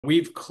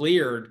We've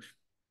cleared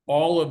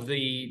all of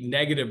the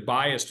negative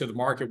bias to the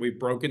market. We've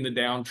broken the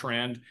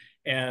downtrend,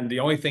 and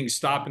the only thing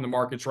stopping the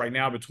markets right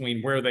now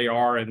between where they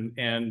are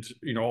and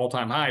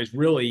all-time highs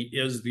really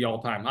is the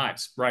all-time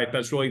highs, right?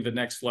 That's really the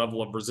next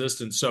level of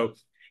resistance. So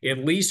at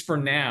least for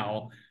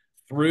now,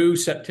 through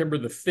September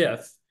the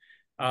 5th,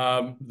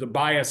 the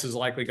bias is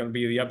likely going to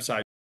be the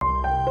upside.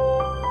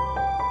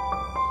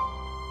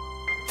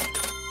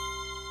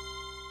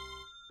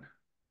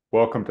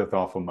 Welcome to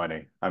Thoughtful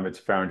Money. I'm its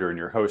founder and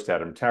your host,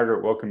 Adam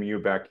Taggart, welcoming you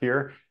back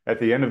here at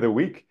the end of the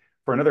week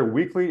for another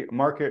weekly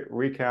market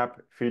recap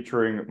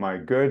featuring my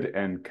good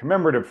and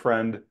commemorative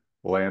friend,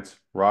 Lance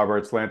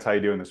Roberts. Lance, how you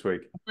doing this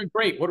week?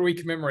 Great. What are we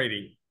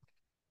commemorating?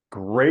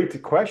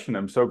 Great question.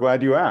 I'm so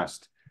glad you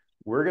asked.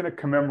 We're going to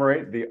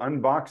commemorate the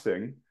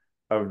unboxing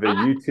of the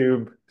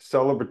YouTube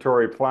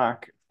celebratory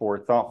plaque for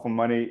Thoughtful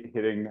Money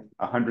hitting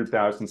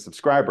 100,000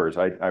 subscribers.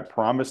 I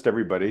promised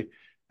everybody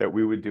that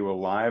we would do a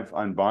live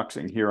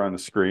unboxing here on the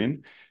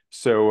screen.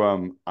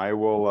 So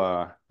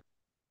I'll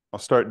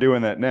start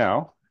doing that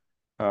now.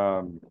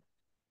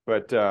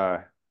 But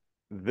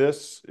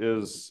this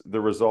is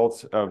the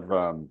result of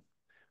a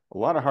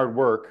lot of hard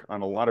work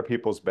on a lot of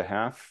people's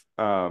behalf.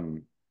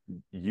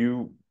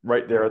 You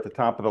right there at the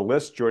top of the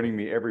list, joining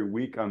me every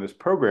week on this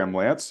program,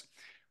 Lance.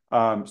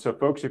 So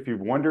folks, if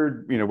you've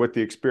wondered, what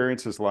the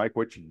experience is like,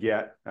 what you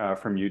get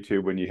from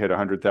YouTube when you hit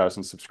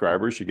 100,000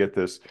 subscribers, you get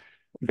this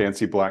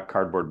fancy black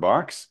cardboard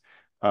box.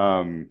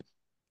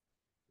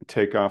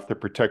 Take off the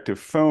protective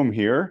foam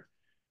here,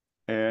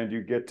 and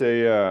you get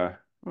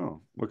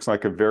looks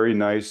like a very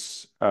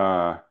nice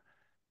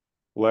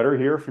letter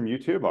here from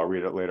YouTube. I'll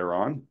read it later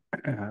on.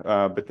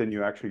 But then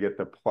you actually get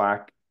the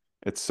plaque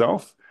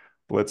itself.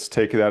 Let's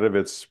take it out of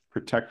its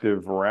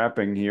protective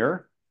wrapping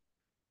here.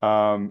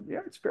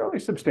 Yeah, it's fairly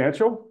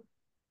substantial.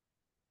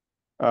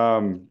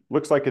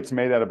 Looks like it's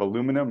made out of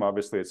aluminum.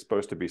 Obviously, it's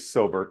supposed to be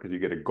silver because you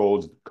get a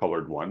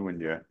gold-colored one when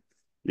you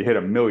hit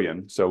 1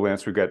 million. So,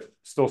 Lance, we've got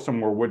still some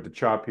more wood to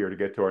chop here to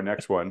get to our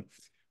next one.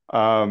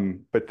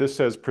 But this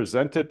says,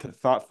 presented to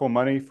Thoughtful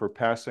Money for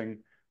passing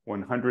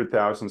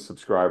 100,000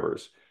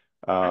 subscribers.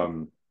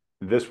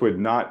 This would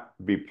not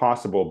be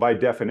possible by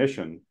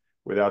definition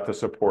without the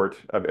support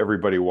of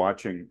everybody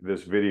watching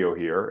this video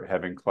here,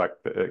 having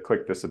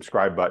clicked the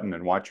subscribe button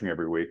and watching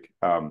every week.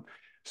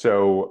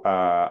 So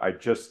I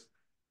just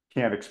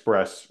can't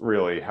express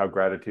really how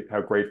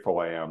grateful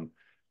I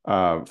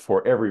am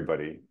for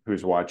everybody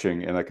who's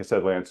watching. And like I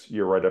said, Lance,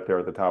 you're right up there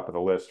at the top of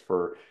the list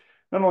for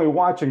not only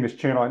watching this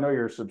channel, I know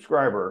you're a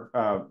subscriber,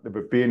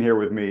 but being here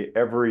with me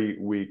every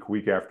week,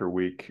 week after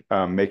week,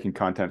 making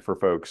content for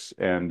folks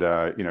and,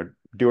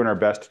 doing our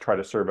best to try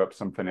to serve up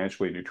some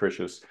financially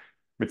nutritious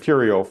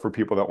material for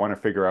people that want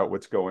to figure out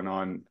what's going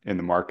on in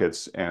the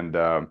markets and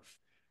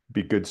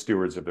be good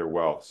stewards of their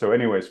wealth. So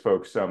anyways,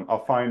 folks,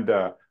 I'll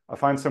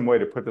find some way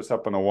to put this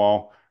up on the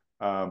wall,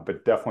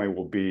 but definitely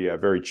will be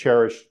very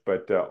cherished.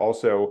 But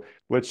also,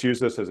 let's use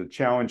this as a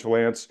challenge,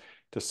 Lance,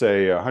 to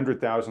say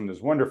 100,000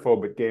 is wonderful,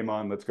 but game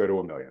on, let's go to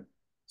 1 million.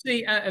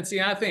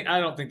 I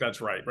don't think that's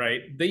right.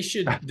 Right? This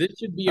should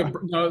be a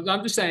no.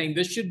 I'm just saying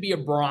this should be a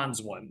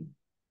bronze one,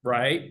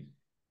 right?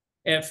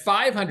 At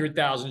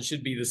 500,000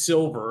 should be the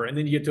silver, and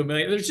then you get to 1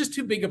 million. There's just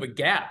too big of a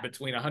gap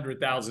between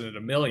 100,000 and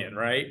 1 million,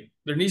 right?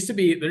 There needs to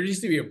be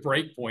a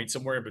break point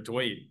somewhere in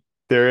between.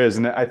 There is,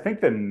 and I think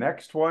the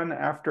next one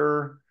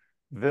after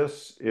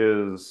this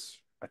is,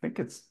 I think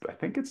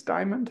it's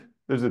diamond.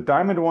 There's a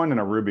diamond one and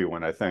a ruby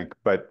one, I think,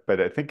 but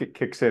I think it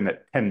kicks in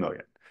at 10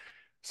 million.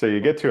 So you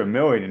get to 1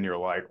 million and you're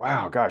like,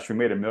 wow, gosh, we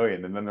made 1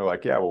 million. And then they're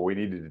like, yeah, well, we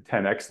needed to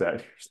 10x that.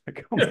 You're just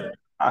like, oh my God,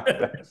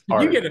 that's You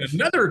hard. get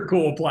another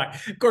cool plaque.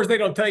 Of course, they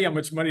don't tell you how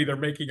much money they're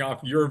making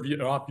off your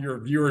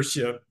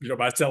viewership,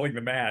 by selling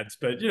the ads.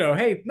 But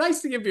hey,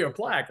 nice to give you a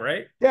plaque,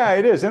 right? Yeah,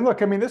 it is. And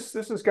look, I mean, this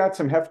has got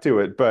some heft to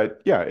it,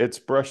 but yeah, it's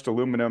brushed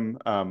aluminum.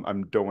 I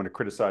don't want to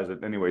criticize it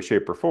in any way,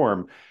 shape, or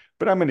form,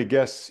 but I'm going to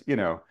guess,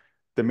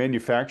 the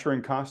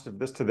manufacturing cost of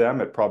this to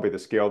them at probably the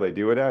scale they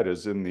do it at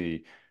is in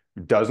the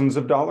dozens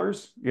of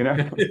dollars,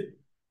 Yeah,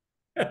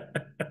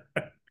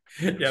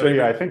 So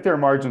yeah, I think their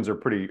margins are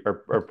pretty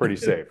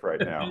safe right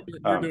now.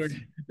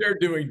 they're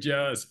doing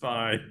just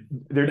fine.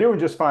 They're doing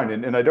just fine,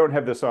 and I don't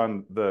have this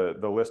on the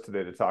list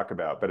today to talk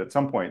about, but at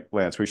some point,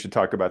 Lance, we should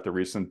talk about the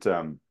recent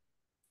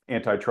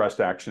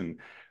antitrust action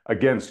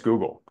against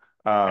Google.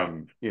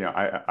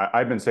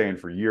 I've been saying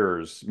for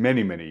years,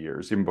 many, many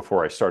years, even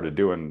before I started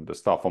doing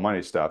this thoughtful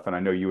money stuff, and I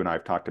know you and I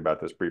have talked about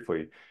this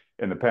briefly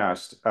in the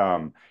past,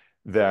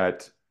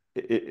 that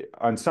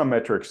on some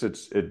metrics,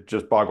 it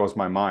just boggles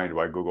my mind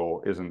why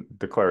Google isn't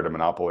declared a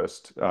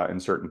monopolist in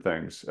certain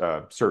things,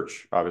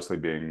 search obviously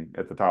being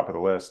at the top of the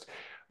list.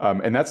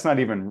 And that's not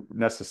even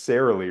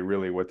necessarily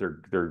really what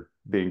they're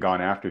being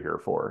gone after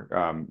here for.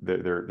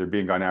 They're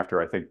being gone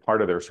after, I think,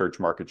 part of their search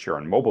market share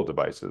on mobile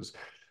devices.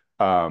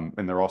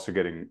 And they're also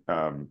getting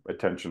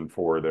attention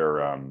for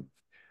their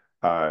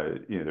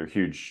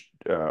huge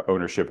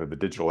ownership of the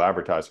digital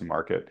advertising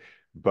market.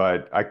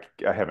 But I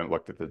haven't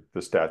looked at the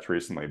stats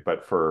recently,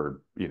 but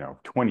for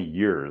 20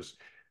 years,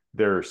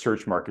 their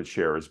search market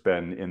share has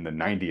been in the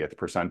 90th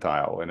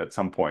percentile, and at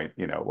some point,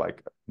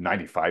 like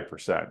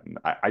 95%. And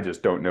I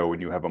just don't know,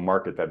 when you have a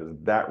market that is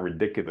that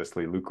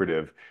ridiculously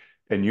lucrative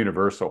and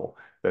universal,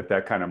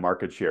 that kind of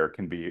market share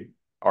can be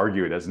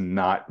argued as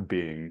not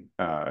being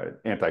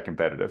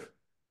anti-competitive.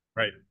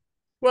 Right.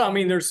 Well, I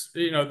mean, there's,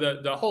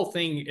 the whole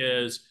thing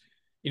is,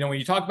 when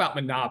you talk about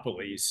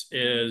monopolies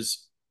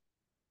is,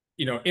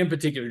 in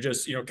particular,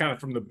 just, kind of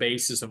from the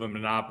basis of a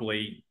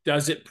monopoly,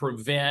 does it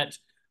prevent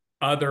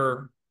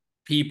other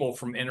people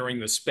from entering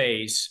the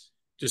space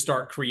to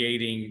start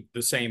creating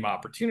the same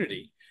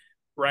opportunity?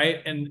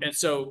 Right. And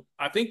so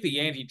I think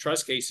the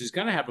antitrust case is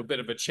going to have a bit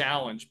of a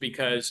challenge,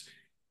 because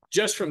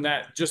just from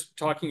that, just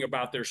talking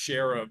about their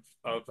share of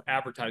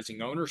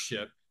advertising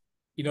ownership,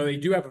 they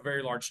do have a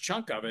very large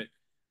chunk of it,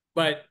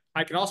 but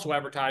I can also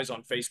advertise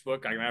on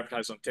Facebook. I can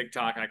advertise on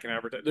TikTok. I can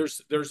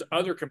advertise. There's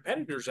other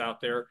competitors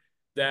out there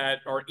that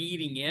are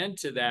eating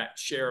into that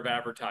share of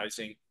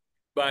advertising.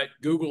 But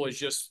Google is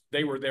just,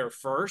 they were there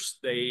first.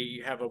 They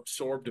have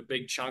absorbed a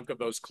big chunk of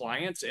those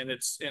clients. And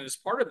it's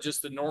part of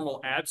just the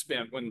normal ad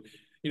spend. When,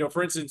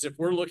 for instance, if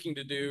we're looking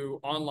to do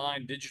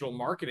online digital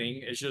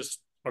marketing, it's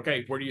just,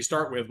 okay, where do you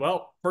start with?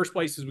 Well, first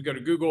place is we go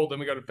to Google, then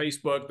we go to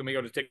Facebook, then we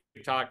go to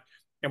TikTok,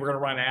 and we're going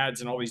to run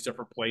ads in all these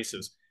different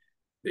places.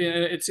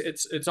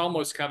 It's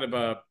almost kind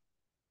of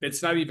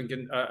it's not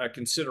even a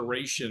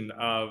consideration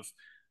of,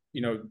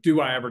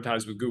 do I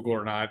advertise with Google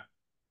or not,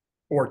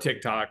 or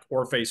TikTok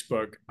or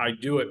Facebook? I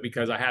do it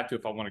because I have to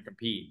if I want to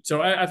compete.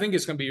 So I think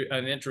it's going to be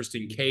an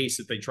interesting case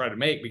that they try to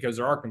make, because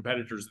there are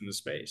competitors in the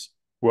space.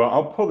 Well,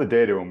 I'll pull the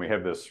data when we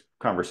have this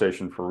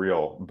conversation for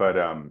real, but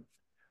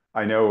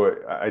I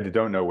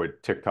don't know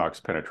what TikTok's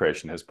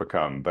penetration has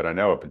become, but I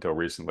know up until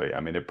recently, I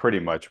mean, it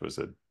pretty much was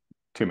a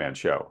two-man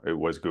show. It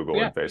was Google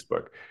Yeah, and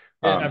Facebook.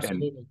 yeah, And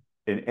absolutely.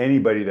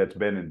 anybody that's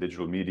been in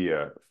digital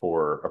media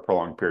for a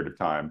prolonged period of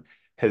time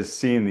has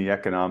seen the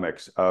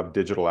economics of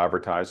digital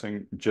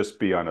advertising just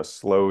be on a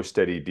slow,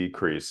 steady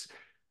decrease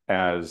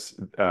as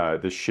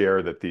the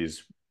share that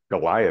these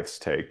Goliaths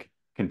take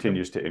Yep.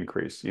 continues to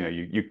increase.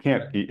 You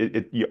can't,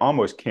 you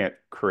almost can't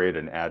create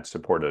an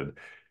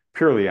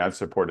purely ad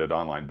supported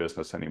online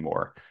business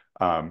anymore,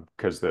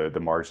 because the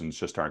margins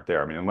just aren't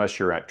there. I mean, unless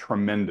you're at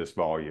tremendous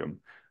volume,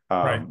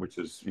 Right. which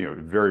is,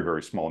 very,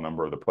 very small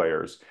number of the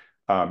players.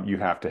 You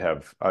have to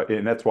have,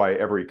 and that's why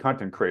every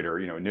content creator,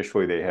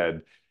 initially they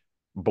had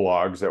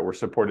blogs that were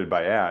supported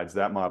by ads.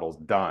 That model's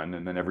done,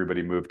 and then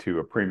everybody moved to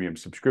a premium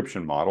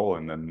subscription model,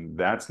 and then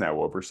that's now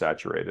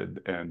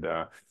oversaturated. And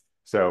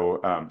so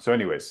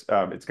anyways,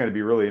 it's going to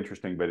be really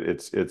interesting, but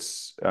it's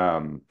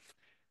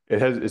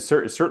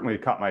certainly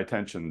caught my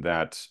attention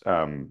that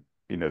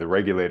the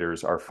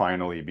regulators are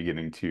finally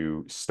beginning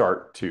to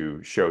start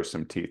to show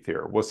some teeth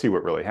here. We'll see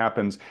what really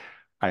happens.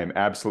 I am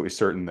absolutely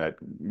certain that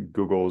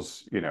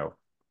Google's,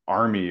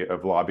 army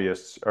of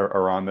lobbyists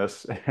are on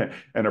this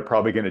and are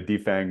probably going to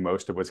defang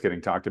most of what's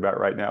getting talked about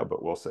right now,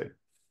 but we'll see.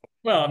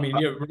 Well, I mean,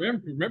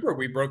 remember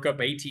we broke up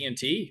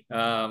AT&T,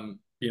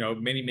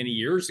 many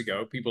years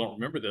ago. People don't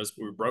remember this,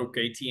 but we broke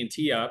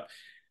AT&T up,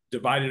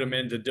 divided them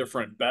into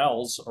different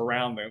bells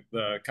around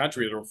the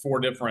country. There were four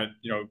different,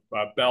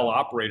 bell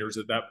operators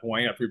at that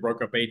point after we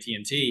broke up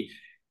AT&T.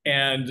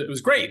 And it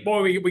was great.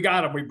 Boy, we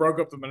got them. We broke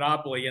up the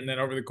monopoly. And then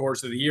over the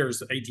course of the years,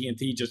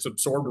 AT&T just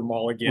absorbed them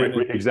all again.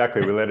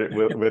 Exactly. We let it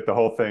with the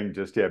whole thing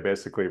just, yeah,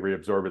 basically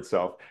reabsorb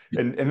itself.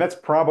 And that's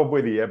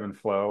probably the ebb and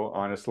flow,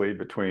 honestly,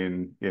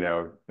 between,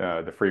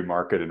 the free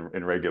market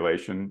and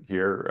regulation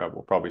here.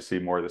 We'll probably see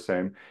more of the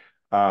same.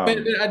 But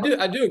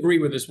I do agree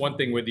with this one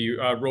thing with you,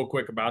 real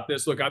quick about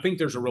this. Look, I think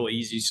there's a really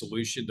easy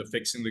solution to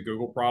fixing the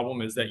Google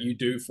problem, is that you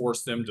do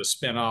force them to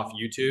spin off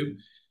YouTube,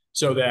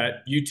 so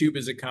that YouTube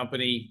is a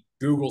company,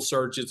 Google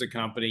search is a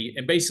company,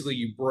 and basically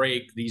you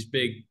break these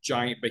big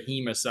giant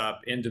behemoths up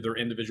into their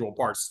individual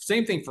parts.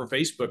 Same thing for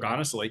Facebook,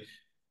 honestly.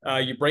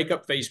 You break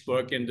up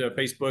Facebook into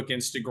Facebook,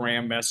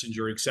 Instagram,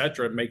 Messenger, et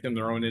cetera, make them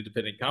their own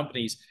independent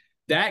companies.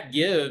 That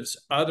gives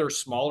other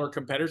smaller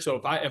competitors.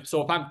 So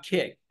if I'm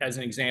Kick, as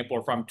an example, or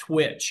if I'm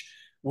Twitch,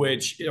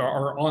 which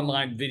are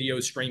online video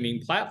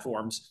streaming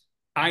platforms,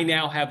 I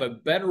now have a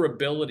better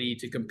ability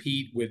to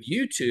compete with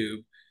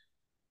YouTube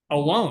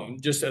alone,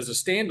 just as a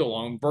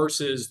standalone,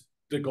 versus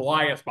the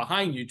Goliath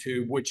behind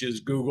YouTube, which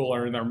is Google,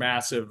 and their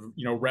massive,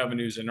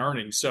 revenues and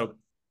earnings. So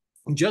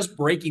just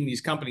breaking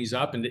these companies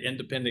up into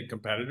independent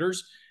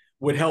competitors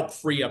would help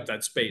free up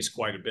that space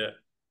quite a bit.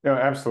 No,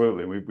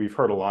 absolutely. We've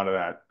heard a lot of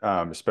that,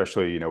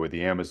 especially, with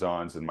the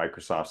Amazons and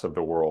Microsofts of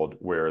the world,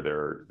 where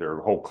their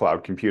whole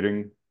cloud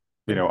computing,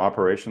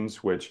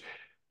 operations, which,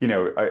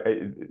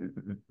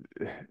 the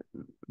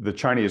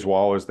Chinese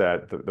wall is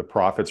that the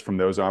profits from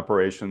those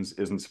operations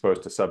isn't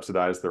supposed to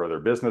subsidize their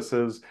other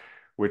businesses,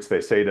 which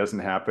they say doesn't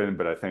happen.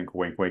 But I think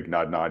wink, wink,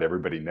 nod, nod,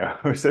 everybody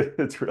knows that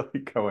it's really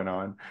going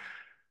on.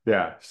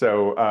 Yeah.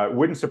 So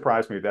wouldn't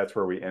surprise me if that's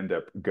where we end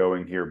up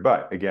going here.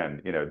 But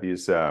again,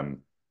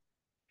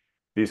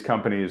 these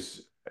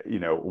companies,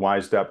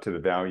 wised up to the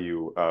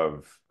value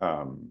of,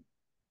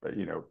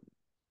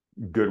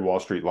 good Wall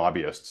Street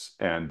lobbyists,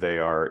 and they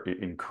are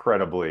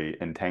incredibly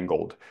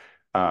entangled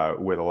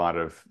with a lot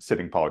of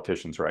sitting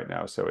politicians right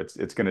now. So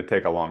it's going to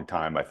take a long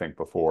time, I think,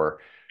 before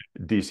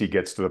DC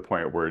gets to the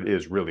point where it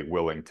is really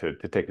willing to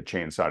take a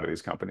chainsaw to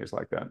these companies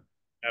like that.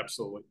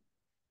 Absolutely.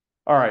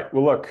 All right.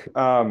 Well, look,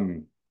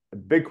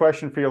 big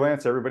question for you,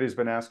 Lance. Everybody's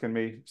been asking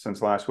me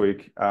since last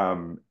week.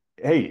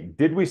 Hey,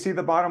 did we see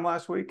the bottom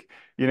last week?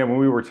 You know, when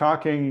we were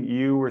talking,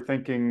 you were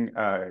thinking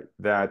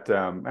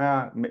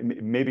that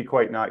maybe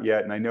quite not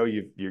yet. And I know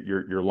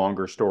your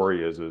longer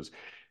story is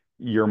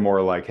you're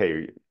more like,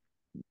 hey,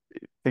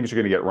 things are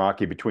going to get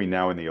rocky between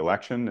now and the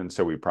election, and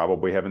so we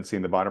probably haven't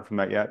seen the bottom from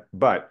that yet.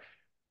 But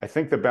I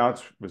think the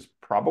bounce was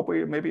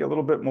probably maybe a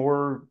little bit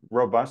more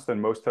robust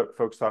than most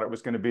folks thought it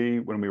was going to be.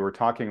 When we were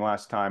talking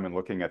last time and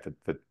looking at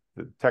the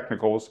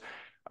technicals,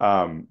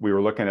 we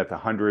were looking at the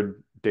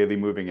 100 daily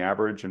moving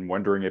average and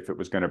wondering if it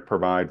was going to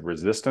provide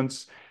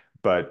resistance.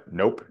 But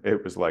nope,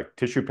 it was like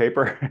tissue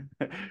paper.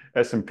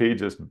 S&P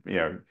just,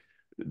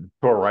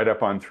 tore right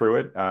up on through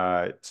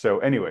it. So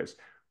anyways,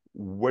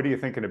 what are you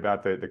thinking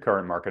about the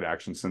current market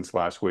action since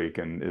last week?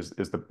 And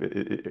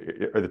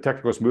are the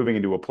technicals moving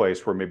into a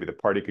place where maybe the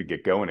party could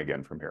get going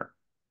again from here?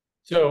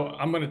 So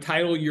I'm going to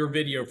title your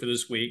video for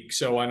this week.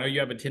 So I know you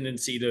have a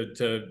tendency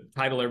to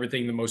title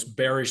everything the most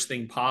bearish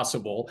thing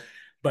possible,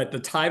 but the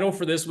title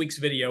for this week's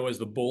video is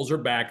 "The Bulls Are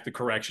Back, the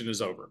Correction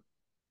is Over."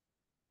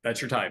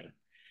 That's your title.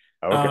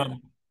 Okay.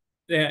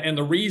 And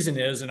the reason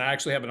is, and I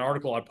actually have an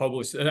article I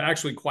published,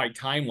 actually quite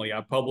timely.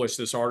 I published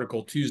this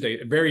article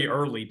Tuesday, very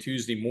early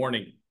Tuesday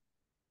morning.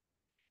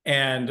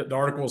 And the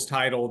article is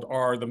titled,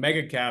 "Are the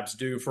mega caps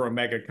due for a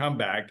mega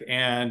comeback?"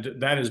 And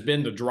that has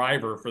been the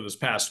driver for this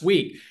past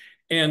week.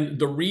 And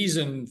the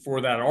reason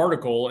for that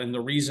article and the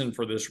reason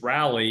for this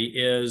rally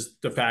is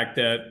the fact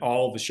that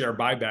all the share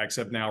buybacks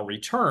have now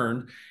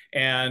returned.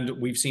 And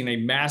we've seen a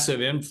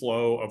massive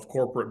inflow of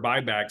corporate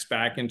buybacks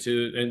back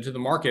into the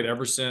market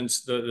ever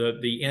since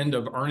the end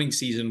of earnings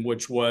season,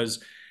 which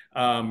was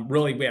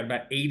really, we had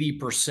about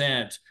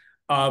 80%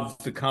 of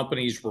the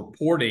companies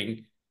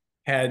reporting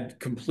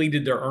had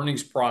completed their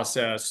earnings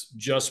process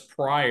just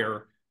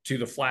prior to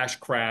the flash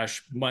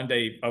crash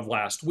Monday of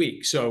last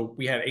week. So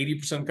we had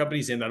 80% of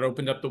companies in. That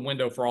opened up the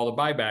window for all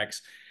the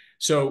buybacks.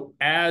 So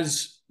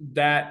as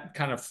that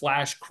kind of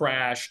flash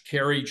crash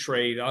carry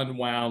trade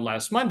unwound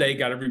last Monday,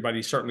 got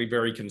everybody certainly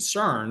very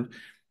concerned.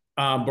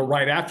 But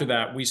right after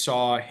that, we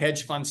saw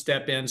hedge funds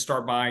step in,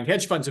 start buying.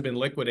 Hedge funds have been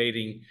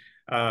liquidating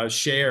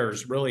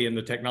shares really in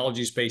the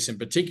technology space in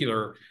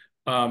particular,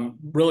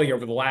 really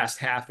over the last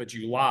half of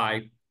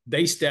July.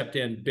 They stepped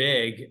in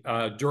big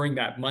during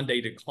that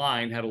Monday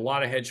decline, had a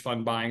lot of hedge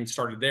fund buying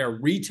started there.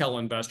 Retail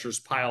investors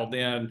piled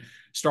in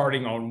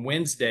starting on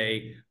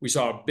Wednesday. We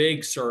saw a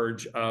big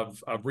surge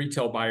of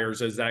retail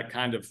buyers as that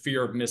kind of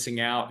fear of missing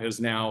out has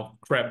now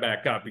crept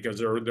back up because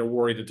they're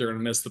worried that they're going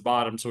to miss the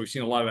bottom. So we've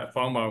seen a lot of that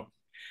FOMO.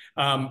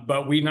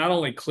 But we not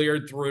only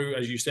cleared through,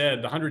 as you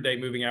said, the 100-day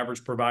moving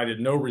average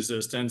provided no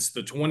resistance,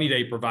 the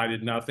 20-day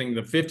provided nothing,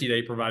 the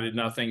 50-day provided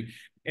nothing.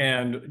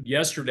 And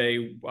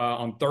yesterday,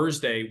 on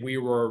Thursday, we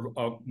were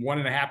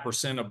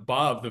 1.5%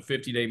 above the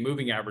 50-day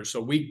moving average.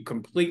 So we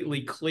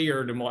completely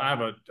cleared, and we'll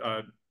have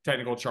a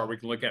technical chart we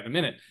can look at in a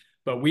minute,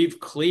 but we've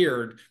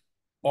cleared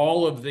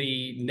all of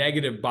the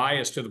negative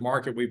bias to the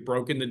market. We've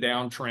broken the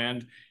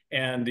downtrend.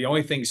 And the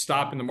only thing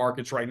stopping the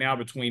markets right now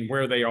between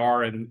where they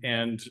are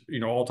and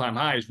all-time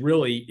highs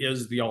really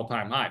is the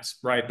all-time highs,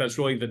 right? That's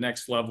really the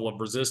next level of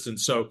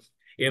resistance. So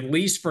at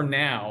least for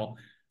now,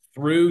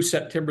 through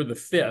September the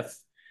 5th,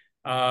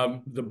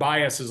 the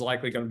bias is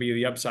likely going to be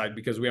the upside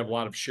because we have a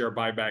lot of share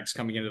buybacks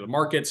coming into the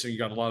market. So you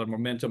got a lot of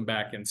momentum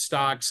back in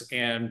stocks,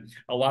 and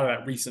a lot of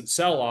that recent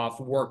sell-off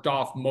worked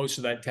off most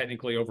of that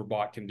technically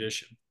overbought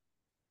condition.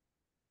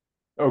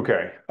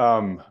 Okay.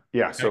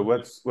 Yeah. So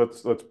let's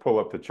pull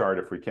up the chart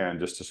if we can,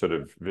 just to sort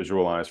of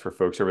visualize for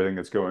folks everything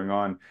that's going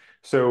on.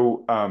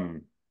 So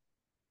I'm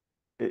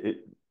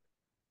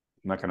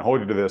not going to hold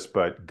you to this,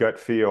 but gut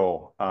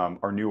feel,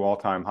 are new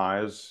all-time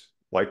highs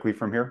likely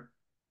from here?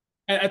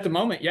 At the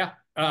moment, yeah.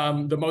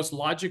 The most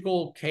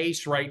logical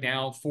case right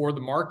now for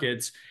the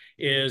markets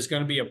is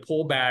going to be a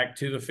pullback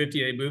to the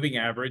 50-day moving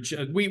average.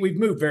 We've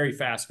moved very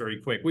fast, very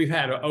quick. We've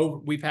had a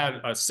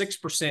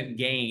 6%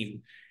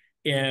 gain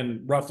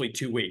in roughly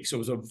 2 weeks. So it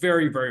was a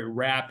very, very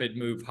rapid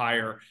move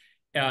higher.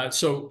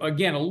 So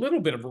again, a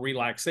little bit of a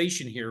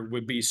relaxation here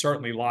would be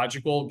certainly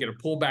logical. Get a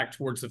pullback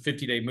towards the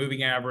 50-day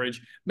moving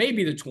average,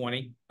 maybe the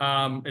 20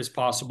 is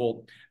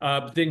possible.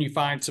 But then you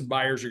find some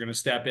buyers are going to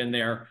step in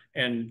there,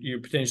 and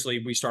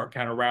we start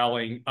kind of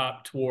rallying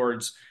up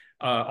towards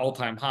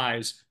all-time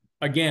highs.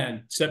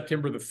 Again,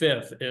 September the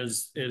 5th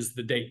is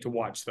the date to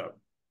watch, though.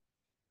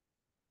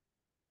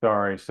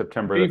 Sorry,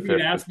 September the 5th. You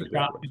can ask me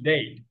about the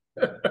date.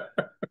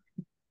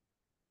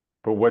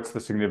 But what's the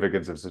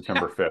significance of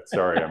September 5th?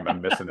 Sorry, I'm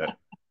missing it.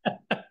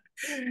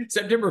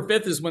 September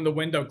 5th is when the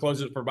window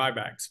closes for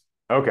buybacks.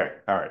 Okay.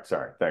 All right.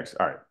 Sorry. Thanks.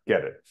 All right.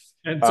 Get it.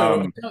 And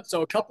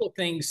so a couple of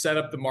things set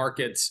up the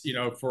markets,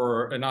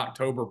 for an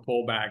October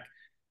pullback.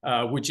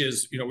 which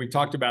is, we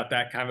talked about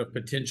that kind of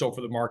potential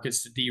for the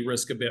markets to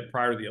de-risk a bit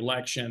prior to the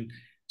election.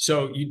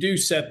 So you do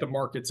set the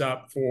markets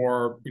up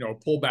for,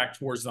 pullback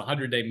towards the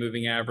 100-day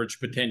moving average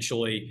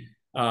potentially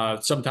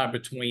sometime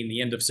between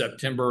the end of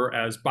September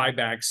as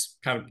buybacks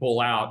kind of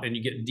pull out and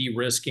you get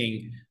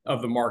de-risking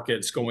of the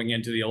markets going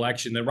into the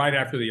election. Then right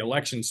after the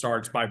election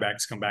starts,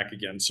 buybacks come back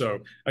again. So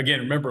again,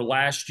 remember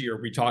last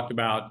year we talked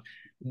about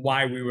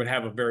why we would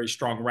have a very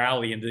strong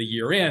rally into the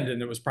year end,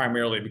 and it was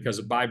primarily because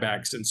of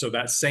buybacks. And so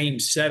that same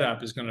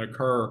setup is going to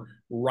occur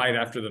right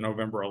after the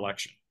November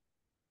election.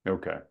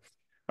 Okay.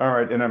 All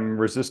right. And I'm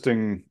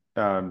resisting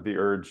the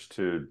urge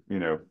to,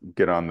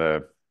 get on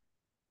the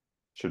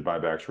should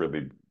buybacks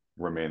really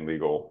remain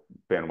legal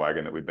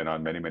bandwagon that we've been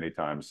on many, many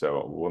times.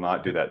 So we'll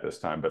not do that this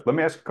time. But let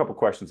me ask a couple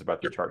questions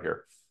about the chart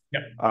here.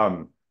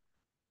 Yeah.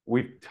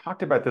 We've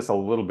talked about this a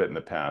little bit in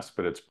the past,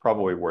 but it's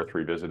probably worth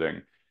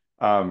revisiting.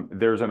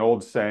 There's an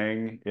old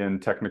saying in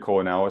technical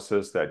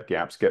analysis that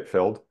gaps get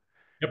filled.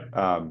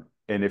 Yep.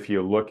 And if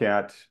you look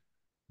at,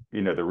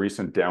 the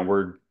recent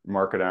downward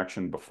market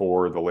action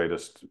before the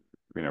latest,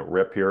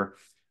 rip here,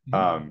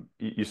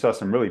 you saw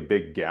some really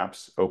big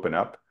gaps open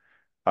up.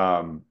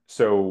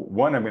 So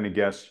one, I'm going to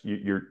guess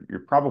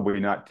you're probably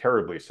not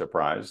terribly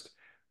surprised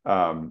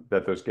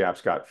that those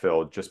gaps got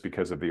filled just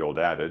because of the old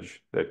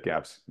adage that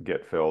gaps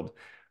get filled.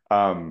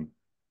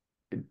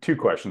 Two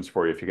questions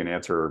for you, if you can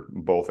answer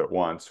both at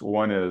once.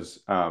 One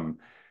is, how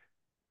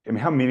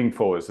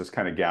meaningful is this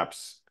kind of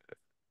gaps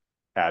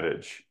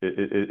adage?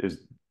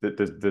 Is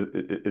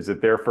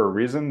it there for a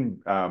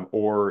reason,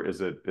 or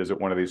is it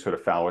one of these sort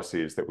of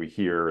fallacies that we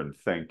hear and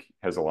think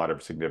has a lot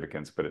of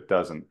significance, but it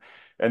doesn't?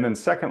 And then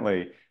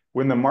secondly,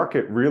 when the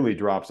market really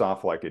drops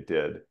off like it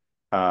did,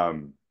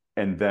 and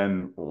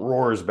then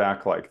roars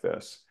back like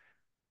this,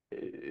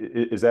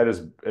 is that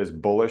as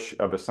bullish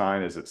of a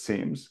sign as it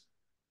seems?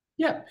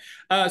 Yeah.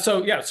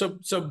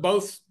 So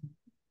both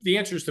the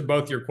answers to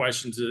both your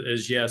questions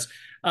is yes.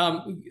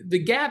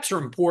 The gaps are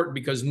important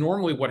because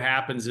normally what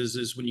happens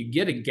is when you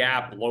get a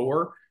gap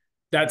lower,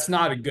 that's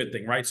not a good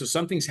thing, right? So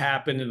something's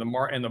happened in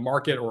the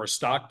market or a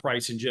stock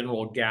price in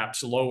general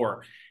gaps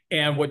lower.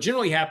 And what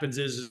generally happens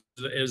is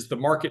the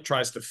market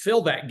tries to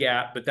fill that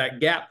gap, but that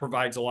gap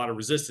provides a lot of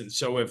resistance.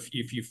 So if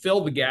you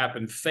fill the gap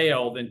and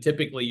fail, then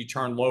typically you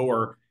turn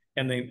lower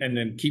and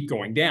then keep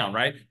going down,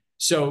 right?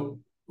 So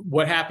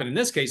what happened in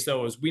this case,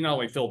 though, is we not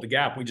only filled the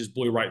gap, we just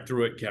blew right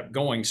through it, kept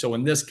going. So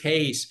in this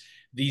case,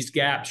 these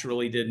gaps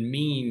really didn't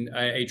mean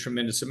a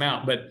tremendous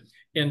amount. But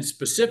in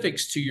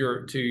specifics to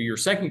your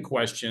second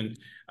question,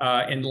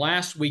 in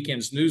last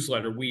weekend's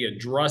newsletter, we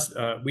addressed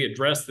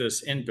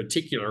this in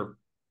particular,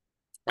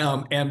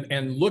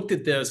 and looked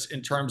at this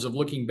in terms of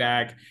looking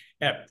back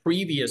at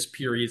previous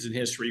periods in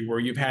history where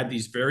you've had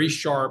these very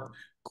sharp,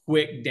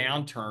 quick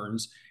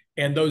downturns.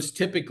 And those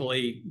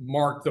typically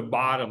mark the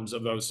bottoms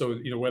of those. So,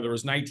 whether it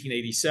was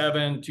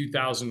 1987,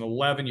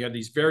 2011, you had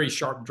these very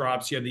sharp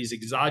drops. You had these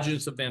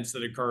exogenous events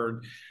that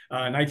occurred.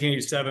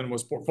 1987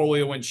 was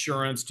portfolio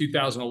insurance.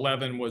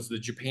 2011 was the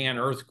Japan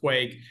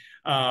earthquake.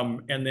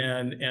 And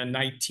then in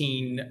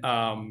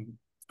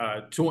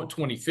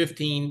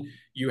 2015,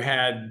 you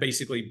had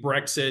basically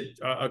Brexit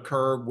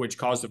occur, which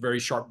caused a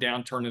very sharp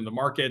downturn in the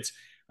markets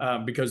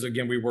because,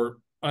 again,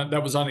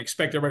 that was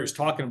unexpected. Everybody was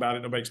talking about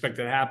it. Nobody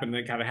expected it to happen. And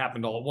it kind of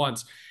happened all at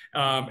once.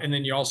 And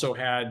then you also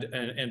had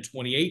in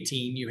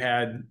 2018, you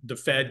had the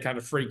Fed kind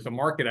of freak the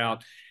market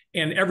out.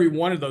 And every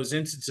one of those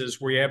instances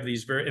where you have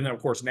these and then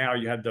of course now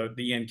you had the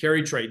yen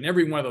carry trade. And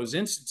every one of those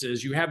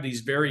instances, you have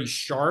these very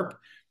sharp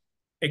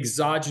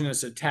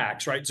exogenous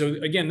attacks, right? So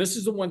again, this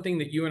is the one thing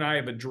that you and I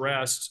have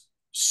addressed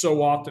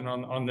so often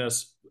on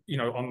this,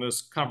 on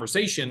this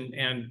conversation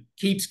and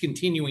keeps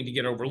continuing to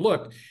get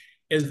overlooked,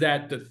 is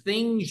that the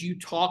things you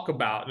talk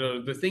about,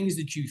 the things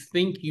that you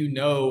think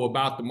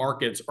about the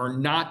markets are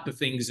not the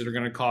things that are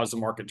going to cause the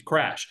market to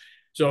crash.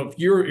 So if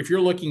you're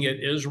looking at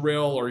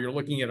Israel or you're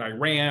looking at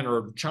Iran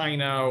or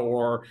China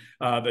or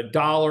the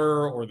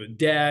dollar or the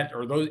debt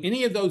or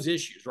any of those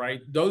issues,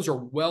 right? Those are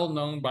well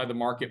known by the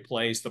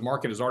marketplace. The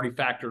market has already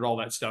factored all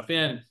that stuff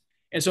in.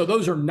 And so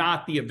those are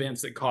not the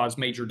events that cause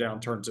major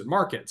downturns in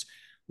markets.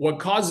 What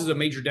causes a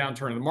major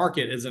downturn in the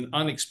market is an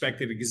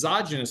unexpected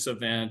exogenous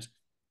event,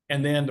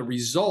 and then the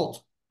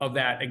result of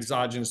that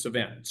exogenous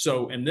event.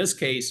 So in this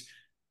case,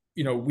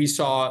 we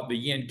saw the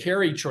yen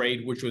carry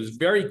trade, which was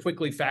very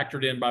quickly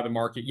factored in by the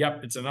market.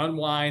 Yep, it's an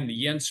unwind. The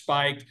yen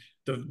spiked.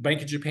 The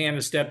Bank of Japan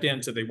has stepped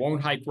in, so they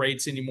won't hike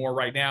rates anymore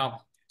right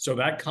now. So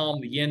that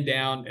calmed the yen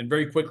down, and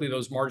very quickly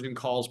those margin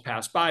calls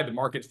passed by. The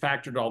market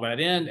factored all that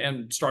in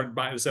and started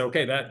buying and said,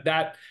 okay,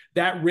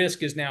 that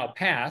risk is now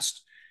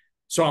passed.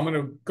 So I'm going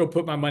to go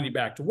put my money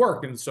back to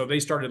work. And so they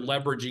started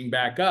leveraging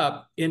back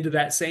up into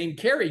that same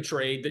carry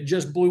trade that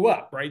just blew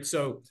up, right?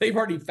 So they've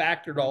already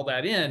factored all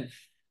that in.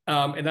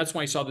 And that's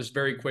why I saw this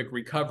very quick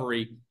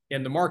recovery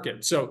in the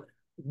market. So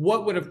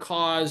what would have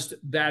caused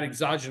that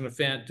exogenous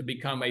event to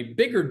become a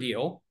bigger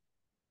deal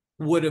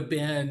would have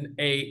been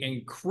an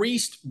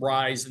increased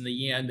rise in the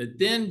yen that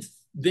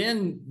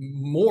then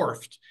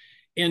morphed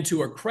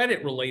into a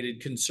credit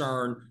related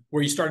concern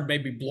where you started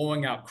maybe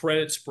blowing out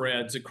credit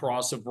spreads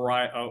across a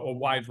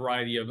wide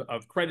variety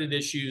of credit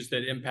issues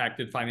that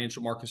impacted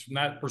financial markets from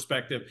that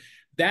perspective,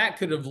 that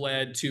could have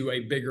led to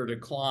a bigger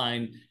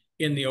decline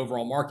in the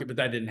overall market, but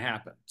that didn't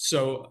happen.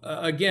 So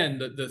again,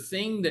 the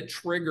thing that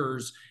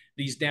triggers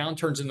these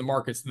downturns in the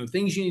markets and the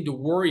things you need to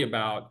worry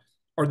about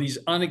are these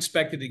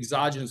unexpected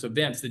exogenous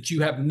events that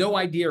you have no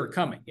idea are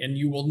coming, and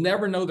you will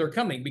never know they're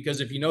coming, because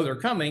if you know they're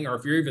coming, or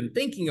if you're even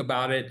thinking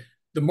about it,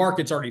 the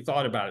market's already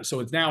thought about it. So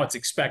it's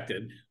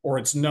expected, or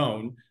it's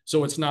known.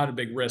 So it's not a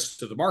big risk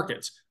to the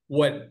markets.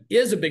 What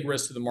is a big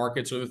risk to the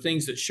markets are the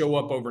things that show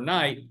up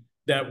overnight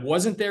that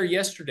wasn't there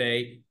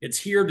yesterday. It's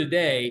here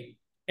today,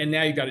 and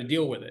now you got to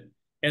deal with it.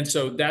 And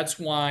so that's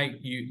why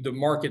the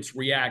markets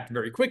react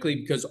very quickly,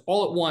 because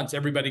all at once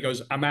everybody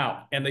goes, I'm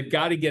out, and they've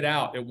got to get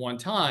out at one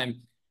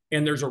time.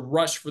 And there's a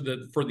rush for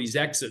these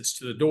exits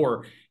to the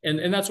door.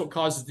 And that's what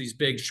causes these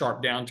big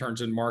sharp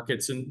downturns in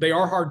markets. And they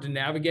are hard to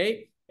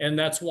navigate. And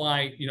that's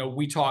why,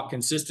 we talk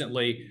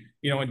consistently,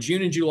 in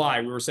June and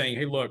July, we were saying,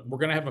 hey, look, we're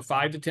going to have a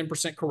 5 to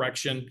 10%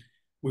 correction.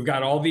 We've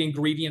got all the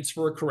ingredients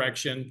for a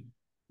correction: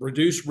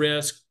 reduce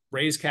risk,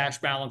 raise cash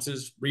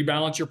balances,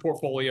 rebalance your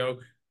portfolio,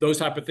 those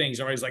type of things.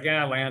 Everybody's like,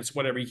 Lance,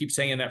 whatever. You keep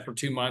saying that for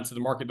 2 months and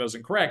the market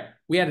doesn't correct.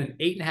 We had an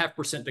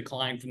 8.5%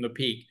 decline from the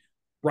peak,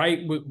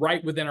 right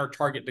within our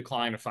target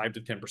decline of 5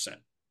 to 10%.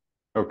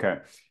 Okay.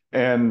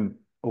 And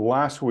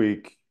last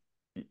week,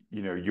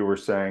 you were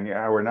saying,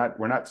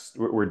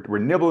 we're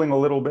nibbling a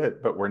little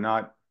bit, but we're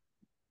not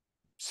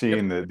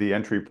seeing the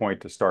entry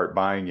point to start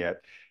buying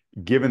yet.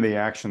 Given the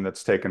action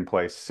that's taken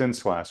place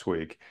since last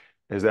week,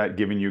 is that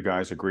giving you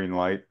guys a green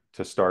light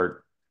to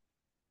start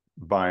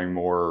buying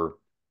more?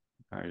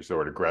 I use the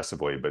word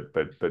aggressively, but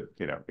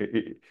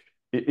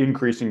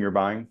increasing your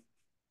buying?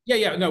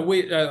 Yeah. No,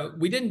 we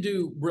didn't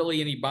do really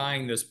any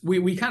buying this.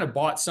 We kind of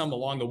bought some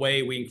along the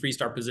way. We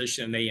increased our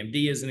position in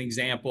AMD as an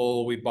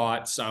example. We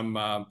bought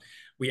some.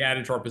 We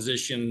added to our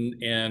position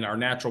in our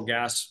natural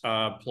gas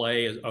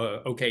play,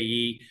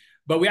 OKE.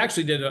 But we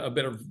actually did a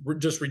bit of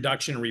just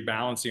reduction and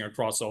rebalancing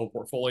across the whole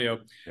portfolio.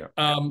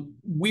 Yeah.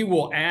 We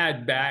will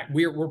add back.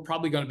 We're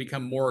probably going to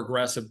become more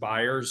aggressive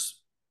buyers,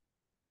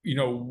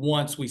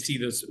 once we see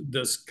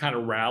this kind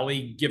of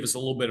rally, give us a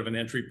little bit of an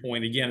entry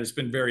point. Again, it's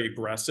been very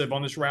aggressive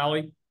on this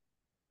rally.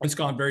 It's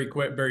gone very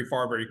quick, very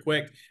far, very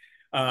quick.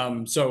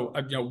 So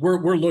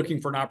we're looking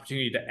for an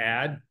opportunity to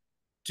add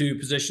to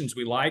positions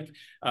we like,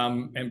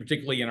 and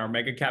particularly in our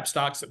mega cap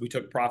stocks that we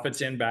took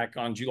profits in back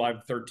on July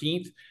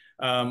 13th.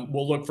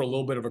 We'll look for a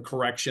little bit of a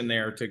correction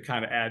there to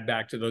kind of add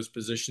back to those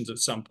positions at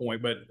some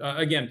point. But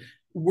again,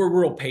 we're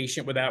real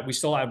patient with that. We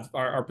still have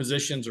our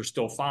positions are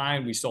still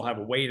fine. We still have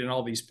a weight in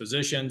all these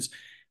positions.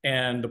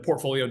 And the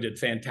portfolio did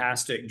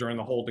fantastic during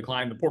the whole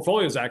decline. The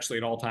portfolio is actually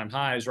at all-time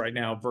highs right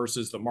now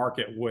versus the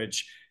market,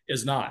 which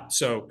is not.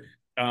 So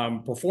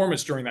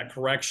performance during that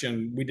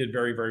correction, we did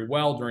very, very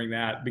well during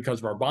that because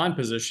of our bond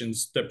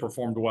positions that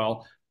performed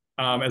well.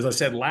 As I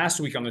said last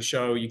week on the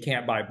show, you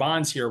can't buy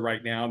bonds here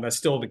right now. That's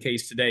still the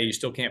case today. You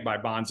still can't buy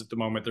bonds at the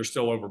moment. They're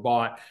still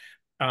overbought.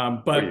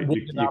 But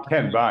you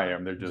can buy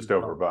them. They're just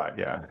overbought.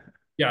 Yeah.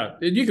 Yeah,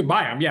 you can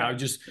buy them. Yeah,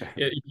 just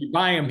if you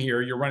buy them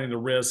here, you're running the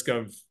risk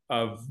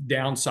of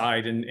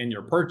downside in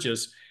your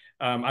purchase.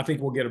 I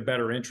think we'll get a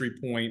better entry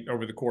point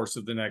over the course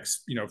of the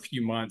next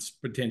few months,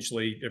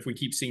 potentially, if we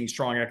keep seeing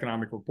strong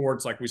economic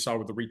reports like we saw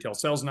with the retail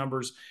sales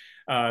numbers.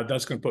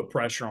 That's going to put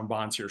pressure on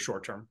bonds here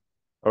short term.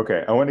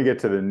 Okay, I want to get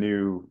to the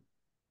new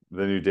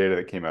data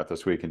that came out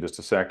this week in just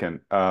a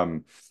second.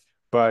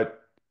 But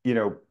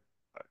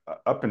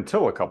up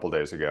until a couple of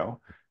days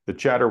ago, the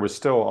chatter was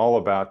still all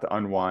about the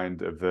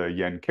unwind of the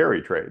yen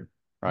carry trade,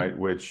 right? Mm-hmm.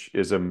 Which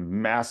is a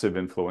massive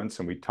influence,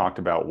 and we talked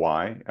about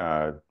why,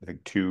 I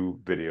think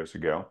 2 videos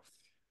ago.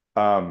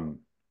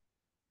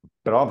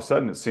 But all of a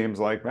sudden, it seems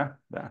like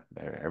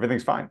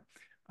everything's fine.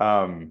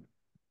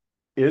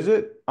 Is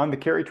it on the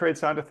carry trade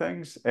side of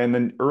things? And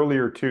then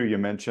earlier too, you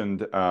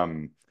mentioned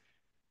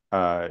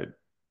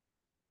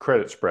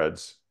credit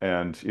spreads,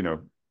 and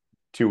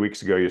 2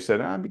 weeks ago, you said,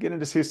 I'm beginning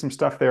to see some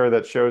stuff there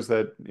that shows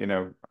that,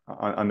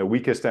 on the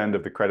weakest end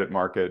of the credit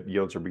market,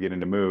 yields are beginning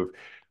to move.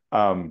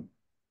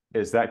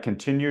 Is that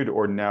continued,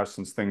 or now,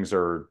 since things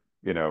are,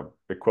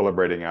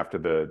 equilibrating after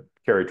the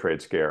carry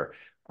trade scare,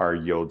 are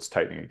yields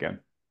tightening again?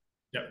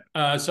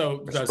 Yeah.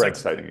 So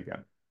spreads tightening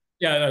again.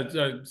 Yeah.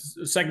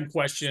 The second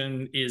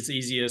question is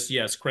easiest.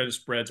 Yes, credit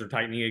spreads are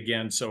tightening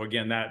again. So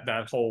again,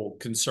 that whole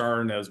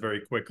concern has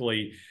very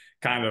quickly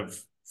kind of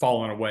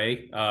fallen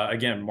away.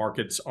 Again,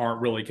 markets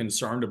aren't really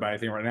concerned about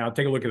anything right now.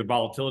 Take a look at the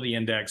volatility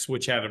index,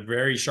 which had a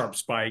very sharp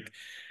spike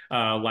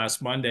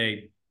last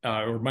Monday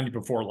or Monday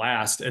before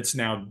last. It's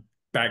now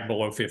back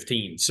below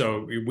 15.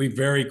 So we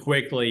very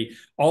quickly,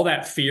 all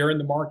that fear in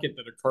the market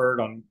that occurred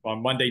on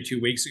Monday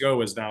 2 weeks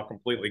ago is now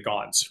completely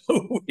gone.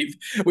 So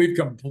we've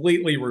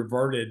completely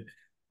reverted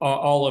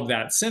all of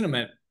that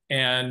sentiment.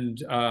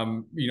 And,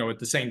 at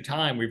the same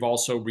time, we've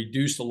also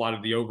reduced a lot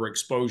of the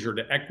overexposure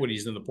to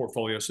equities in the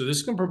portfolio. So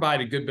this can provide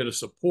a good bit of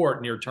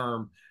support near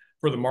term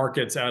for the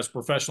markets as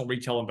professional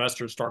retail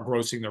investors start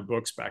grossing their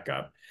books back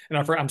up. And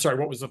I'm sorry,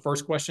 what was the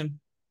first question?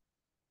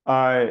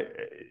 Uh,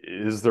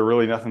 is there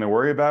really nothing to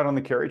worry about on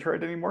the carry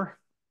trade anymore?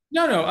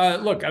 No, no.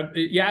 Look,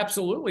 yeah,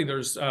 absolutely.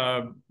 There's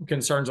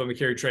concerns on the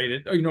carry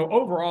trade.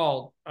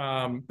 Overall,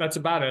 that's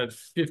about a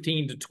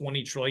 15 to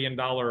 20 trillion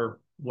dollar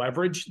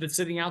leverage that's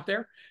sitting out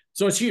there.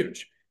 So it's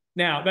huge.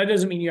 Now, that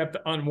doesn't mean you have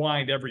to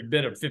unwind every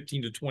bit of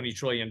 15 to 20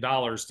 trillion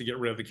dollars to get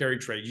rid of the carry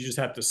trade. You just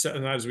have to sell,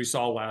 and as we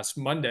saw last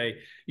Monday,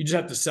 you just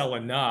have to sell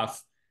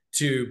enough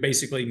to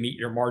basically meet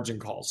your margin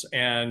calls.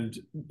 And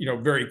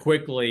very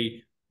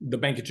quickly, the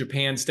Bank of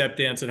Japan stepped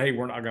in and said, "Hey,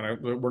 we're not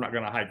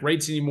gonna hike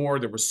rates anymore."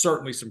 There was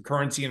certainly some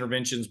currency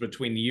interventions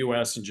between the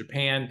U.S. and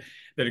Japan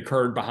that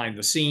occurred behind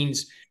the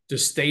scenes to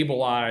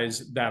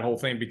stabilize that whole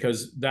thing,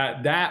 because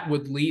that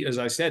would lead, as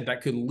I said,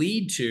 that could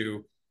lead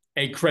to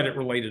a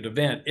credit-related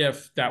event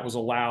if that was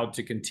allowed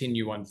to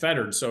continue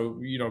unfettered. So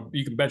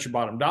you can bet your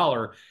bottom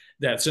dollar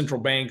that central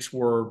banks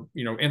were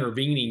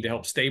intervening to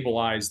help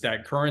stabilize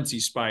that currency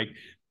spike.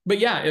 But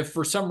yeah, if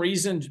for some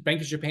reason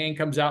Bank of Japan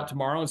comes out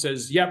tomorrow and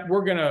says, "Yep,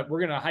 we're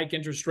gonna hike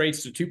interest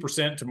rates to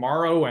 2%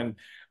 tomorrow, and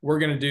we're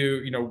gonna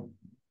do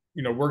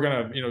we're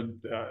gonna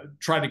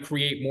try to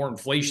create more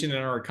inflation in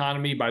our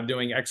economy by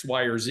doing X,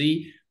 Y, or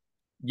Z,"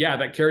 yeah,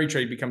 that carry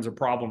trade becomes a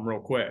problem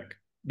real quick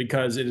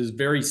because it is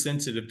very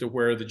sensitive to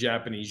where the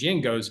Japanese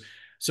yen goes.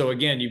 So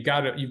again, you've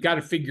got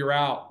to figure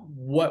out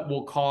what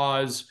will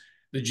cause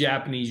the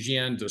Japanese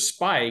yen to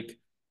spike,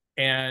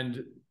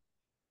 and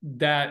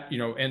that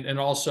and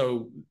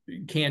also,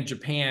 can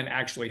Japan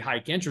actually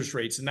hike interest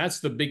rates? And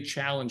that's the big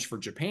challenge for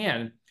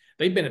Japan.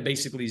 They've been at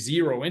basically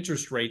zero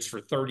interest rates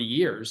for 30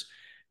 years.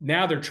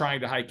 Now they're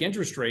trying to hike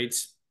interest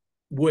rates,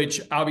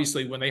 which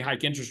obviously when they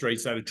hike interest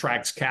rates, that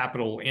attracts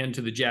capital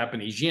into the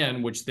Japanese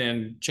yen, which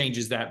then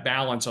changes that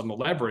balance on the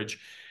leverage.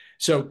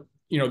 So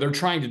they're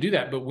trying to do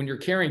that, but when you're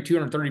carrying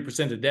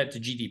 230% of debt to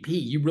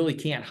GDP, you really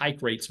can't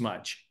hike rates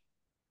much.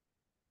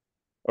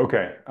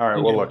 Okay. All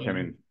right. Well, look, I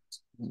mean,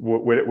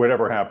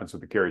 whatever happens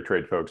with the carry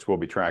trade, folks, we'll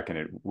be tracking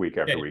it week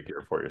after week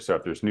here for you. So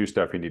if there's new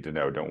stuff you need to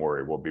know, don't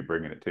worry, we'll be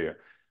bringing it to you.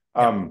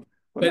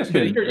 But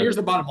here's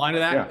the bottom line of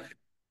that. Yeah.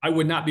 I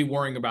would not be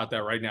worrying about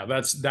that right now.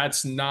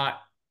 That's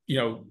not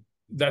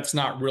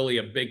really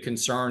a big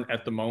concern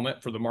at the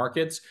moment for the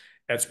markets.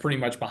 That's pretty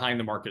much behind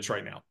the markets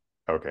right now.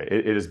 Okay.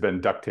 It has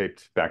been duct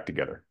taped back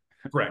together.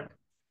 Correct.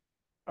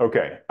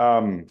 Okay.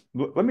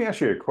 Let me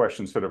ask you a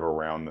question sort of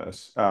around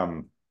this.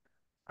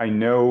 I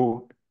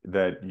know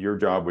that your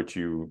job, which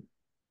you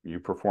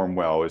perform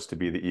well, is to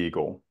be the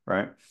eagle,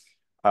 right?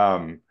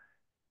 And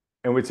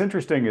what's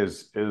interesting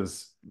is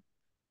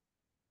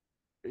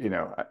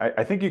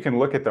I think you can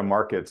look at the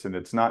markets, and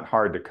it's not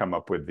hard to come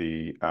up with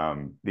the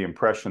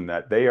impression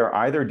that they are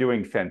either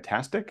doing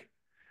fantastic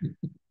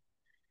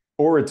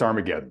or it's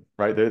Armageddon,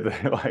 right?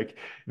 They're like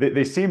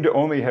they seem to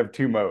only have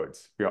two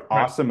modes,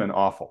 awesome and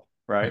awful,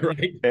 right?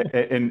 Right.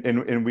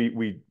 And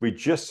we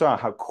just saw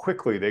how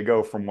quickly they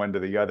go from one to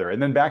the other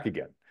and then back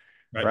again.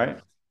 Right.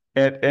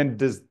 And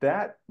does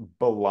that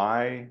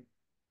belie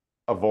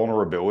a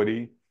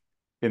vulnerability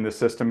in the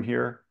system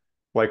here?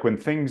 Like when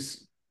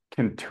things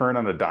can turn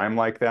on a dime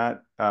like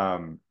that,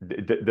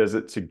 does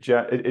it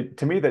suggest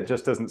to me that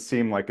just doesn't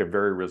seem like a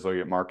very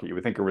resilient market? You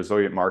would think a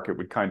resilient market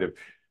would kind of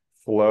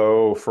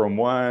flow from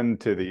one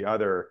to the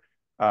other.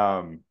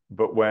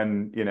 But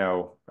when,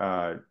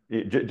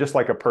 just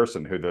like a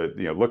person who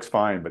looks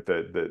fine, but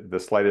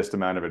the slightest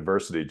amount of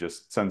adversity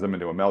just sends them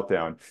into a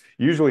meltdown,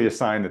 usually a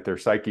sign that their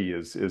psyche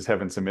is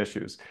having some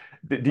issues.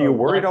 Do you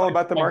worry at all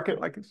about the market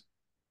like this?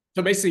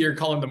 So basically you're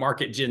calling the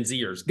market Gen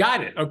Zers.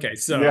 Got it. Okay.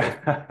 So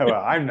yeah,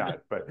 well, I'm not,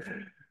 but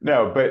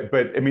no,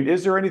 but I mean,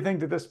 is there anything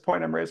to this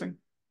point I'm raising?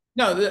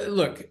 No,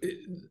 look,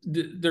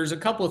 there's a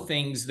couple of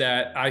things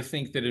that I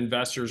think that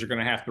investors are going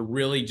to have to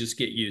really just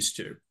get used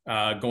to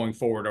going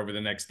forward over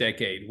the next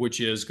decade,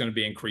 which is going to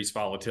be increased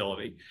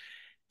volatility.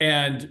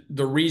 And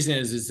the reason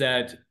is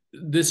that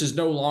this is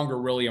no longer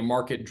really a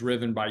market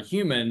driven by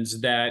humans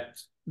that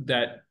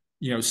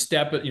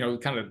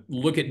kind of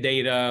look at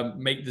data,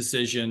 make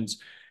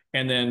decisions,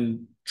 and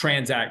then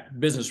transact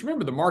business.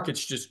 Remember, the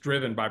market's just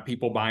driven by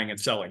people buying and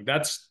selling.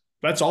 That's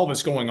all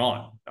that's going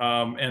on.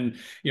 And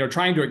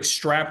trying to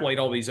extrapolate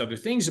all these other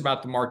things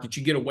about the market,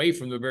 you get away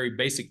from the very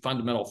basic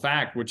fundamental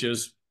fact, which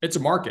is it's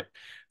a market.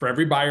 For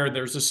every buyer,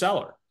 there's a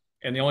seller.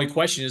 And the only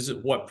question is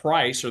at what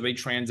price are they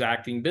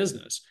transacting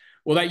business?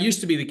 Well, that used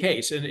to be the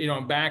case.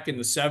 And back in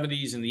the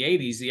 70s and the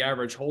 80s, the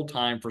average hold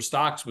time for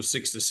stocks was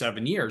 6 to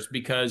 7 years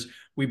because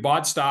we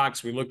bought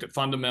stocks, we looked at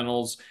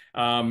fundamentals.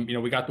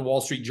 We got the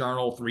Wall Street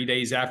Journal 3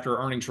 days after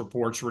earnings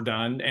reports were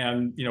done,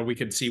 and we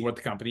could see what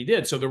the company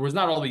did. So there was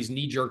not all these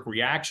knee-jerk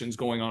reactions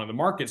going on in the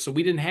market. So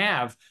we didn't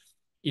have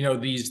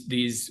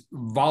these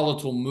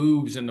volatile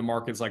moves in the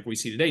markets like we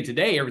see today.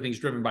 Today, everything's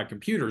driven by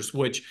computers,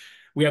 which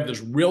we have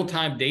this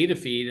real-time data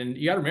feed. And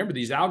you got to remember,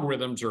 these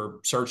algorithms are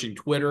searching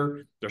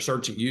Twitter, they're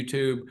searching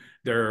YouTube,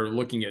 they're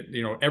looking at,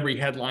 every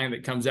headline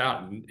that comes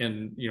out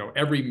and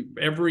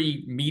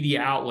every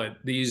media outlet.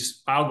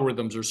 These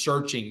algorithms are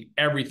searching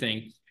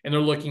everything. And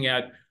they're looking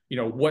at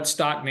what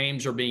stock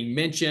names are being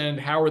mentioned,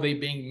 how are they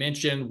being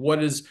mentioned,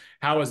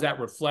 how is that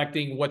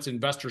reflecting, what's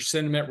investor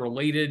sentiment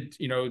related,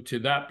 to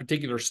that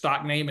particular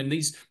stock name. And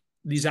these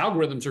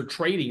algorithms are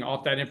trading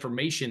off that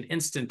information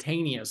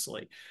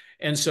instantaneously.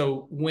 And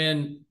so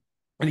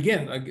and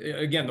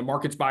again, the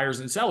market's buyers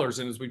and sellers.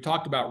 And as we've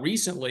talked about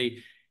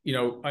recently,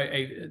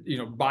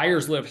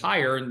 buyers live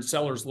higher and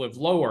sellers live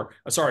lower.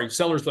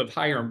 Sellers live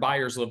higher and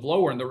buyers live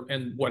lower.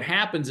 And what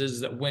happens is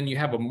that when you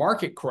have a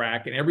market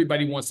crack and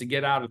everybody wants to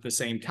get out at the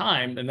same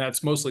time, and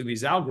that's mostly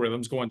these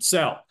algorithms going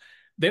sell.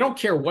 They don't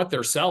care what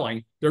they're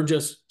selling. They're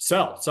just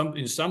sell.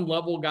 Some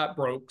level got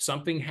broke,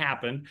 something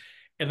happened,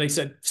 and they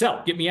said,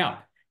 sell, get me out.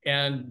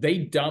 And they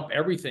dump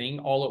everything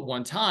all at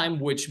one time,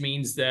 which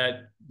means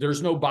that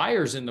there's no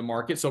buyers in the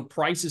market. So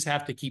prices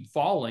have to keep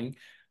falling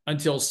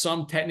until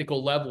some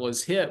technical level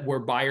is hit where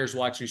buyers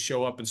will actually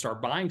show up and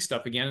start buying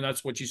stuff again. And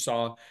that's what you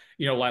saw,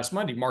 last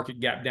Monday, market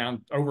gap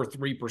down over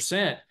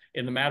 3%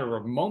 in the matter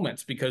of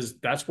moments, because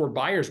that's where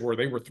buyers were.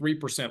 They were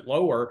 3%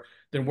 lower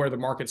than where the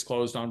markets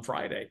closed on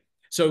Friday.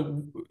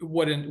 So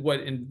what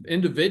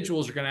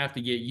individuals are going to have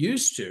to get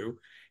used to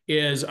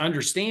is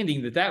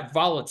understanding that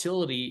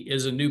volatility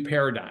is a new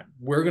paradigm.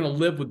 We're going to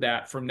live with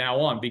that from now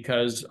on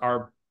because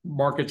our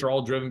markets are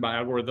all driven by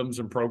algorithms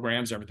and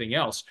programs, everything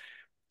else.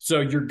 So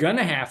you're going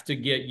to have to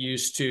get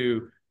used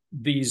to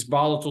these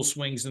volatile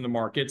swings in the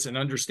markets and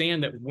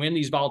understand that when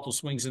these volatile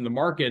swings in the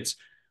markets,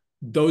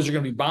 those are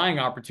going to be buying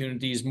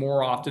opportunities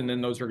more often than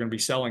those are going to be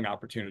selling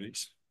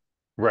opportunities.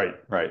 Right,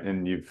 right.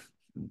 And you've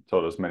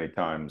told us many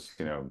times,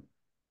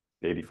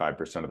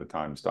 85% of the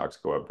time stocks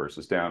go up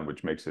versus down,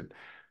 which makes it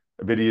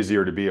a bit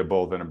easier to be a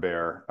bull than a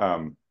bear.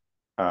 I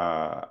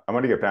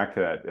want to get back to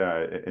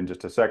that in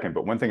just a second,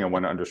 but one thing I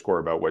want to underscore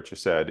about what you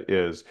said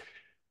is,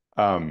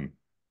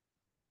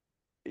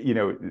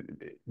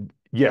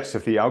 yes,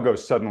 if the algos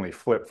suddenly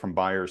flip from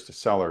buyers to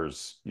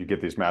sellers, you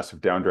get these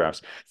massive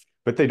downdrafts,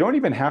 but they don't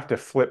even have to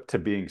flip to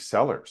being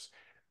sellers.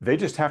 They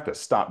just have to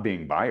stop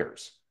being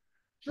buyers.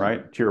 Sure.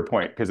 Right, to your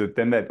point, because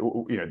then that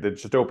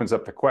just opens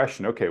up the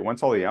question. Okay,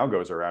 once all the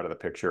algos are out of the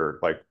picture,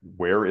 like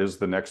where is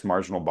the next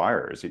marginal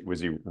buyer?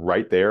 Was he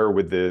right there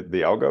with the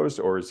algos,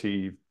 or is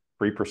he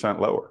 3%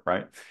 lower?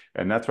 Right,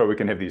 and that's why we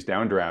can have these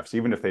downdrafts,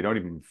 even if they don't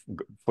even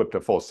flip to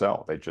full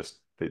sell. They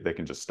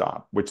can just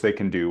stop, which they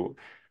can do,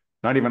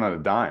 not even on a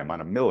dime,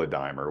 on a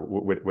millidime or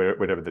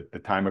whatever the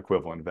time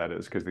equivalent of that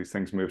is, because these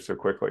things move so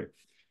quickly.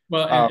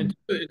 Well, and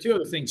two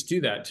other things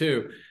to that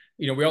too.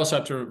 We also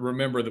have to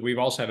remember that we've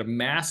also had a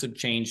massive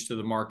change to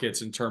the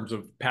markets in terms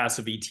of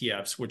passive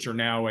ETFs, which are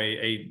now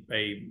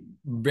a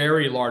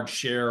very large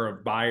share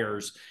of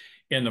buyers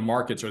in the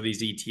markets are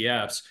these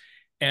ETFs.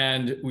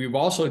 And we've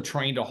also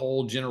trained a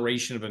whole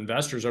generation of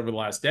investors over the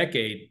last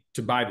decade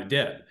to buy the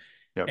dip.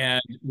 Yep.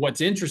 And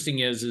what's interesting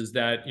is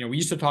that, we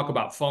used to talk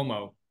about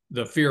FOMO,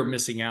 the fear of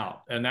missing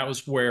out. And that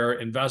was where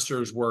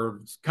investors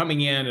were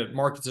coming in at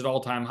markets at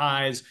all-time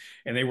highs,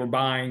 and they were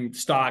buying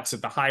stocks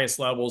at the highest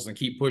levels and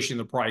keep pushing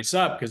the price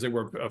up because they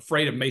were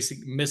afraid of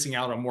missing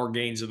out on more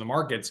gains in the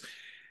markets.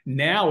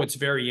 Now it's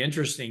very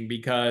interesting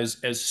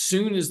because as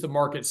soon as the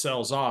market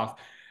sells off,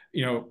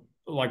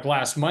 like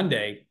last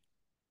Monday,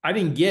 I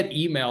didn't get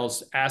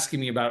emails asking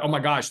me about, oh my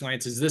gosh,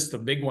 Lance, is this the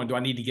big one? Do I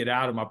need to get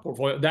out of my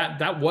portfolio?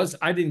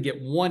 I didn't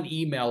get one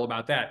email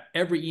about that.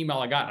 Every email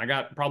I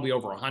got probably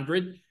over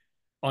 100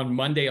 on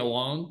Monday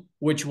alone,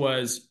 which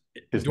was,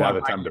 is now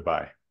the time to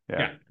buy.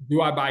 Yeah.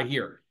 Do I buy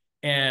here?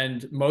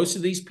 And most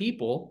of these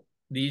people,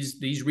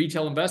 these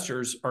retail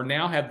investors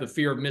now have the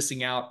fear of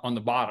missing out on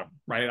the bottom,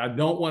 right? I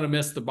don't want to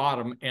miss the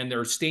bottom. And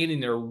they're standing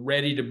there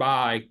ready to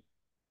buy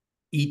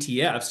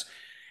ETFs.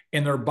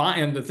 And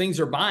the things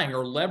they're buying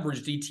are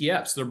leveraged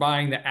ETFs. They're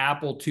buying the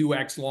Apple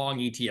 2X long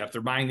ETF.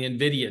 They're buying the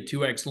NVIDIA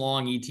 2X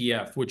long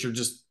ETF, which are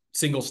just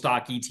single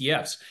stock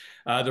ETFs.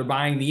 They're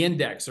buying the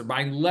index. They're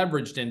buying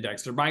leveraged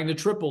index. They're buying the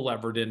triple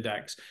levered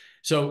index.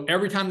 So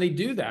every time they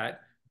do that,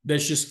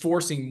 that's just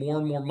forcing more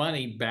and more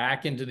money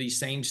back into these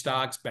same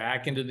stocks,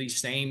 back into these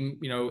same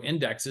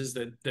indexes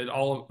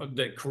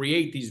that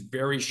create these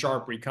very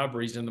sharp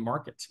recoveries in the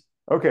markets.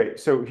 Okay,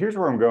 so here's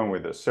where I'm going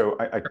with this. So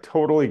I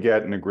totally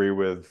get and agree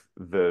with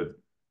the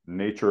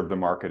nature of the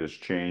market has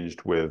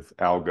changed with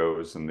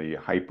algos and the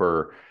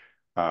hyper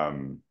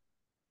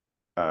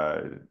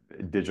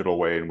digital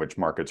way in which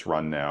markets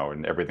run now,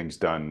 and everything's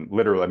done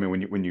literally. I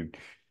mean,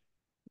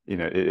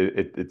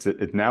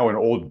 it's now an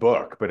old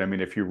book, but I mean,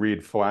 if you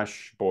read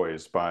Flash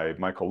Boys by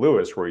Michael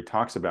Lewis, where he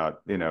talks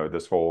about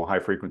this whole high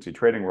frequency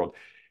trading world,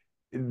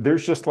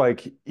 there's just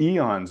like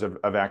eons of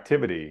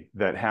activity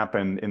that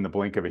happen in the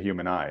blink of a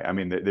human eye. I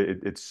mean,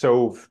 it's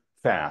so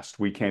fast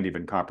we can't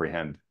even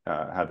comprehend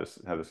how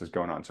this is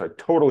going on. So I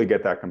totally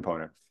get that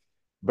component.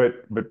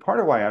 But part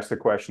of why I asked the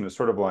question is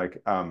sort of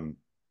like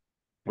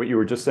what you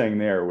were just saying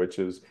there, which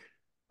is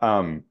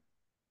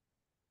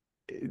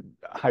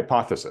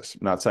hypothesis.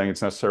 I'm not saying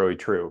it's necessarily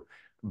true,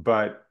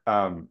 but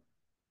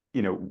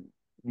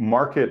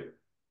market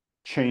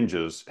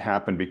changes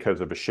happen because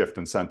of a shift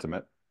in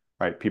sentiment.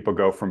 Right, people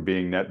go from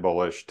being net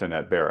bullish to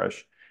net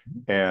bearish,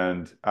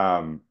 and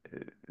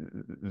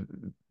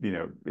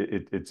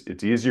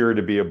it's easier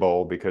to be a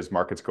bull because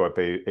markets go up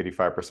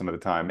 85% of the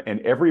time, and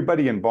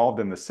everybody involved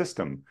in the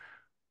system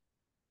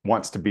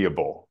wants to be a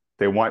bull.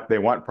 They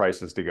want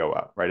prices to go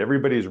up, right?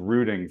 Everybody's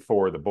rooting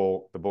for the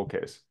bull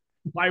case.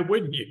 Why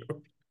wouldn't you?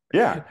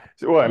 Yeah.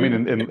 So, well, I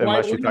mean, Why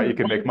unless you wouldn't thought you you?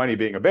 could make money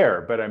being a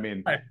bear, but I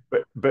mean,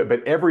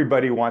 but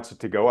everybody wants it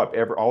to go up.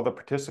 All the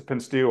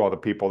participants do, all the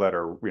people that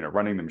are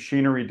running the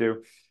machinery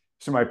do.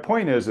 So my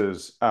point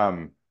is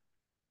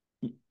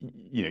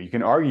you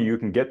can argue you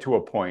can get to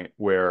a point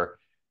where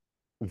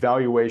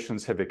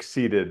valuations have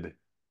exceeded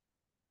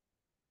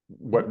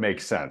what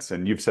makes sense.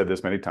 And you've said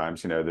this many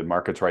times, the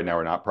markets right now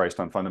are not priced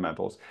on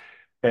fundamentals.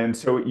 And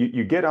so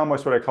you get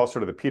almost what I call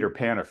sort of the Peter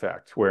Pan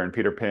effect, where in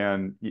Peter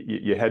Pan,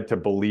 you had to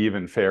believe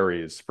in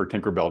fairies for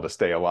Tinkerbell to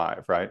stay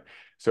alive, right?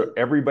 So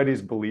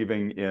everybody's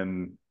believing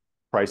in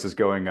prices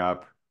going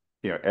up,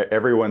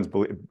 everyone's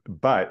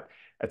but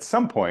at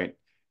some point,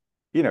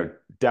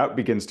 doubt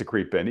begins to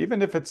creep in,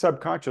 even if it's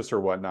subconscious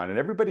or whatnot. And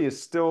everybody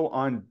is still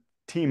on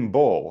Team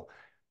Bull,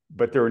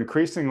 but they're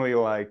increasingly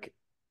like,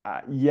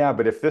 yeah,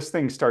 but if this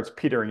thing starts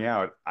petering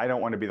out, I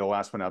don't want to be the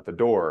last one out the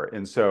door.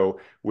 And so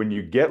when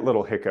you get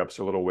little hiccups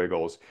or little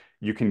wiggles,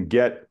 you can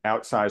get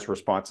outsized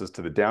responses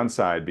to the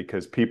downside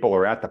because people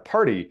are at the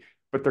party,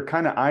 but they're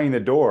kind of eyeing the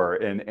door.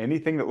 And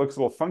anything that looks a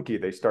little funky,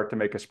 they start to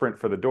make a sprint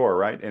for the door,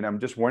 right? And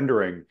I'm just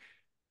wondering,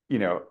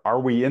 are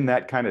we in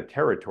that kind of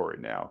territory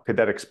now? Could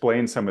that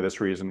explain some of this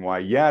reason why,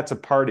 yeah, it's a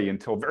party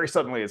until very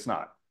suddenly it's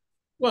not?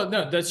 Well,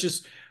 no, that's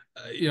just,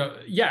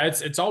 yeah,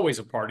 it's always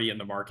a party in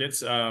the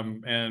markets,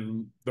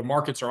 and the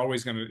markets are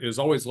always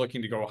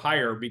looking to go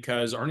higher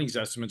because earnings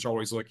estimates are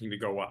always looking to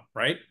go up,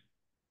 right?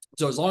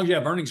 So as long as you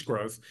have earnings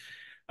growth,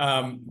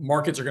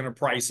 markets are going to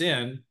price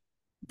in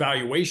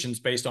valuations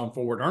based on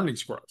forward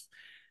earnings growth.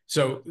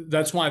 So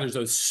that's why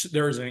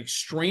there is an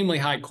extremely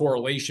high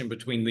correlation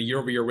between the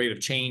year-over-year rate of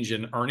change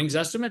in earnings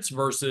estimates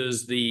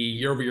versus the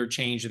year-over-year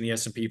change in the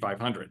S&P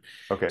 500.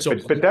 Okay, So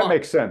but that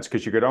makes sense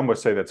because you could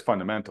almost say that's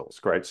fundamentals,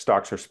 right?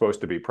 Stocks are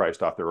supposed to be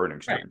priced off their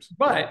earnings right. streams.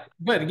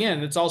 But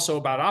again, it's also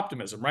about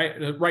optimism,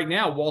 right? Right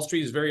now, Wall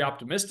Street is very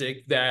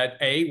optimistic that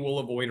A, we'll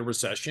avoid a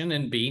recession,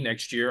 and B,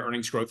 next year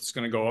earnings growth is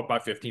going to go up by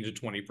 15 to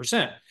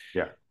 20%.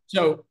 Yeah.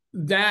 So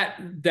that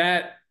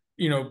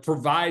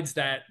provides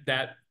that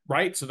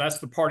right. So that's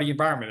the party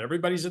environment.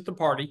 Everybody's at the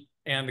party,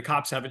 and the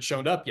cops haven't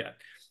shown up yet.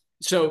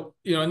 So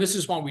and this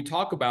is why we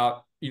talk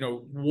about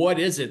what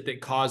is it that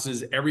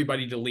causes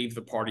everybody to leave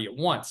the party at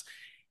once?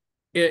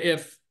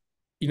 If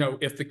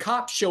the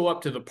cops show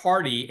up to the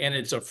party and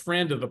it's a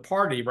friend of the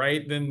party,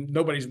 right, then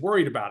nobody's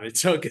worried about it.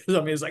 So because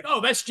it's like, oh,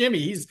 that's Jimmy.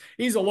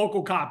 He's a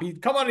local cop.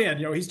 Come on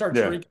in. He starts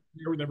drinking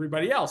beer with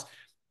everybody else.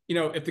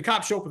 If the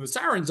cops show up with the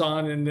sirens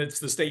on and it's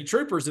the state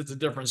troopers, it's a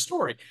different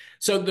story.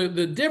 So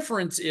the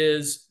difference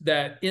is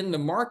that in the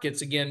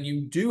markets, again,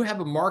 you do have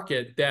a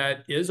market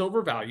that is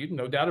overvalued,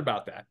 no doubt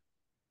about that.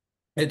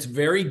 It's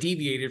very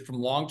deviated from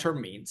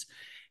long-term means.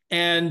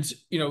 And,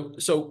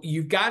 so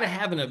you've got to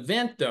have an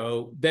event,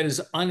 though, that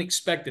is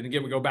unexpected.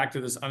 Again, we go back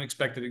to this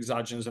unexpected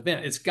exogenous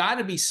event. It's got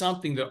to be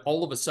something that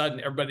all of a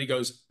sudden everybody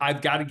goes,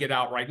 I've got to get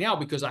out right now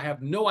because I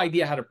have no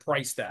idea how to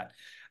price that.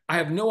 I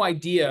have no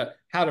idea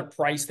how to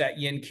price that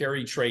yen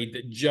carry trade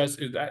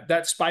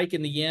that spike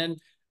in the yen.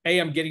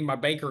 I'm getting my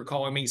banker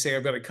calling me saying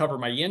I've got to cover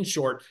my yen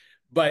short,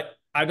 but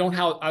I don't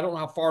know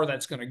how far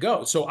that's going to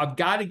go. So I've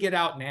got to get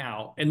out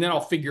now, and then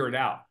I'll figure it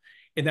out.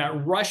 And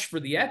that rush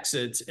for the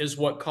exits is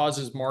what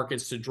causes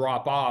markets to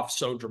drop off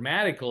so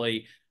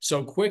dramatically,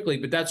 so quickly.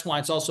 But that's why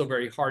it's also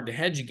very hard to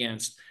hedge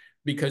against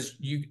because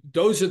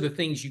those are the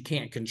things you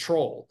can't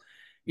control.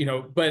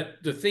 But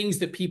the things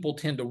that people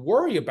tend to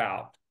worry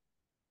about,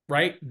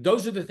 right?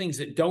 Those are the things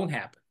that don't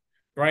happen,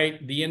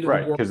 right? The end of the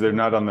world. Because they're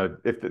not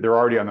if they're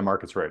already on the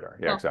market's radar.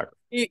 Yeah, exactly.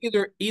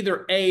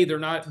 Either A, they're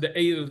not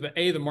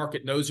the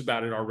market knows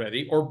about it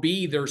already, or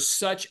B, there's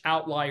such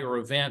outlier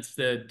events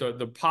that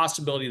the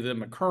possibility of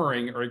them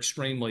occurring are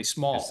extremely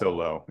small. It's so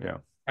low. Yeah.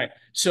 Right.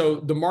 So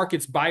the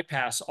markets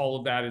bypass all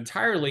of that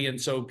entirely. And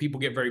so people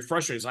get very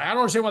frustrated. It's like, I don't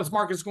understand why this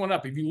market's going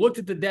up. If you looked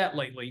at the debt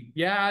lately,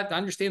 yeah, I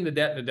understand the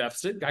debt and the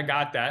deficit. I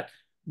got that.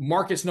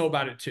 Markets know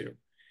about it too.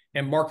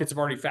 And markets have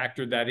already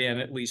factored that in,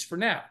 at least for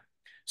now.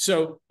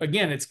 So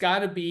again, it's got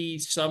to be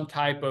some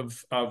type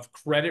of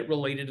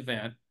credit-related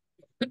event,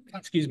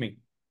 excuse me,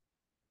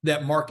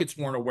 that markets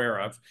weren't aware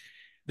of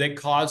that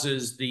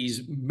causes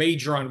these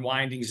major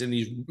unwindings and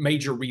these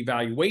major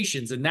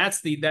revaluations. And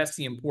that's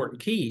the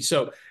important key.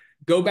 So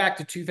go back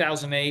to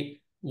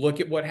 2008, look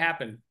at what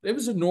happened. It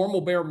was a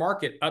normal bear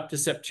market up to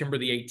September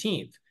the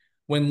 18th.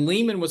 When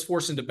Lehman was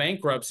forced into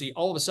bankruptcy,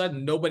 all of a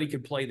sudden, nobody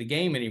could play the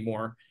game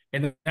anymore.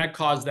 And that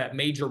caused that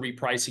major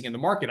repricing in the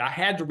market. I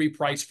had to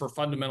reprice for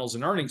fundamentals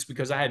and earnings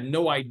because I had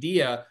no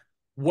idea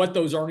what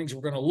those earnings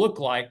were going to look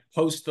like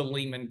post the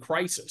Lehman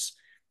crisis.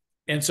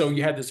 And so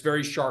you had this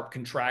very sharp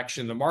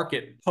contraction in the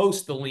market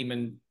post the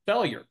Lehman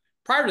failure.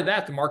 Prior to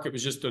that, the market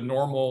was just a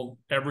normal,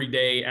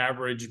 everyday,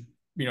 average,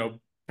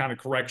 kind of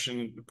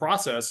correction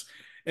process.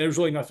 And there's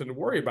really nothing to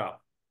worry about.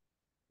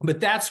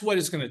 But that's what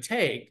it's going to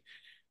take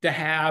to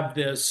have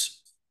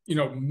this,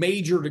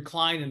 major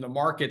decline in the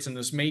markets and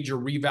this major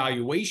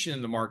revaluation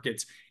in the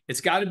markets,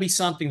 it's got to be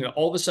something that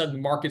all of a sudden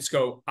the markets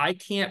go, I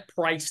can't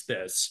price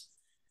this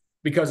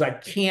because I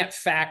can't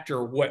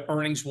factor what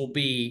earnings will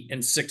be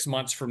in 6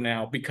 months from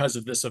now because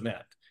of this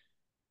event,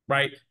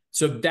 right?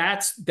 So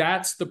that's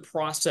the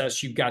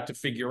process you've got to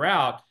figure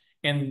out,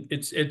 and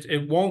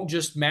it won't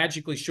just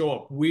magically show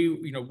up.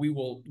 We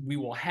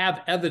will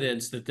have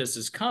evidence that this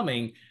is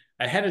coming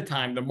ahead of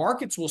time. The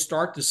markets will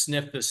start to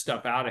sniff this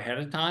stuff out ahead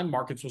of time.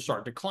 Markets will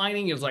start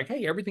declining. It's like,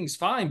 hey, everything's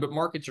fine, but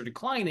markets are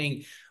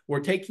declining. We're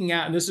taking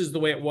out, and this is the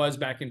way it was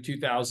back in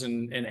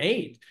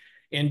 2008.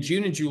 In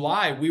June and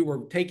July, we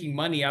were taking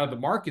money out of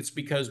the markets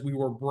because we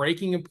were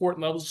breaking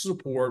important levels of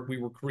support. We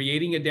were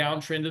creating a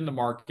downtrend in the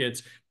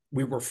markets.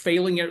 We were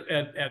failing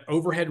at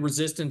overhead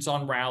resistance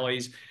on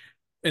rallies,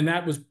 and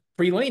that was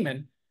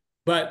pre-Lehman.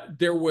 But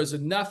there was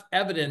enough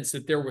evidence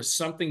that there was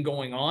something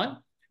going on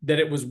that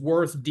it was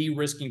worth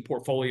de-risking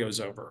portfolios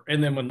over.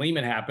 And then when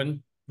Lehman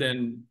happened,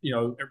 then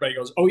everybody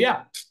goes, oh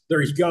yeah,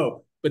 there you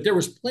go. But there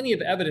was plenty of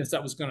evidence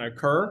that was going to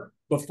occur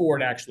before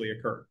it actually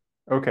occurred.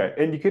 Okay,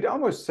 and you could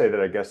almost say that,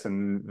 I guess,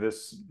 in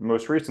this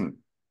most recent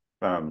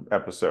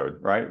episode,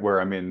 right, where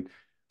I mean,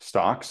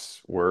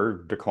 stocks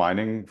were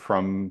declining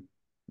from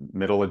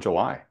middle of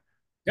July,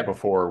 yep,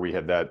 before we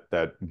had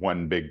that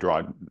one big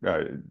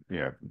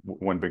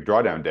one big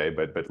drawdown day.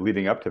 But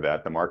leading up to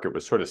that, the market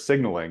was sort of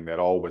signaling that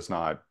all was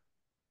not.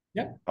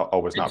 Yeah,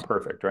 all was not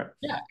perfect, right?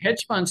 Yeah,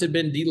 hedge funds had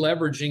been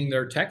deleveraging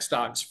their tech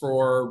stocks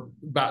for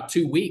about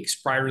 2 weeks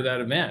prior to that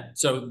event.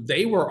 So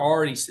they were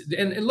already,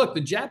 and look,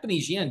 the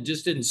Japanese yen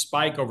just didn't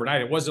spike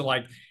overnight. It wasn't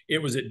like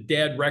it was at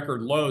dead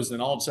record lows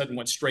and all of a sudden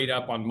went straight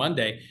up on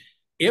Monday.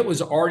 It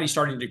was already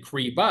starting to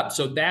creep up.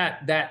 So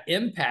that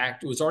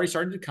impact was already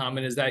starting to come.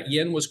 And as that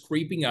yen was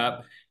creeping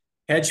up,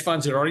 hedge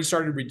funds had already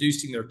started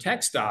reducing their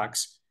tech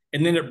stocks.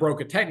 And then it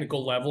broke a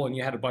technical level and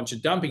you had a bunch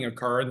of dumping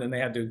occur, and then they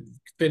had to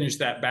finish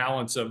that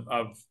balance of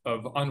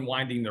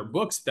unwinding their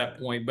books at that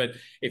point. But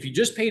if you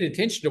just paid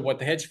attention to what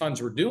the hedge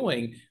funds were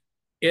doing,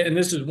 and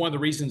this is one of the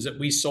reasons that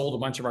we sold a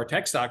bunch of our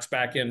tech stocks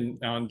back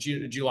on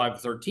July the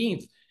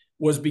 13th,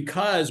 was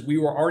because we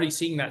were already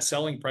seeing that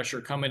selling pressure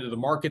come into the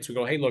markets. We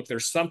go, hey, look,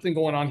 there's something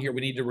going on here.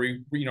 We need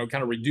to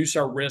kind of reduce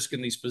our risk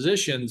in these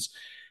positions.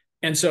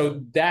 And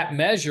so that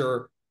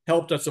measure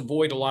helped us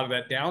avoid a lot of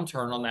that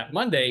downturn on that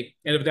Monday,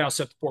 and have now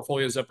set the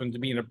portfolios up and to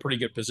be in a pretty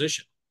good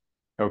position.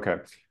 Okay.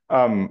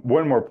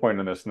 One more point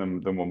on this,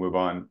 and then we'll move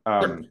on.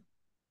 Sure.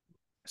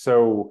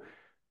 So,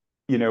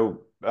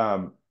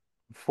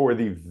 for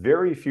the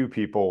very few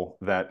people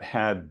that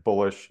had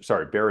bearish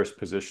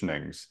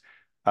positionings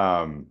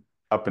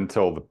up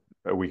until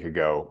a week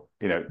ago,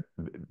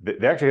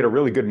 they actually had a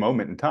really good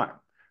moment in time,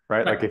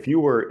 right? Like if you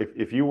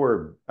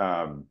were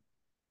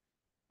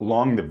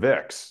long the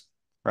VIX,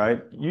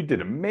 right, you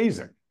did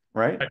amazing,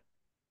 right?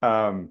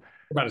 About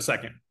a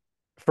second.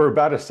 For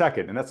about a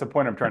second, and that's the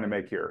point I'm trying to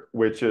make here,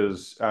 which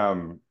is,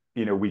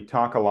 we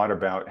talk a lot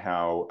about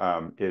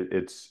how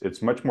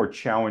it's much more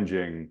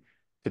challenging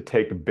to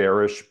take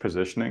bearish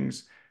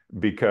positionings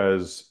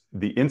because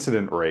the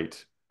incident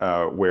rate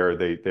where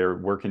they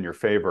work in your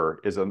favor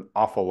is an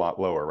awful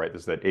lot lower, right?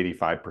 This is that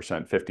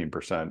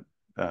 85%,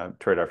 15%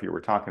 trade-off you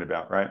were talking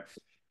about, right?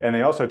 And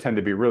they also tend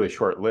to be really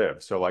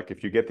short-lived. So like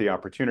if you get the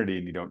opportunity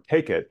and you don't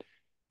take it,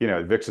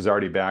 the VIX is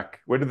already back.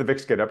 What did the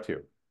VIX get up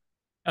to?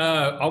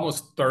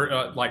 Almost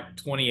like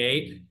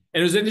 28.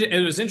 And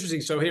it was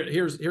interesting. So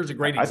here's a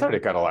great example. I thought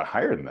it got a lot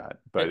higher than that,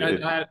 but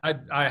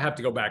I have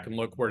to go back and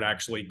look where it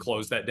actually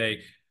closed that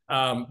day.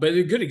 But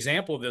a good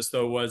example of this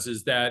though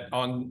is that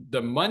on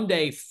the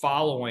Monday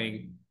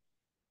following,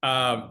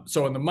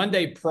 so on the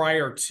Monday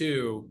prior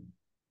to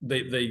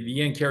the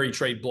yen carry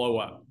trade blow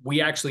up, we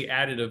actually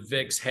added a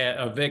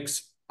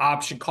VIX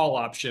call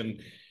option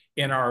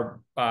in our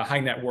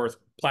high net worth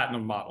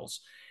platinum models,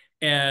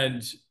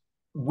 and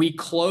we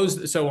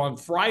closed. So on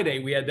Friday,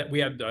 we had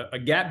a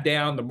gap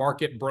down. The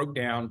market broke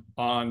down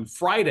on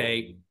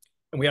Friday,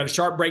 and we had a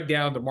sharp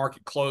breakdown. The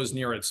market closed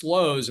near its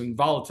lows, and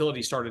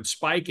volatility started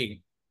spiking.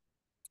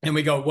 And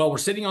we go, well, we're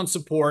sitting on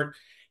support,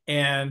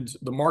 and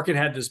the market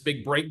had this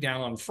big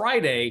breakdown on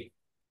Friday.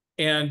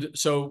 And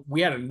so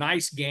we had a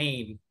nice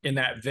gain in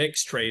that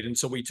VIX trade, and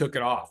so we took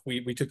it off.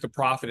 We took the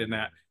profit in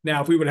that.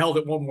 Now, if we would have held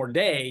it one more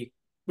day,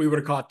 we would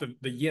have caught the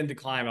yen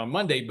decline on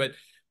Monday. But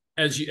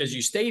as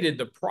you stated,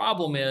 the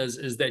problem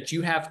is that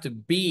you have to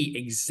be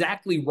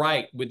exactly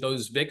right with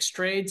those VIX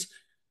trades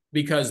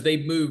because they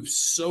move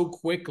so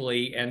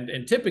quickly,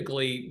 and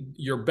typically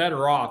you're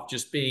better off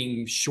just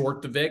being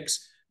short the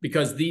VIX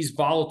because these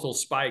volatile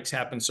spikes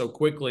happen so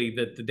quickly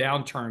that the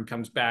downturn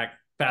comes back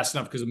fast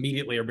enough because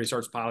immediately everybody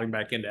starts piling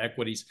back into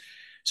equities.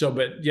 So,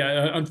 but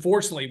yeah,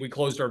 unfortunately, we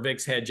closed our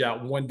VIX hedge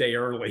out one day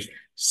early.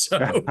 So,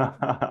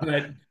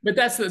 but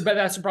that's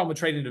the problem with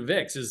trading the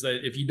VIX is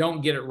that if you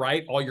don't get it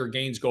right, all your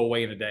gains go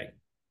away in a day.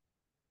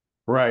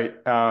 Right.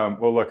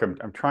 Well, look,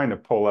 I'm trying to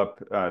pull up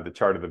the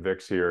chart of the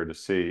VIX here to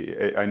see.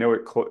 I know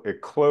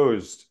it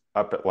closed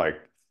up at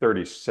like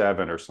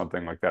 37 or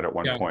something like that at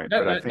one point.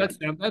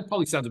 That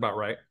probably sounds about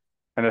right.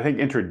 And I think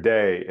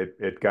intraday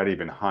it got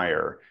even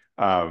higher.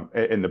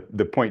 And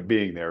the point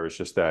being there is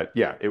just that,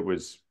 yeah, it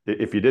was,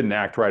 if you didn't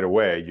act right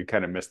away, you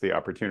kind of missed the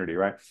opportunity,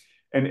 right?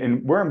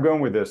 And where I'm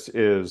going with this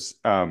is,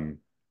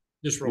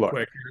 Just real look,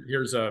 quick,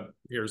 here's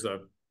a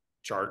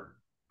chart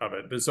of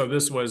it. So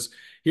this was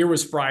here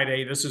was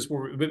Friday. This is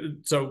where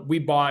so we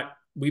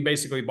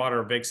basically bought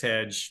our VIX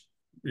hedge,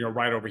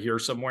 right over here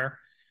somewhere.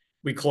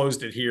 We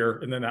closed it here,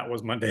 and then that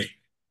was Monday.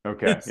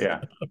 okay,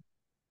 yeah,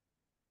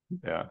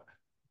 yeah.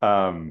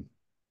 Um,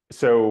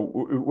 so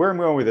where I'm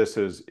going with this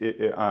is,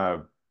 I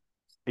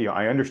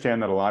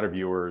understand that a lot of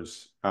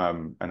viewers,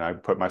 and I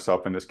put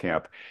myself in this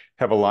camp,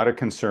 have a lot of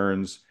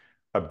concerns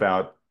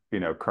about,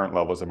 current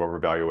levels of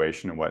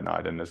overvaluation and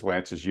whatnot. And as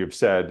Lance, as you've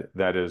said,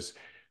 that is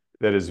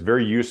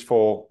very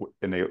useful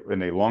in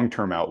a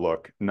long-term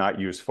outlook, not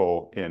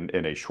useful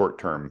in a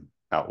short-term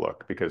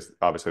outlook, because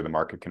obviously the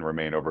market can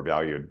remain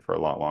overvalued for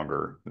a lot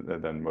longer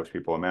than most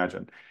people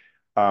imagine.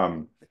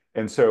 And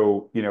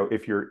so,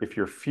 if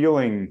you're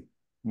feeling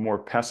more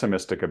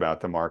pessimistic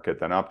about the market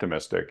than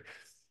optimistic,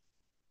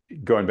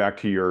 going back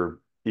to your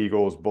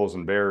Eagles, Bulls,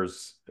 and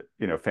Bears,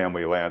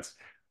 family, Lance,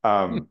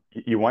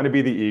 you want to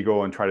be the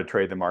eagle and try to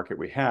trade the market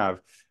we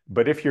have.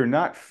 But if you're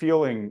not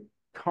feeling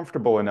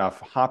comfortable enough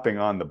hopping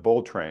on the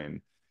bull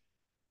train,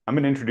 I'm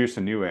going to introduce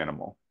a new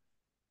animal.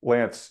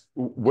 Lance,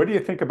 what do you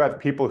think about the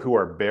people who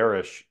are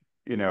bearish,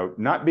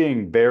 not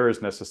being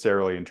bears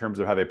necessarily in terms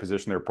of how they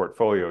position their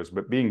portfolios,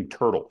 but being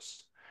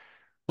turtles,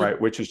 right?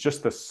 Yep. Which is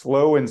just the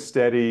slow and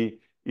steady,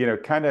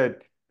 kind of,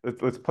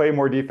 let's play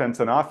more defense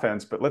than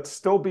offense, but let's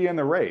still be in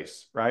the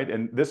race, right?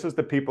 And this is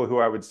the people who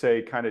I would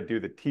say kind of do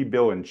the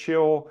T-bill and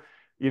chill,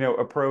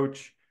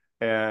 approach,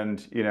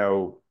 and,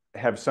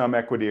 have some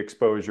equity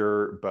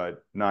exposure,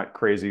 but not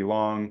crazy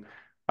long.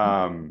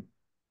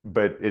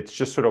 But it's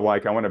just sort of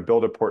like, I want to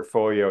build a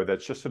portfolio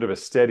that's just sort of a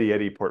steady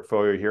Eddie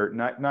portfolio here,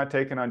 not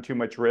taking on too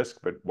much risk,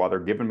 but while they're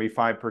giving me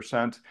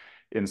 5%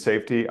 in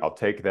safety, I'll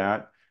take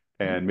that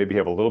and maybe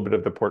have a little bit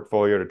of the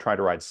portfolio to try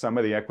to ride some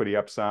of the equity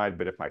upside.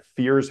 But if my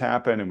fears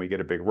happen and we get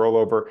a big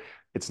rollover,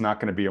 it's not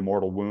going to be a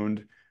mortal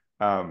wound.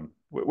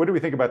 What do we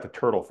think about the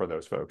turtle for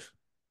those folks?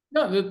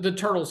 No, the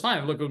turtle's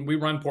fine. Look, when we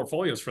run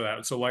portfolios for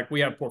that. So like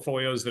we have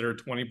portfolios that are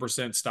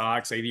 20%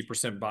 stocks,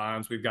 80%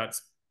 bonds. We've got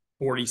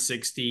 40,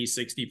 60,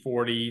 60,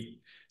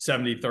 40,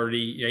 70,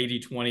 30, 80,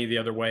 20 the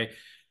other way.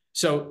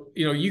 So,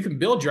 you can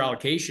build your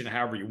allocation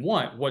however you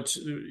want.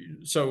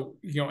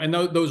 And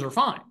those are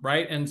fine,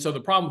 right? And so the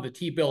problem with the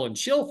T-bill and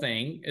chill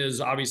thing is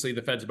obviously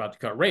the Fed's about to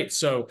cut rates.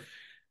 So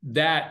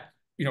that,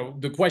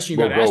 the question you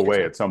got Will to go ask away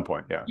yourself, at some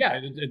point. Yeah. yeah,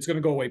 it's going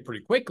to go away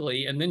pretty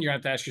quickly. And then you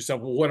have to ask yourself,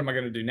 well, what am I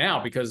going to do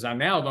now? Because I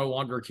now no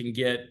longer can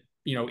get,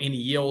 any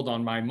yield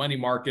on my money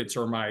markets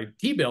or my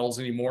T-bills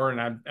anymore.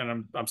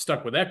 And I'm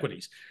stuck with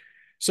equities.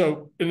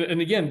 So,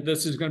 and again,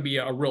 this is going to be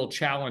a real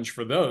challenge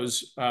for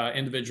those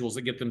individuals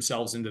that get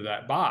themselves into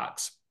that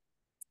box.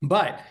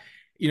 But,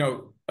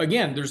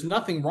 again, there's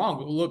nothing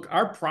wrong. Look,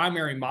 our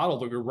primary model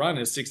that we run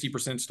is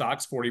 60%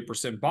 stocks,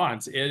 40%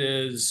 bonds. It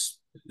is,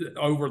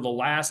 over the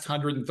last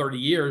 130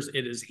 years,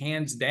 it is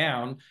hands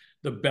down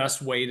the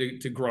best way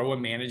to grow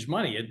and manage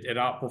money. It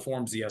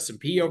outperforms the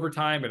S&P over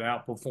time. It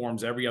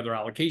outperforms every other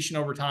allocation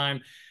over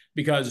time,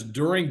 because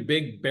during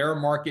big bear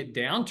market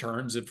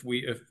downturns,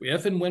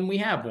 if and when we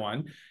have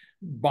one,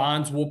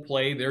 bonds will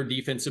play their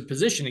defensive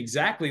position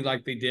exactly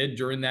like they did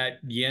during that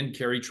yen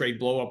carry trade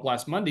blow up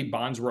last Monday.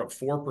 Bonds were up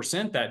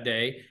 4% that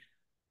day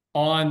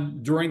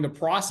during the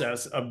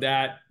process of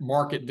that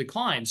market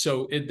decline.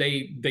 So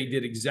they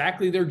did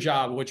exactly their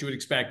job. What you would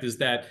expect is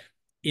that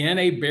in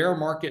a bear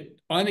market,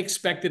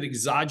 unexpected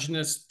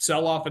exogenous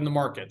sell-off in the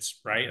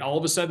markets, right? All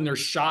of a sudden there's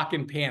shock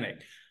and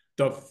panic.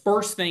 The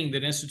first thing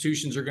that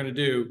institutions are going to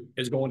do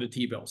is go into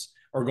T-bills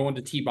or go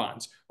into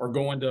T-bonds or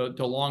go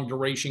into long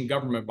duration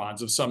government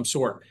bonds of some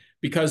sort,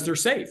 because they're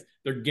safe.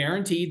 They're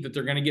guaranteed that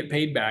they're going to get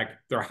paid back.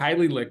 They're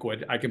highly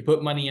liquid. I can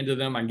put money into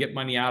them. I can get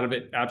money out of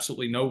it.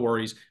 Absolutely no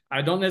worries.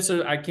 I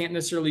can't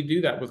necessarily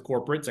do that with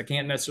corporates. I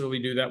can't necessarily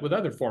do that with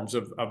other forms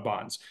of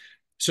bonds.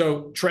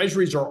 So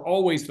treasuries are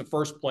always the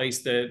first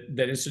place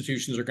that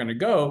institutions are going to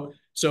go.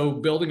 So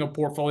building a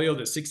portfolio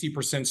that's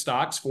 60%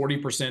 stocks,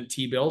 40%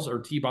 T-bills or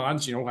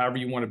T-bonds, however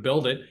you want to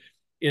build it,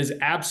 is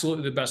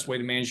absolutely the best way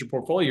to manage your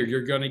portfolio.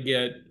 You're going to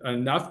get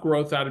enough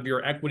growth out of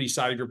your equity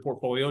side of your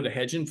portfolio to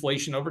hedge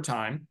inflation over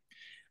time,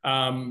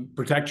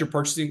 protect your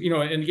purchasing,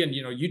 and again,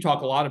 you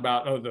talk a lot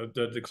about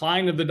the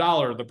decline of the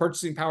dollar, the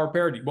purchasing power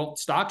parity. Well,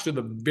 stocks are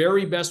the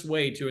very best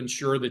way to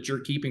ensure that you're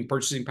keeping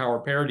purchasing power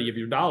parity of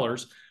your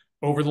dollars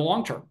over the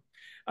long term.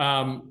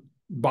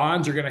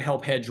 Bonds are going to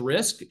help hedge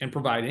risk and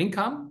provide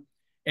income.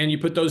 And you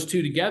put those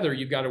two together,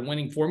 you've got a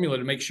winning formula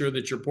to make sure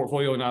that your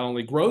portfolio not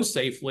only grows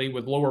safely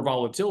with lower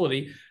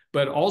volatility,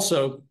 but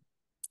also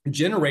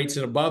generates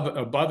an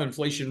above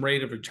inflation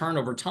rate of return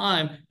over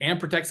time and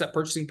protects that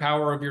purchasing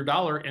power of your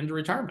dollar into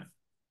retirement.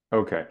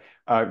 Okay.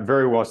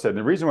 Very well said. And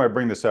the reason why I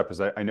bring this up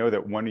is I know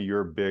that one of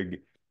your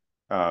big,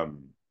 one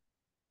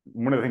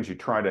of the things you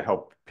try to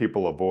help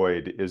people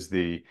avoid is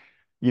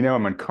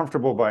I'm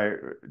uncomfortable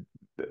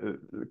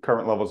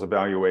current levels of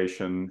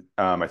valuation.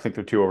 I think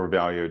they're too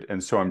overvalued,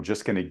 and so I'm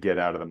just going to get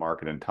out of the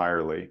market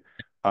entirely.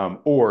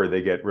 Or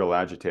they get real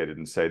agitated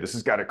and say, this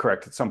has got to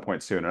correct at some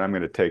point soon, and I'm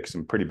going to take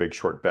some pretty big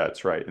short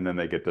bets, right? And then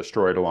they get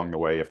destroyed along the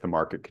way if the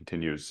market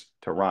continues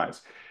to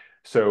rise.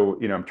 So,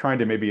 I'm trying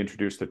to maybe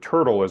introduce the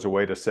turtle as a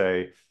way to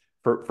say,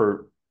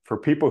 for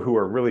people who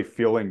are really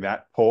feeling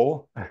that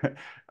pull,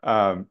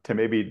 to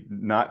maybe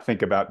not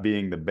think about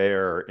being the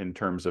bear in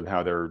terms of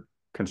how they're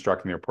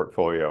constructing their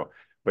portfolio,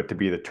 but to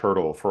be the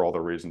turtle for all the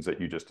reasons that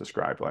you just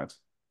described, Lance.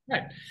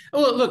 Right.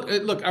 Well,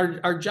 look,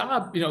 our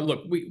job,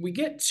 look, we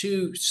get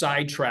too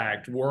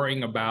sidetracked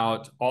worrying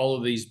about all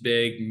of these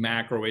big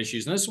macro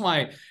issues. And this is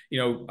why,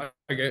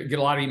 I get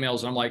a lot of emails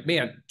and I'm like,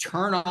 man,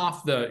 turn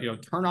off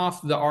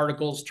the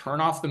articles,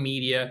 turn off the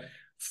media,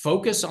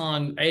 focus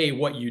on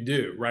what you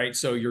do, right?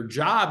 So your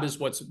job is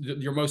what's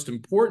your most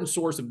important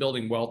source of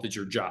building wealth is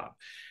your job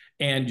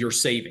and your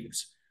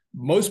savings.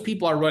 Most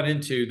people I run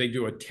into, they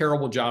do a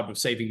terrible job of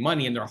saving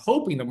money and they're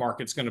hoping the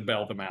market's going to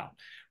bail them out,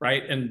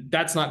 right? And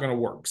that's not going to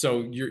work.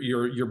 So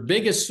your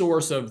biggest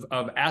source of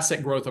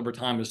asset growth over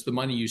time is the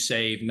money you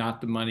save,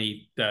 not the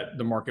money that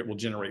the market will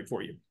generate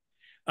for you.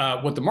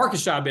 What the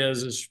market's job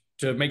is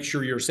to make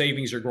sure your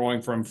savings are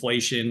growing for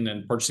inflation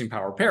and purchasing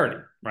power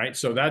parity, right?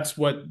 So that's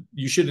what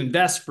you should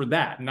invest for,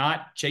 that,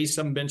 not chase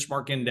some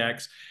benchmark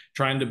index,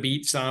 trying to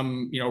beat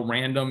some,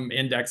 random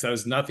index that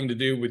has nothing to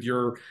do with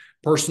your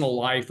personal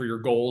life or your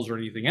goals or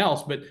anything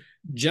else, but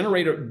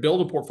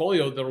build a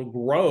portfolio that'll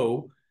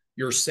grow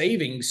your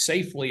savings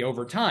safely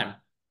over time.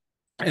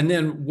 And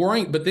then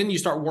but then you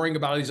start worrying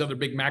about these other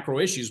big macro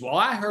issues. Well,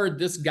 I heard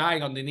this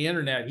guy on the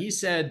internet, he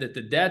said that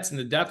the debts and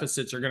the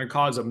deficits are going to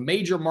cause a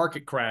major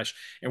market crash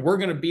and we're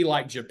going to be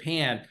like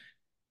Japan.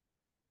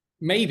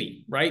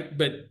 Maybe, right?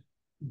 But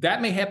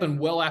that may happen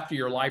well after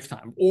your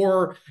lifetime.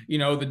 Or,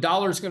 the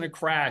dollar's going to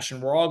crash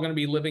and we're all going to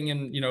be living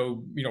in,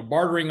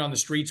 bartering on the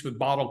streets with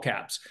bottle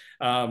caps.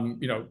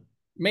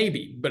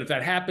 Maybe, but if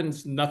that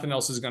happens, nothing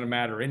else is going to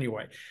matter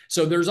anyway.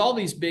 So there's all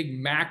these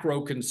big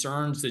macro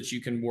concerns that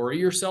you can worry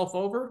yourself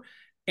over.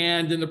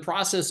 And in the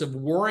process of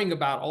worrying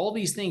about all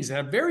these things that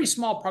have very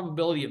small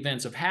probability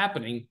events of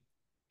happening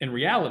in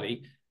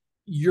reality,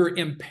 you're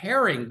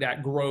impairing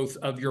that growth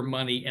of your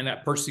money and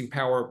that purchasing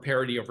power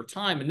parity over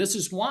time. And this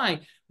is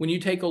why when you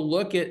take a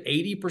look at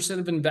 80%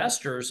 of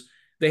investors,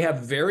 they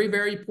have very,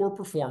 very poor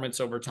performance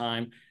over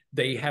time.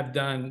 They have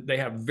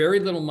very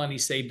little money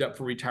saved up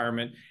for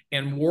retirement,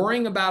 and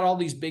worrying about all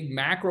these big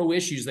macro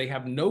issues they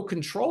have no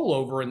control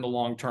over in the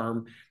long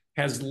term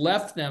has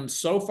left them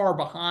so far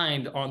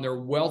behind on their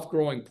wealth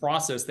growing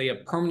process. They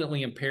have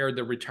permanently impaired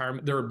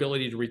their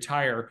ability to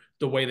retire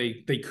the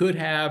way they could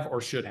have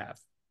or should have.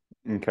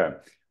 Okay.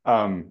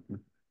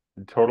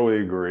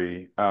 Totally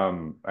agree.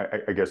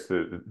 I guess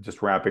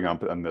just wrapping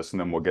up on this, and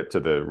then we'll get to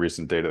the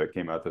recent data that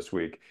came out this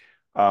week.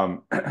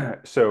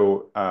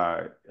 So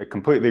I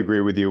completely agree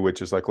with you,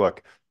 which is like,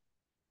 look,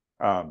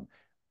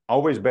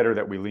 always better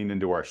that we lean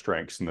into our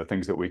strengths and the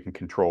things that we can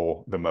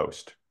control the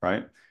most,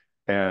 right?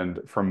 And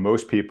for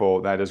most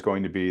people, that is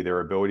going to be their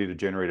ability to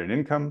generate an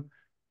income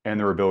and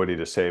their ability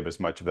to save as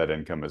much of that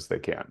income as they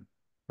can,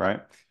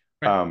 right?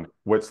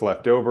 What's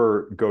left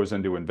over goes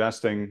into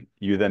investing.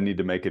 You then need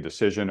to make a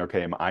decision.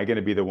 Okay, am I going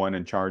to be the one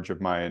in charge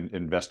of my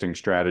investing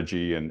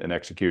strategy and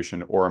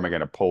execution, or am I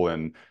going to pull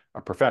in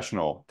a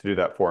professional to do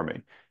that for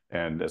me?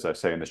 And as I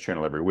say in this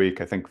channel every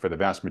week, I think for the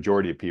vast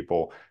majority of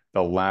people,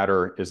 the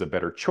latter is a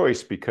better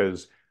choice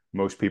because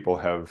most people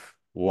have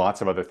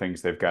lots of other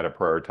things they've got to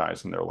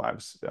prioritize in their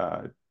lives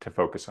to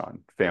focus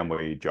on: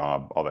 family,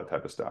 job, all that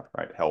type of stuff,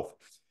 right? Health.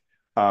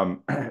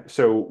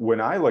 So when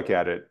I look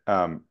at it,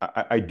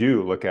 I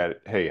do look at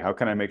it, hey, how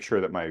can I make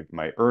sure that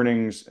my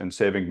earnings and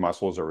saving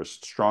muscles are as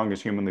strong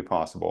as humanly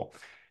possible?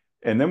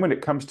 And then when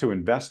it comes to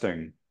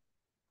investing,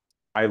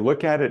 I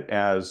look at it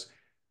as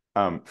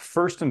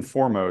first and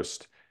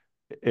foremost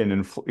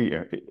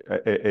a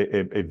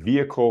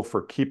vehicle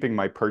for keeping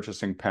my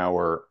purchasing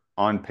power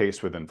on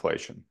pace with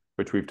inflation,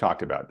 which we've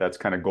talked about. That's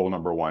kind of goal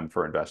number one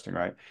for investing,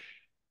 right?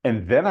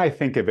 And then I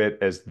think of it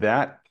as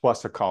that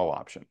plus a call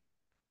option,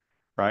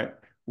 right?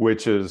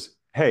 Which is,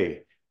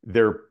 hey,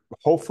 there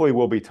hopefully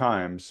will be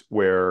times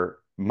where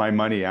my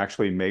money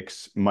actually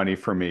makes money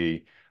for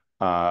me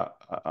on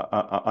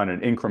a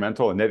net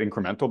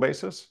incremental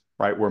basis,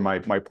 right? Where my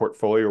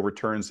portfolio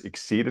returns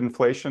exceed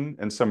inflation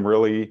in some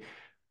really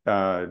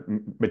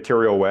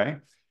material way,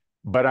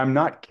 but I'm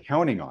not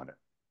counting on it.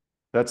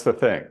 That's the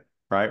thing,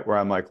 right? Where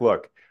I'm like,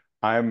 look,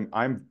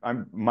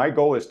 my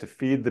goal is to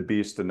feed the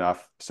beast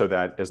enough so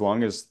that as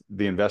long as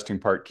the investing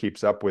part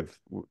keeps up with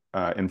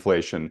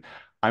inflation,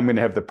 I'm going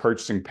to have the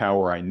purchasing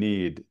power I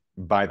need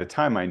by the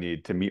time I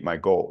need to meet my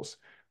goals,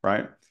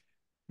 right?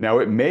 Now,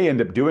 it may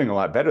end up doing a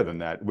lot better than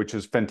that, which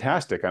is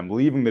fantastic. I'm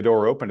leaving the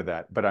door open to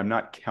that, but I'm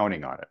not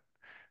counting on it.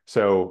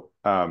 So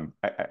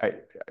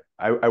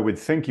I would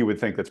think you would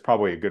think that's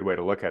probably a good way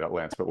to look at it,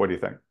 Lance, but what do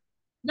you think?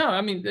 No,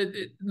 I mean,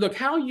 look,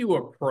 how you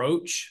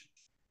approach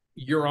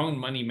your own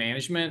money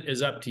management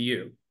is up to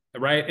you.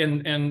 Right.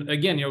 And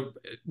again,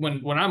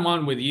 when I'm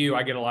on with you,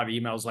 I get a lot of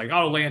emails like,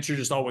 "Oh, Lance, you're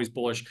just always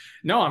bullish."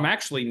 No, I'm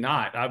actually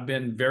not. I've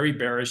been very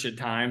bearish at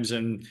times,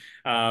 and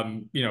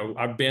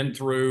I've been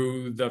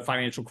through the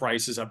financial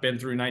crisis. I've been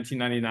through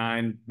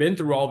 1999, been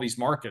through all these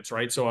markets,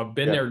 right? So I've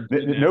been Yeah. there,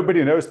 doing that.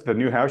 Nobody knows that the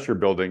new house you're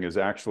building is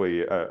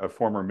actually a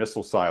former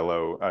missile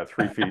silo,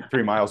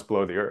 3 miles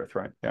below the earth,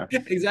 right? Yeah.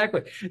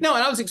 Exactly. No,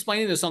 and I was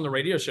explaining this on the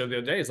radio show the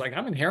other day. It's like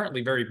I'm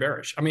inherently very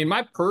bearish. I mean,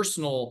 my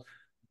personal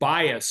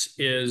bias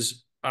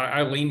is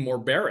I lean more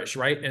bearish,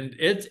 right? And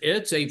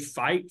it's a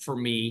fight for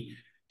me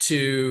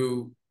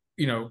to,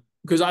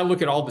 because I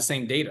look at all the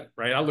same data,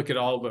 right? I look at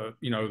all the,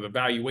 the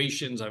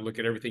valuations, I look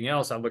at everything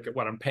else, I look at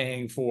what I'm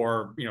paying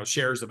for,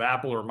 shares of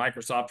Apple or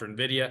Microsoft or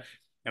Nvidia.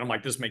 And I'm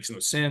like, this makes no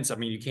sense. I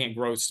mean, you can't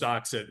grow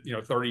stocks at,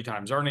 30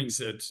 times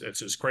earnings. It's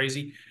just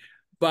crazy.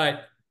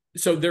 But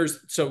so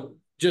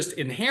just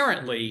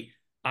inherently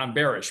I'm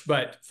bearish,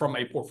 but from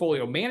a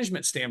portfolio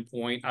management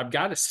standpoint, I've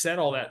got to set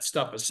all that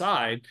stuff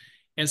aside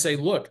and say,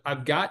 look,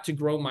 I've got to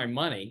grow my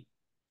money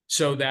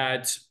so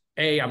that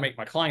A, I make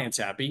my clients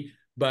happy,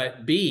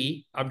 but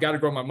B, I've got to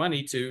grow my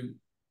money to,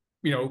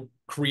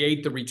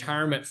 create the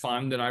retirement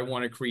fund that I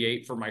want to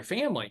create for my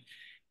family.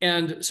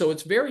 And so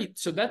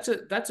that's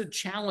a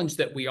challenge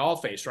that we all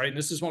face, right? And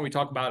this is when we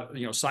talk about,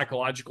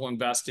 psychological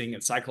investing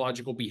and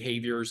psychological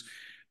behaviors,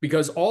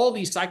 because all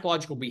these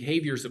psychological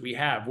behaviors that we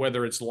have,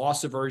 whether it's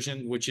loss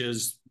aversion, which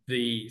is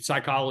the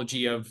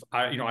psychology of,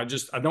 I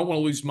don't want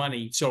to lose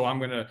money, so I'm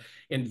going to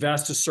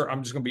invest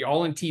I'm just going to be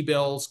all in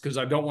T-bills because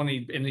I don't want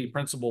any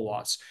principal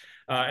loss,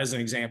 as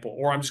an example,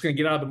 or I'm just going to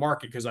get out of the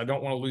market because I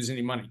don't want to lose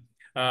any money.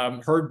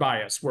 Herd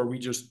bias, where we're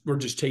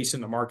just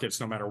chasing the markets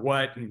no matter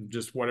what, and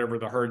just whatever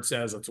the herd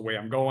says, that's the way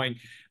I'm going.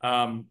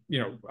 Um,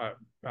 you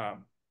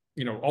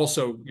know,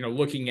 Also,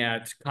 looking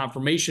at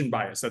confirmation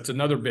bias, that's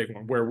another big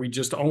one, where we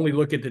just only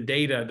look at the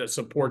data that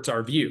supports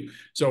our view.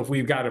 So if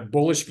we've got a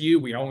bullish view,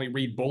 we only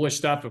read bullish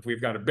stuff. If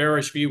we've got a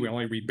bearish view, we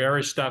only read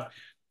bearish stuff.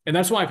 And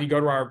that's why if you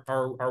go to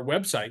our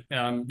website,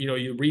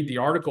 you read the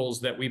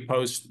articles that we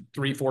post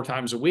 3-4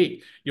 times a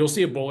week, you'll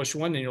see a bullish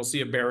one and you'll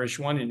see a bearish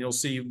one, and you'll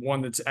see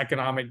one that's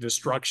economic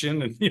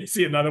destruction, and you'll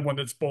see another one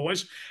that's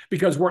bullish,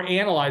 because we're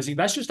analyzing.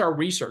 That's just our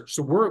research.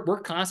 So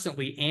we're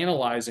constantly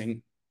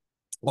analyzing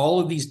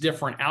all of these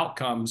different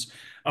outcomes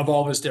of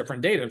all this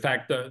different data. In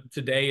fact,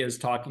 today is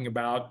talking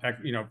about,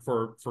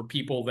 for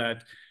people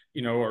that,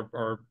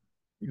 are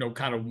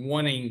kind of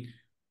wanting,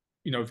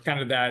 kind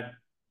of that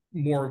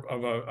more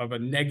of a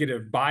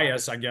negative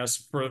bias, I guess,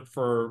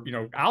 for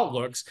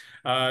outlooks.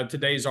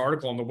 Today's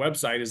article on the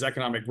website is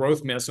Economic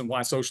Growth Myths and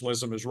Why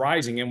Socialism is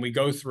Rising. And we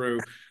go through,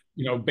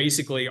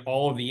 basically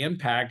all of the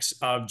impacts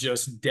of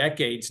just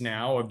decades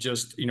now of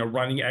just,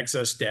 running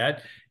excess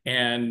debt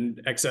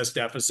and excess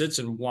deficits,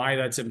 and why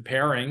that's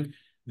impairing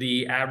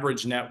the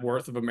average net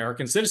worth of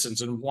American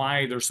citizens, and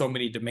why there's so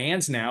many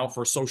demands now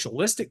for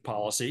socialistic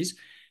policies.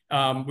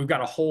 We've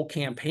got a whole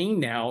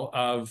campaign now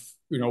of,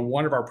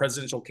 one of our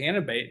presidential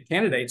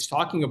candidates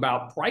talking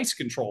about price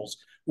controls,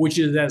 which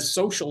is as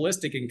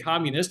socialistic and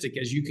communistic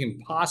as you can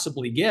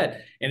possibly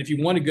get. And if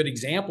you want a good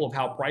example of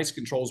how price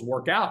controls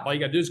work out, all you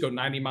got to do is go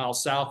 90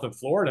 miles south of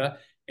Florida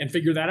and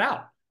figure that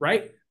out,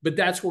 right? But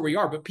that's where we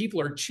are. But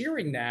people are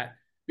cheering that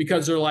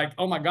because they're like,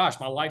 oh my gosh,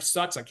 my life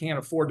sucks. I can't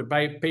afford to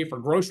pay for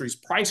groceries.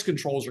 Price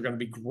controls are going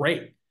to be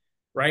great,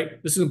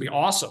 right? This is going to be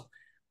awesome.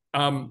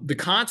 The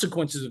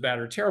consequences of that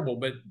are terrible,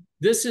 but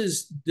this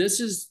is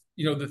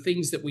the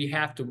things that we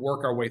have to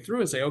work our way through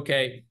and say,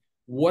 okay,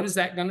 what is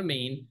that going to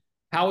mean?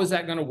 How is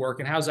that going to work?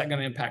 And how is that going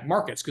to impact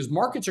markets? Because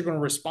markets are going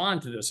to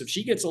respond to this. If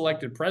she gets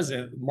elected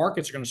president,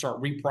 markets are going to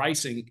start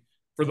repricing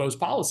for those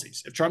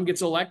policies. If Trump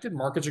gets elected,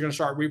 markets are going to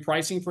start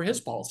repricing for his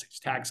policies,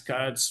 tax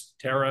cuts,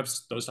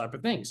 tariffs, those type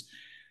of things.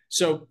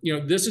 So,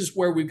 this is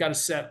where we've got to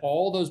set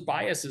all those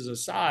biases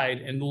aside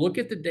and look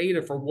at the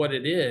data for what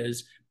it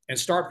is and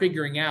start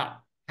figuring out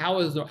how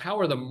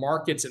are the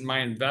markets and my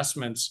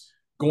investments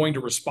going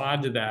to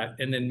respond to that,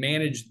 and then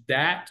manage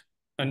that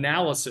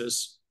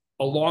analysis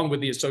along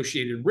with the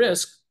associated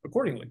risk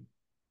accordingly.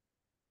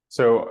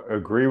 So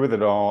agree with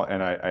it all,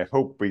 and I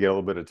hope we get a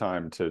little bit of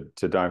time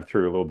to dive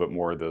through a little bit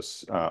more of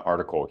this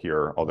article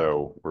here,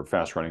 although we're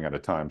fast running out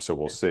of time, so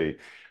we'll see.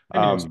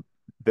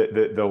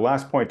 The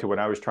last point to what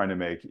I was trying to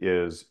make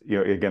is,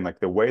 again, like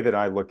the way that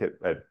I look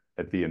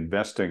at the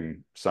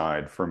investing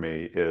side for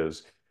me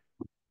is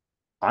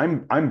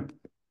I'm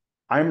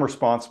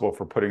responsible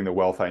for putting the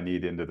wealth I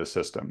need into the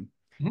system.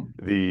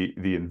 Mm-hmm.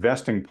 The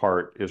investing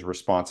part is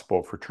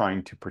responsible for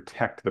trying to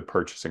protect the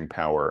purchasing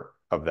power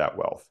of that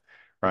wealth,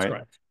 right?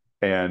 That's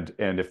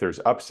And if there's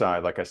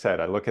upside, like I said,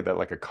 I look at that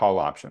like a call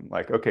option.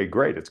 Like, okay,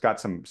 great, it's got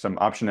some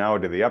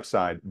optionality to the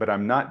upside, but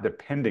I'm not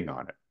depending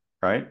on it,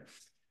 right?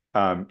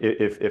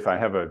 If I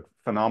have a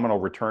phenomenal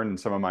return in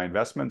some of my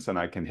investments and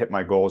I can hit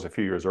my goals a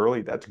few years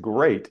early, that's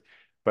great,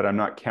 but I'm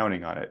not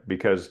counting on it.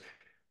 Because,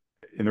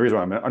 and the reason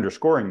why I'm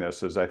underscoring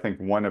this is I think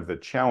one of the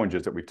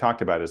challenges that we've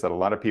talked about is that a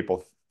lot of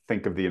people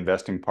think of the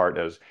investing part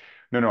as,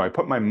 no, I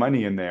put my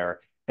money in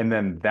there and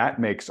then that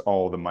makes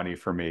all the money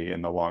for me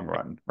in the long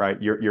run,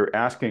 right? You're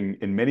asking,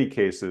 in many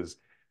cases,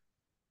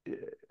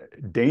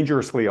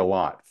 dangerously a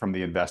lot from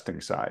the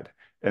investing side.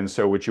 And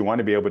so what you want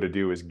to be able to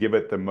do is give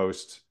it the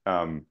most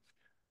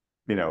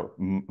you know,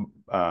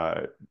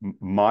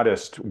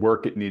 modest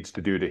work it needs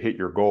to do to hit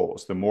your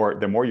goals. The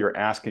more you're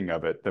asking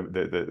of it,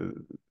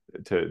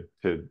 to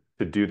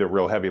do the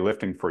real heavy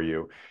lifting for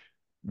you,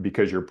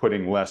 because you're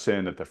putting less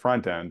in at the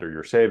front end or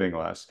you're saving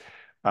less,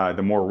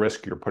 the more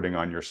risk you're putting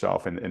on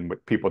yourself. And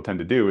what people tend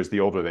to do is,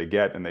 the older they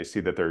get and they see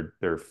that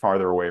they're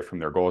farther away from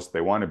their goals that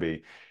they want to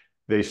be,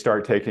 they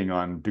start taking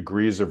on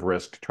degrees of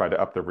risk to try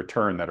to up the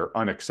return that are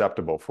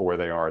unacceptable for where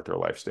they are at their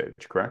life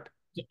stage. Correct?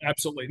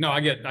 Absolutely. No, I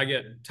get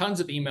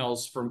tons of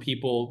emails from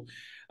people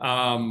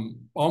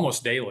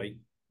almost daily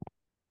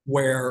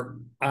where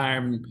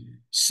I'm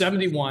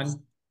 71,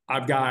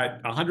 I've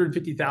got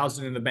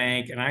 150,000 in the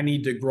bank, and I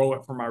need to grow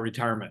it for my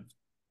retirement.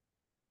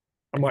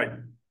 I'm like,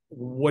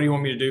 what do you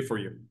want me to do for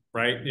you?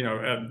 Right? You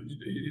know,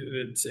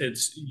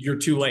 you're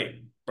too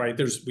late. Right?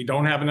 We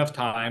don't have enough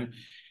time,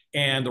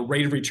 and the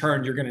rate of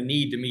return you're going to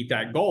need to meet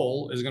that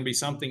goal is going to be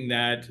something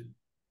that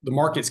the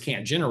markets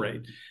can't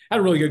generate. I had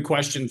a really good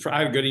question. I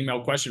had a good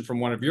email question from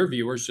one of your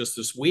viewers just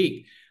this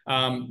week.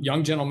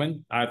 Young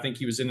gentleman, I think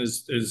he was in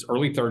his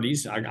early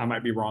 30s. I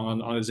might be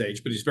wrong on his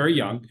age, but he's very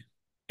young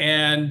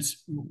and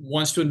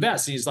wants to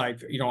invest. And he's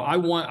like, you know, I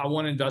want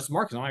to invest in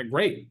markets. I'm like,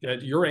 great.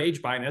 At your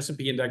age, buy an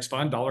S&P index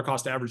fund, dollar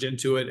cost average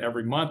into it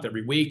every month,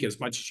 every week, as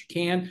much as you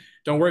can.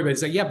 Don't worry about it.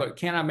 He's like, yeah, but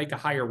can I make a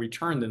higher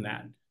return than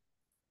that?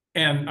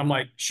 And I'm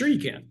like, sure you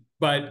can,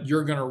 but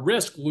you're going to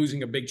risk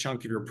losing a big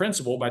chunk of your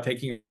principal by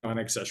taking on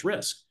excess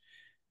risk.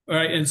 All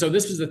right. And so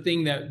this is the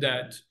thing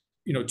that,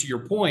 you know, to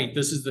your point,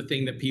 this is the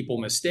thing that people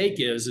mistake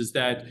is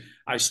that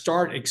I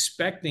start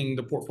expecting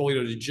the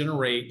portfolio to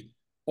generate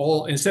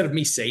all, instead of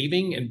me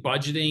saving and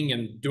budgeting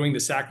and doing the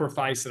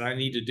sacrifice that I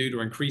need to do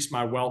to increase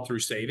my wealth through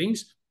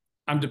savings,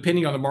 I'm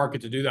depending on the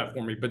market to do that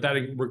for me. But that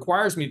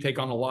requires me to take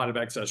on a lot of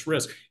excess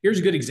risk. Here's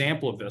a good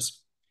example of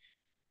this.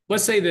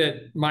 Let's say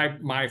that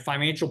my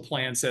financial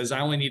plan says I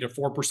only need a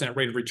 4%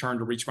 rate of return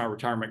to reach my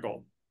retirement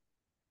goal.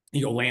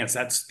 You go, Lance,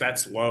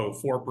 that's low,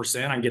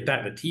 4%. I can get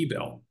that in a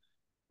T-bill.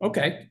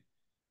 Okay.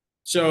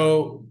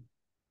 So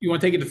you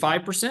want to take it to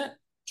 5%?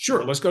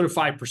 Sure, let's go to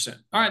 5%.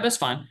 All right, that's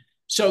fine.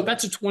 So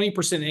that's a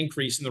 20%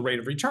 increase in the rate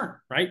of return,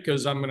 right?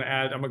 Because I'm going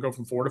to go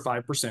from 4 to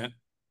 5%.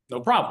 No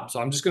problem. So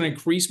I'm just going to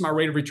increase my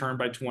rate of return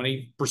by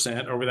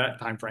 20% over that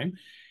time frame.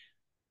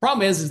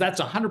 Problem is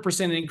that's a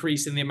 100%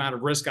 increase in the amount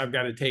of risk I've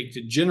got to take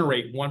to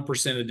generate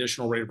 1%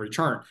 additional rate of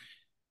return.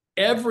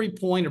 Every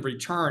point of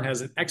return has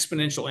an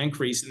exponential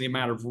increase in the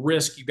amount of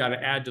risk you've got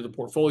to add to the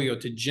portfolio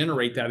to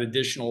generate that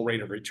additional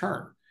rate of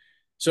return.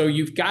 So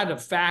you've got to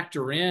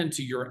factor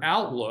into your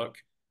outlook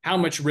how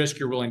much risk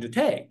you're willing to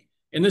take.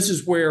 And this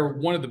is where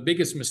one of the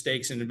biggest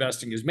mistakes in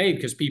investing is made,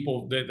 because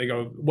people, they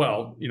go,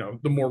 well, you know,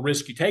 the more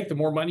risk you take, the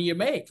more money you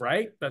make,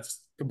 right?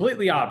 That's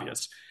completely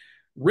obvious.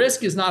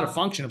 Risk is not a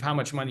function of how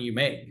much money you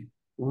make.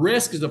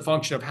 Risk is a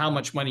function of how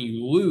much money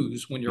you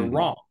lose when you're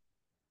wrong.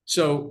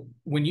 So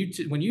when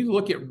you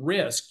look at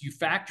risk, you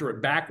factor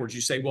it backwards.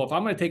 You say, well, if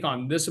I'm going to take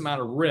on this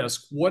amount of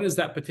risk, what does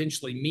that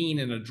potentially mean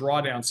in a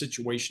drawdown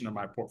situation in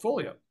my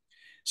portfolio?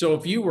 So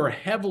if you were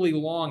heavily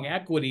long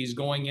equities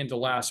going into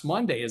last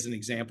Monday, as an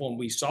example, and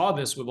we saw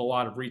this with a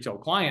lot of retail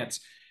clients,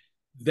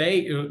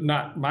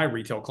 not my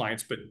retail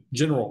clients, but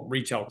general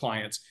retail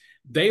clients,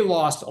 they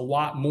lost a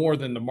lot more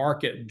than the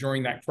market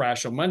during that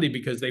crash on Monday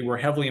because they were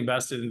heavily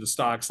invested into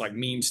stocks like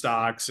meme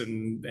stocks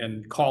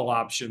and call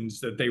options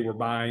that they were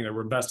buying. They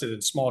were invested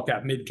in small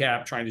cap, mid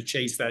cap, trying to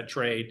chase that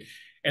trade.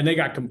 And they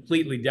got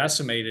completely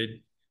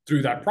decimated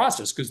through that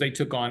process because they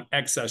took on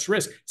excess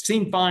risk.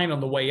 Seemed fine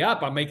on the way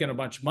up. I'm making a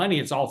bunch of money.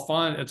 It's all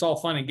fun. It's all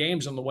fun and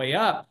games on the way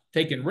up,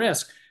 taking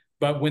risk.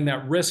 But when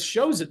that risk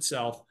shows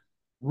itself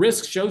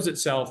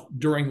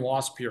during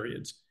loss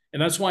periods.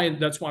 And that's why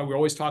we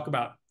always talk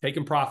about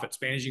taking profits,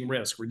 managing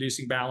risk,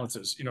 reducing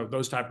balances, you know,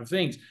 those type of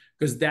things,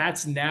 because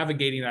that's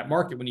navigating that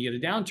market. When you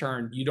get a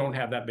downturn, you don't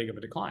have that big of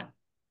a decline.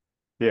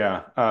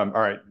 Yeah. All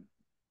right.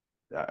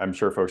 I'm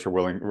sure folks are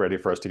ready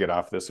for us to get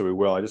off this, so we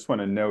will. I just want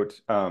to note,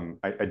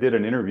 I did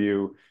an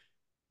interview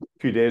a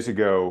few days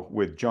ago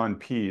with John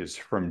Pease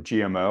from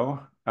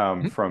GMO,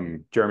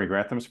 from Jeremy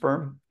Grantham's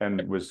firm,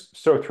 and was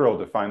so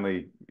thrilled to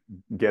finally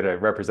get a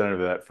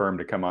representative of that firm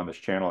to come on this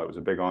channel. It was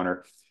a big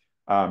honor.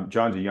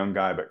 John's a young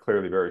guy, but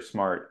clearly very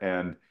smart.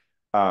 And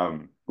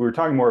we were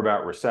talking more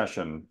about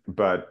recession,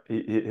 but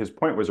his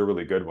point was a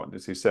really good one.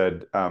 Is he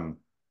said,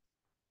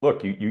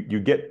 look, you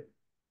get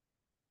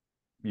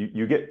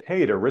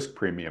paid a risk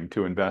premium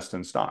to invest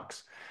in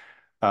stocks.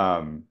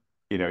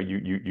 You know,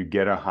 you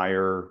get a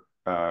higher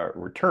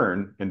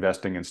return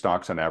investing in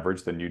stocks on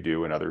average than you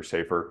do in other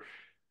safer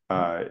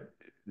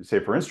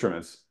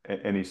instruments.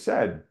 And he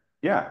said,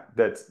 yeah,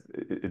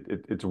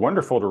 it's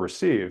wonderful to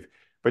receive,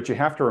 but you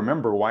have to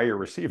remember why you're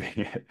receiving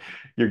it.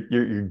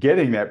 You're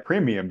getting that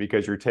premium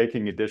because you're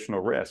taking additional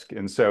risk.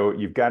 And so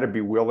you've got to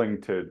be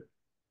willing to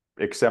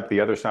accept the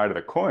other side of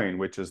the coin,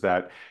 which is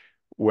that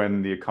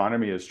when the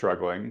economy is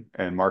struggling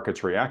and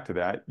markets react to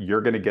that,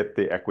 you're going to get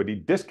the equity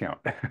discount,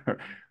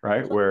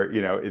 right? Where,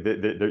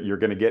 you're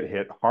going to get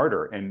hit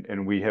harder.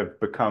 And we have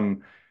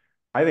become,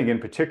 I think in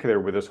particular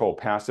with this whole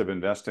passive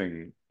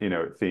investing,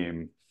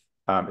 theme,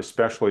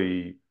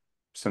 especially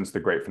since the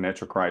great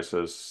financial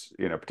crisis,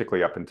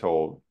 particularly up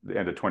until the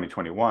end of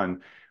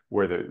 2021,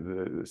 where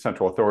the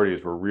central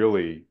authorities were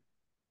really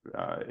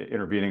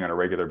intervening on a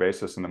regular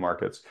basis in the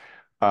markets.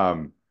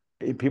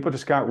 People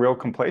just got real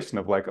complacent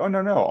of like, oh,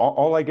 no,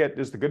 all I get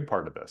is the good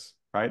part of this,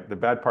 right? The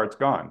bad part's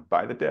gone,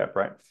 buy the dip,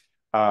 right?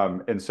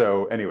 And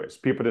so anyways,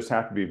 people just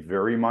have to be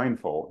very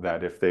mindful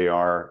that if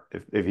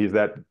he's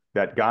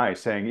that guy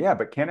saying, yeah,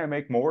 but can I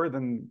make more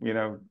than,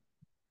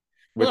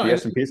 what Well, the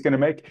S&P is going to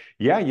make?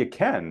 Yeah, you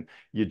can.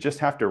 You just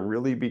have to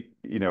really be,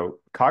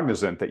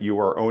 cognizant that you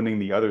are owning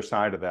the other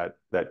side of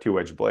that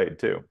two-edged blade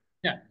too.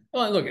 yeah.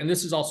 Well, look, and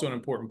this is also an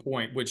important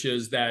point, which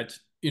is that,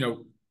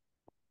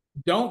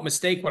 don't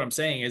mistake what I'm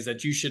saying is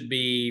that you should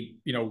be,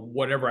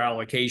 whatever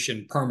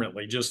allocation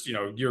permanently, just,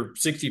 you're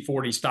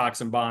 60-40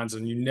 stocks and bonds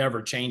and you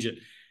never change it.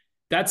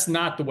 That's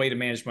not the way to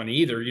manage money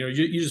either.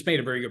 You just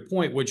made a very good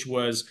point, which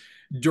was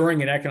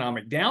during an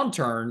economic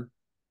downturn,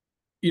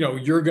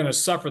 you're going to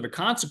suffer the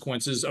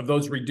consequences of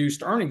those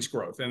reduced earnings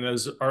growth. And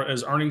as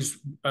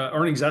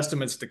earnings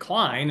estimates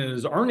decline and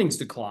as earnings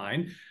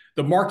decline,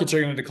 the markets are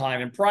going to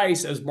decline in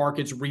price as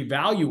markets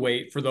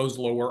revaluate for those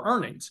lower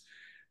earnings.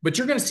 But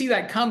you're going to see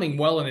that coming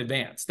well in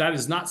advance. That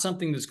is not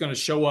something that's going to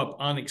show up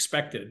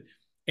unexpected.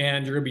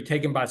 And you're going to be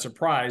taken by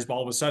surprise by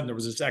all of a sudden there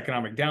was this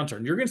economic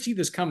downturn. You're going to see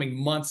this coming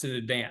months in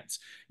advance.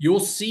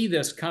 You'll see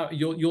this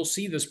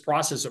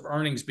process of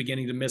earnings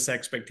beginning to miss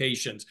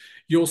expectations.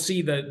 You'll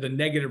see the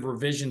negative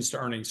revisions to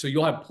earnings. So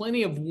you'll have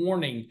plenty of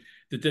warning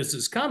that this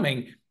is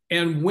coming.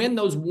 And when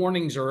those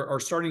warnings are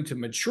starting to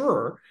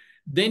mature,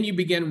 then you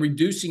begin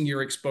reducing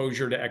your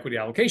exposure to equity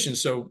allocation.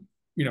 So,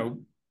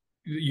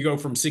 you go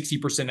from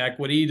 60%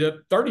 equity to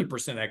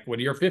 30%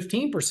 equity or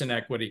 15%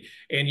 equity,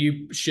 and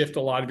you shift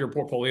a lot of your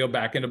portfolio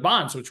back into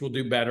bonds, which will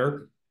do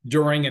better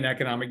during an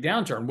economic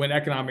downturn. When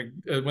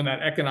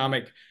that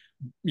economic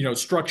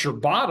structure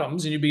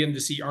bottoms and you begin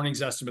to see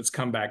earnings estimates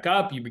come back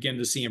up, you begin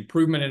to see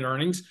improvement in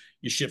earnings,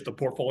 you shift the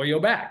portfolio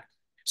back.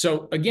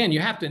 So again, you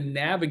have to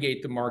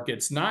navigate the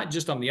markets, not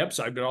just on the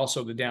upside, but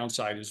also the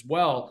downside as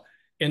well.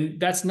 And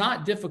that's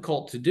not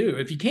difficult to do.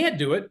 If you can't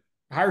do it,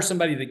 hire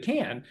somebody that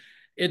can.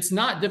 It's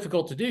not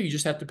difficult to do. You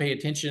just have to pay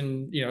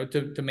attention,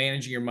 to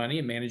managing your money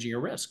and managing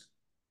your risk.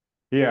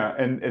 Yeah,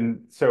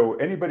 and so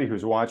anybody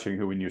who's watching,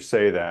 who when you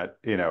say that,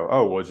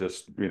 oh, we'll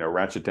just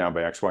ratchet down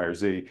by X, Y, or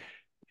Z,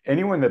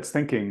 anyone that's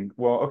thinking,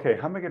 well, okay,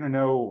 how am I going to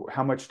know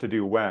how much to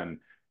do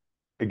when?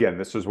 Again,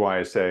 this is why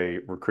I say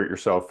recruit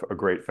yourself a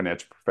great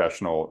financial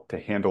professional to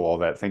handle all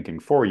that thinking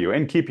for you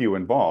and keep you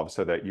involved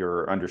so that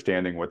you're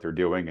understanding what they're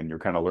doing and you're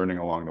kind of learning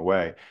along the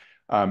way.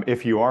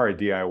 If you are a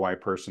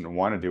DIY person and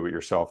want to do it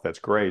yourself, that's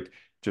great.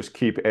 Just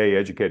keep A,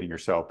 educating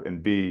yourself,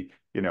 and B,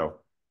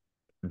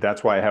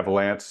 that's why I have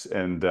Lance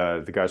and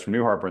the guys from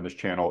New Harbor in this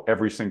channel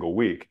every single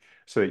week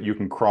so that you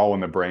can crawl in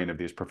the brain of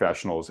these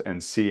professionals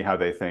and see how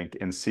they think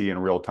and see in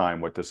real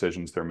time what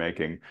decisions they're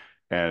making.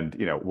 And,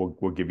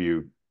 we'll give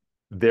you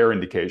their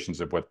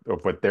indications of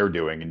what they're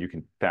doing, and you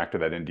can factor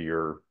that into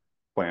your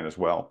plan as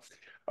well.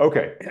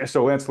 Okay,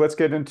 so Lance, let's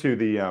get into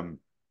the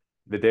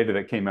data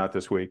that came out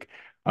this week.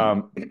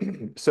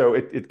 So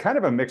it's kind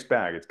of a mixed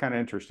bag. It's kind of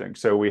interesting.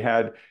 So we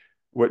had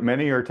what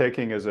many are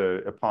taking as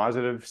a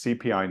positive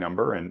CPI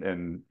number,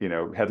 and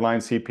headline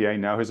CPI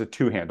now has a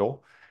 2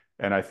 handle,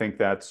 and I think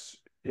that's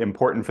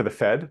important for the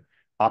Fed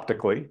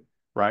optically,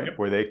 right? Yep.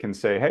 Where they can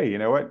say, hey, you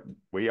know what,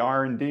 we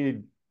are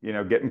indeed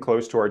getting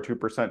close to our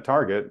 2%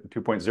 target,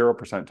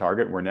 2.0%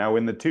 target. We're now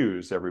in the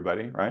 2s,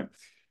 everybody, right?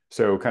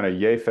 So kind of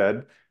yay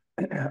Fed.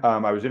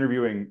 I was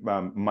interviewing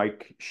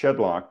Mike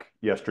Shedlock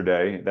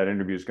yesterday. That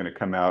interview is going to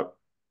come out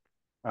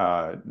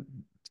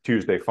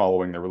Tuesday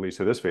following the release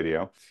of this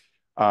video.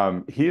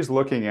 He's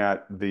looking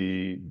at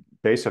the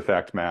base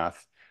effect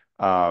math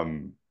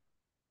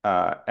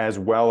as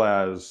well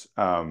as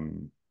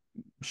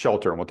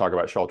shelter, and we'll talk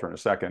about shelter in a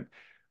second.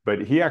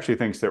 But he actually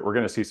thinks that we're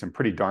going to see some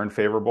pretty darn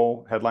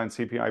favorable headline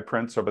CPI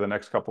prints over the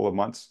next couple of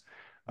months,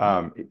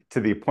 to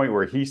the point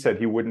where he said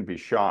he wouldn't be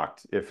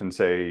shocked if in,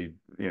 say,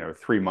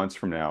 3 months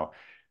from now,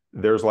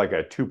 there's like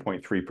a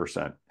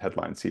 2.3%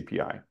 headline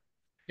CPI.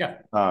 Yeah.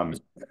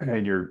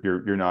 And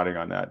you're nodding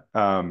on that.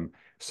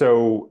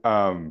 So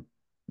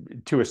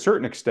to a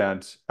certain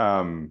extent,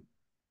 I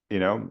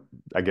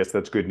guess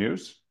that's good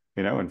news.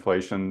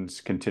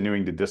 Inflation's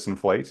continuing to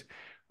disinflate.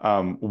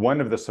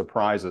 One of the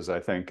surprises, I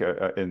think,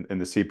 in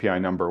the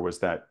CPI number was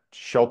that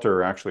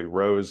shelter actually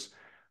rose.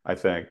 I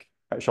think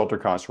shelter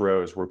costs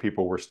rose where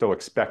people were still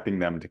expecting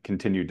them to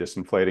continue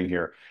disinflating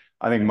here.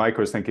 I think Mike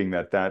was thinking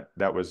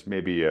that was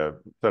maybe a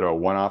sort of a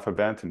one-off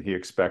event, and he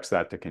expects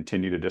that to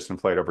continue to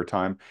disinflate over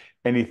time.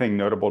 Anything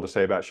notable to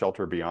say about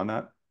shelter beyond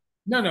that?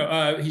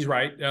 No, he's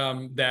right.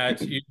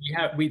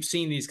 That we've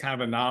seen these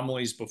kind of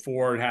anomalies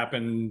before. It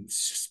happened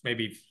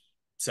maybe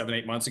 7,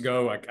 8 months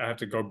ago. I have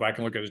to go back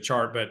and look at the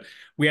chart, but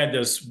we had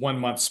this 1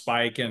 month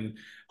spike in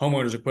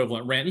homeowners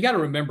equivalent rent. You got to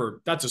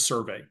remember that's a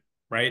survey,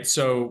 right?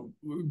 So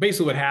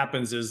basically what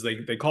happens is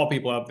they call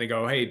people up, they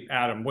go, hey,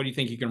 Adam, what do you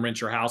think you can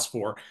rent your house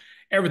for?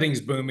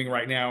 Everything's booming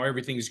right now.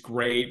 Everything's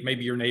great.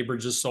 Maybe your neighbor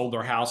just sold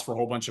their house for a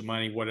whole bunch of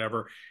money,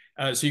 whatever.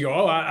 So you go,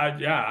 oh,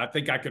 yeah, I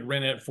think I could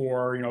rent it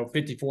for,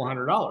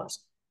 $5,400.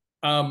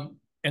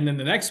 And then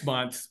the next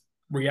month,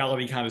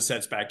 reality kind of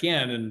sets back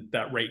in and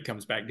that rate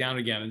comes back down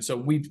again. And so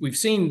we've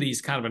seen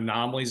these kind of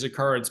anomalies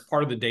occur. It's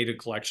part of the data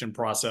collection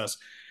process.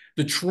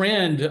 The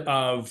trend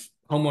of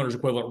homeowners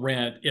equivalent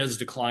rent is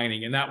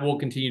declining, and that will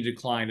continue to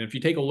decline. And if you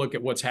take a look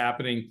at what's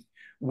happening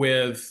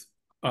with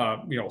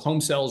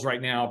home sales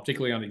right now,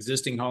 particularly on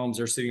existing homes,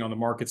 they're sitting on the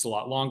markets a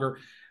lot longer.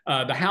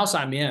 The house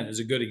I'm in is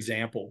a good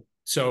example.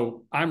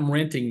 So I'm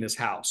renting this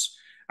house.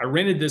 I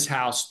rented this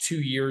house 2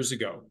 years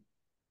ago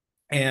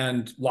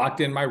and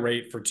locked in my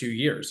rate for 2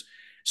 years.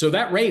 So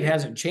that rate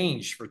hasn't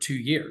changed for 2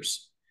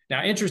 years.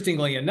 Now,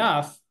 interestingly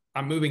enough,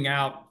 I'm moving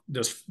out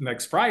this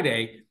next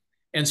Friday.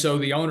 And so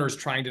the owner is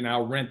trying to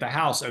now rent the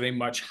house at a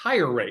much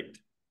higher rate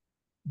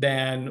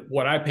than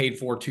what I paid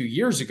for 2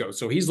 years ago.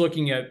 So he's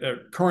looking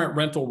at current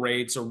rental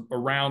rates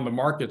around the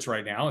markets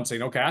right now and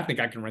saying, okay, I think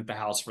I can rent the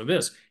house for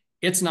this.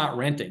 It's not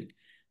renting.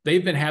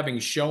 They've been having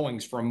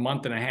showings for a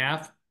month and a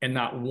half and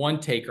not one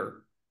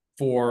taker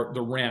for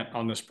the rent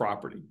on this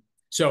property.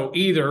 So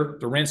either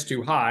the rent's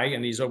too high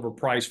and he's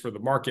overpriced for the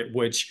market,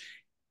 which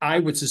I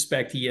would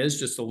suspect he is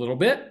just a little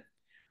bit,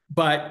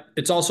 but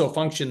it's also a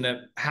function that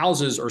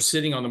houses are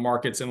sitting on the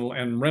markets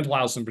and rental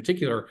houses in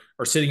particular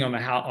are sitting on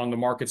the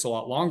markets a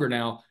lot longer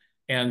now.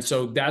 And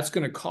so that's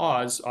going to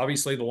cause,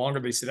 obviously, the longer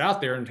they sit out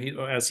there, and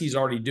as he's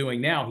already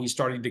doing now, he's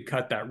starting to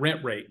cut that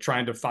rent rate,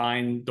 trying to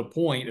find the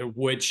point at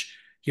which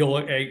he'll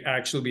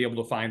actually be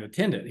able to find a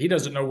tenant. He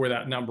doesn't know where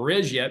that number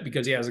is yet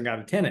because he hasn't got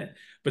a tenant,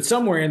 but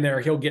somewhere in there,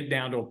 he'll get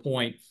down to a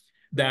point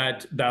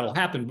that'll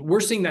happen. But we're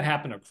seeing that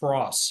happen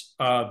across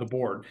the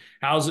board.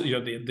 Houses,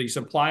 the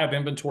supply of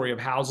inventory of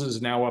houses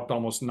is now up to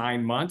almost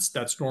 9 months.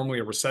 That's normally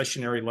a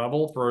recessionary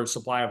level for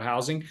supply of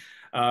housing.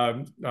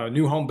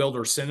 New home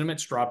builder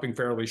sentiment's dropping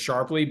fairly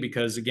sharply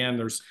because, again,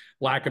 there's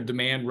lack of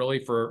demand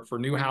really for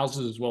new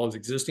houses as well as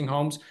existing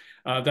homes.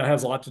 That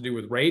has a lot to do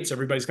with rates.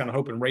 Everybody's kind of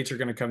hoping rates are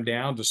going to come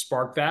down to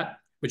spark that.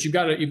 But you've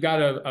got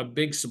a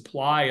big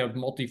supply of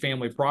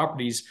multifamily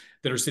properties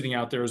that are sitting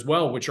out there as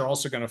well, which are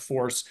also going to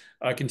force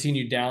a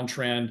continued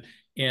downtrend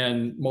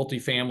in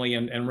multifamily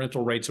and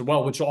rental rates as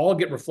well, which will all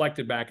get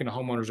reflected back into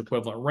homeowners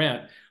equivalent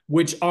rent,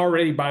 which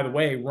already, by the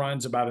way,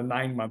 runs about a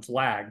 9-month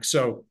lag.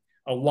 So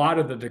a lot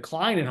of the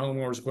decline in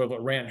homeowners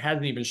equivalent rent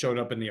hasn't even showed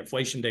up in the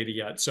inflation data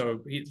yet. So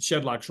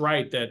Shedlock's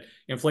right that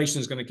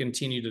inflation is going to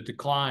continue to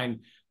decline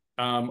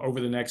over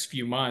the next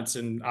few months.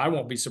 And I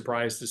won't be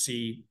surprised to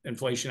see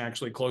inflation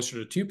actually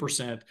closer to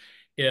 2%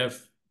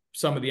 if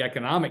some of the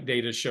economic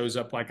data shows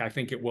up like I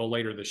think it will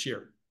later this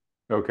year.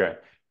 Okay.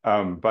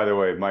 By the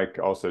way, Mike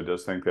also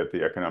does think that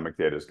the economic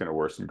data is going to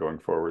worsen going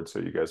forward. So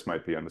you guys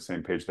might be on the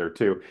same page there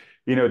too.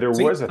 There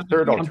was a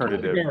third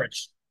alternative.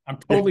 I'm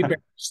totally bearish.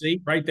 See,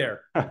 right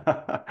there.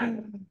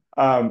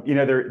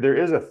 There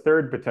is a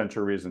third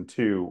potential reason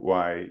too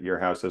why your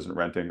house isn't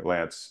renting,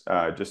 Lance,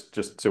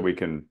 just so we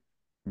can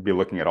be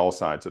looking at all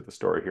sides of the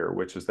story here,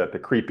 which is that the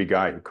creepy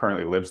guy who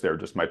currently lives there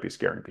just might be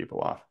scaring people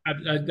off.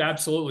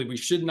 Absolutely. We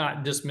should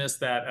not dismiss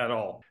that at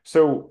all.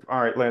 So,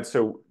 all right, Lance.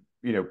 So,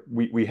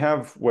 we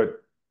have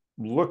what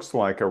looks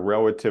like a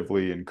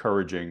relatively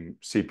encouraging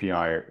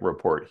CPI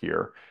report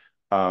here.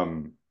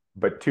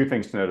 But two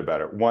things to note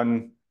about it.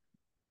 One,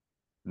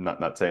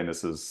 not saying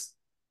this is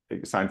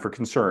a sign for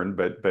concern,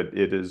 but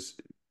it is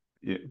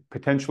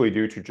potentially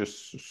due to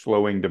just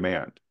slowing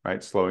demand,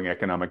 right? Slowing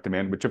economic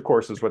demand, which of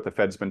course is what the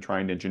Fed's been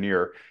trying to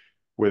engineer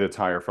with its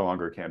higher for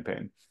longer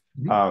campaign.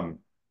 Mm-hmm.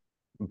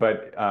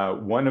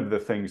 But one of the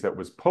things that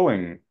was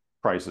pulling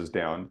prices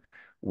down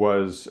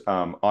was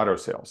auto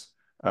sales.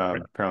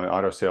 Right. Apparently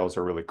auto sales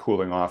are really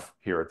cooling off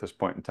here at this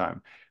point in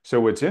time.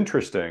 So what's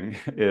interesting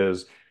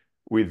is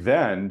we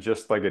then,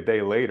 just like a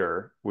day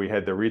later, we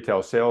had the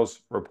retail sales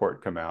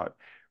report come out,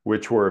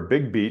 which were a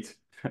big beat.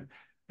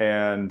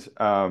 And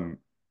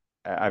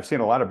I've seen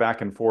a lot of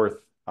back and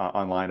forth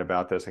online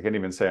about this. I can't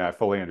even say I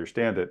fully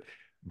understand it,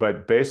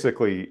 but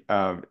basically,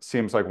 it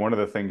seems like one of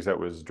the things that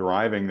was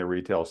driving the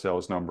retail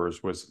sales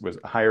numbers was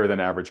higher than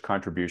average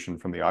contribution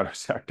from the auto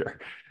sector.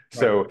 Right.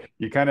 So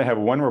you kind of have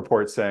one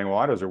report saying, well,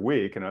 autos are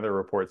weak, and another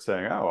report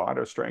saying, oh,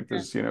 auto strength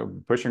is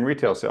pushing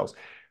retail sales.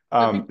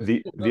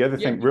 The other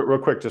thing, real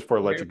quick, just before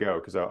I let you go,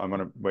 because I'm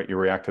going to let you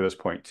react to this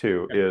point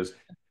too, is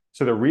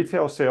so the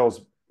retail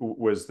sales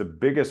was the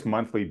biggest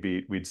monthly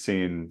beat we'd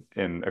seen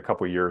in a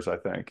couple of years, I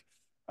think.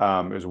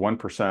 It was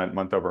 1%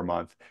 month over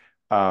month.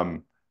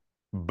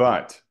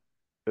 But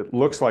it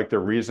looks like the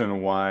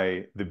reason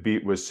why the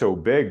beat was so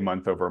big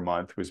month over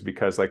month was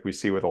because, like we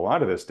see with a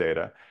lot of this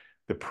data,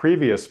 the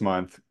previous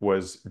month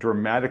was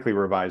dramatically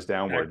revised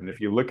downward. And if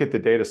you look at the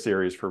data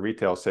series for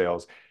retail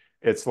sales,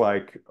 it's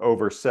like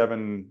over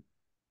 7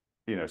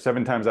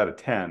 times out of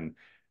 10,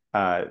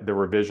 the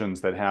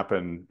revisions that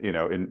happen,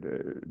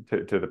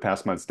 to the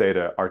past month's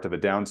data are to the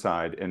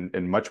downside,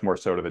 and much more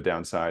so to the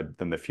downside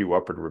than the few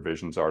upward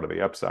revisions are to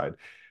the upside.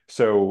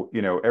 So,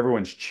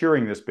 everyone's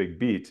cheering this big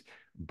beat,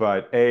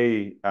 but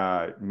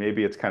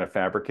maybe it's kind of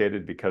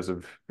fabricated because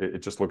of it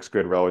just looks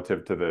good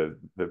relative to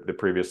the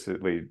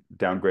previously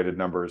downgraded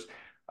numbers.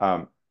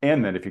 And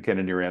then if you get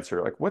into your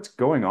answer, like what's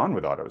going on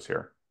with autos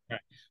here? Right.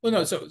 Well,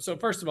 no. So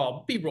first of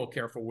all, be real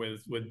careful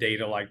with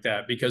data like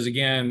that, because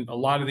again, a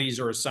lot of these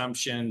are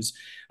assumptions.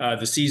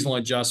 The seasonal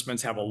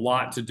adjustments have a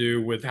lot to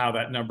do with how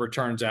that number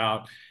turns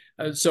out.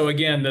 So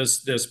again,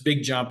 this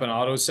big jump in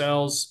auto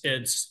sales,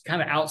 it's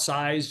kind of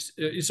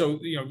outsized. So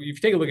if you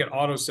take a look at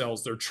auto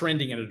sales, they're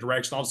trending in a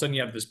direction. All of a sudden,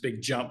 you have this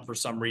big jump for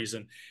some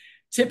reason.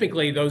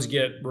 Typically, those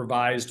get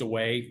revised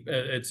away.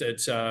 It's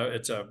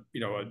a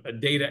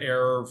data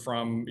error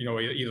from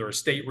either a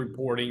state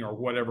reporting or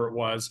whatever it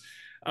was.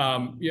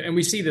 And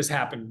we see this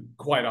happen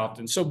quite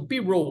often. So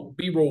be real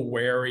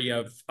wary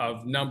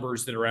of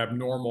numbers that are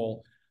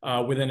abnormal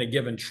within a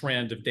given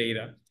trend of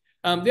data.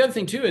 The other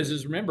thing too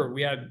is remember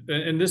we had,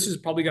 and this is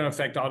probably going to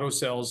affect auto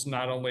sales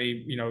not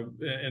only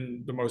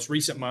in the most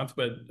recent month,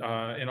 but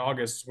in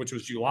August, which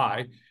was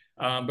July,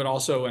 but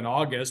also in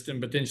August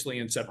and potentially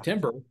in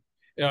September.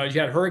 You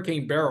had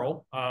Hurricane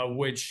Beryl,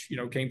 which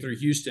came through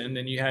Houston,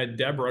 and you had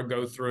Deborah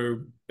go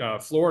through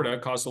Florida,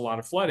 caused a lot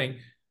of flooding.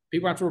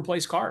 People have to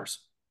replace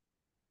cars.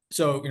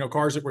 So,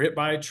 cars that were hit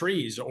by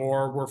trees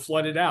or were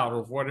flooded out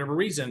or for whatever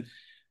reason,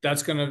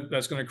 that's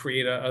gonna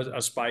create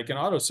a spike in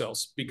auto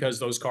sales because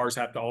those cars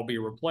have to all be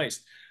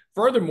replaced.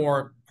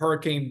 Furthermore,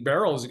 Hurricane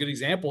Beryl is a good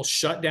example,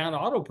 shut down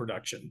auto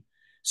production.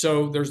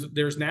 So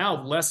there's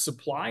now less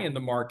supply in the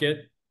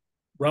market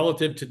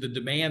relative to the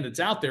demand that's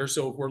out there.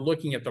 So if we're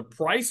looking at the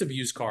price of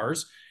used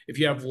cars, if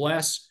you have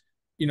less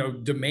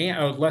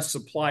demand, less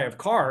supply of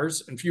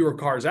cars and fewer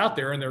cars out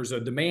there, and there's a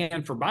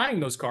demand for buying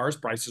those cars,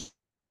 prices.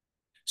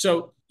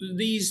 So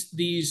these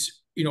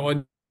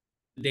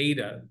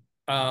data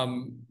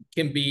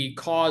can be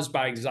caused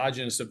by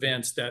exogenous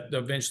events that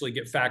eventually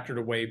get factored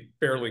away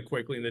fairly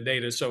quickly in the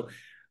data. So,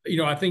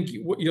 I think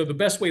the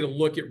best way to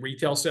look at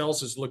retail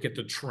sales is look at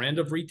the trend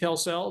of retail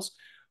sales,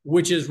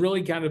 which has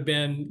really kind of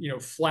been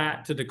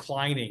flat to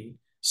declining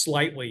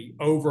slightly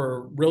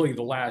over really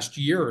the last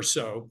year or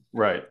so.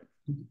 Right.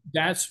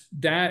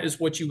 That is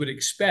what you would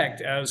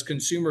expect as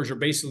consumers are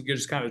basically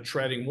just kind of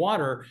treading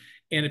water.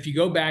 And if you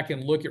go back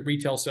and look at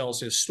retail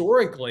sales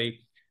historically,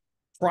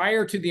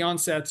 prior to the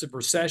onsets of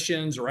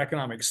recessions or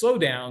economic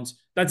slowdowns,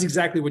 that's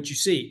exactly what you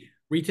see.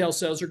 Retail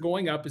sales are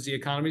going up as the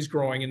economy is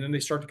growing, and then they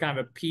start to kind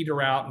of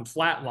peter out and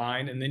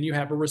flatline, and then you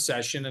have a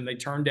recession and they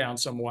turn down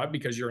somewhat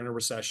because you're in a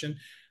recession.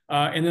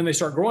 And then they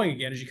start growing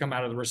again as you come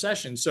out of the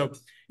recession. So,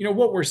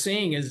 what we're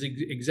seeing is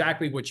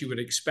exactly what you would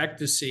expect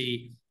to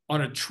see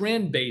on a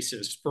trend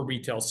basis for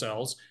retail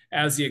sales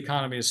as the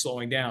economy is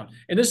slowing down.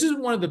 And this is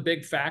one of the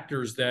big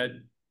factors that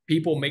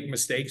people make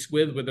mistakes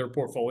with their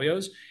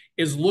portfolios,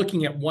 is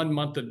looking at 1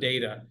 month of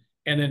data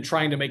and then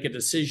trying to make a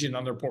decision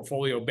on their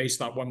portfolio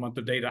based on 1 month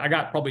of data. I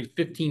got probably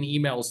 15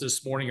 emails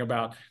this morning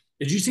about,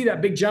 did you see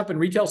that big jump in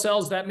retail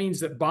sales? That means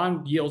that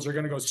bond yields are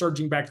going to go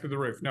surging back through the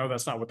roof. No,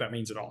 that's not what that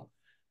means at all.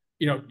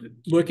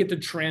 Look at the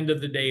trend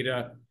of the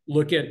data,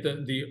 look at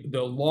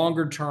the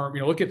longer term,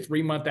 look at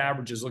 3 month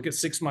averages, look at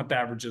 6 month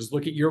averages,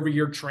 look at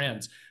year-over-year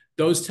trends.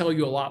 Those tell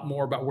you a lot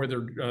more about where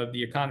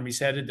the economy's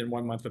headed than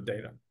 1 month of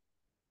data.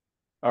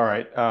 All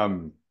right.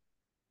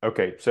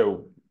 Okay.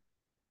 So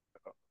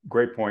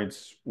great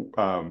points.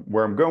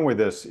 Where I'm going with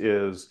this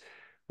is,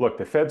 look,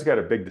 the Fed's got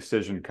a big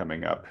decision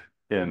coming up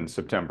in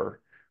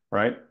September,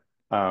 right?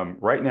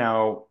 Right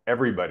now,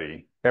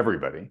 everybody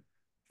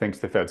thinks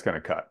the Fed's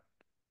going to cut.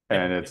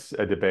 And it's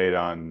a debate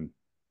on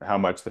how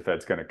much the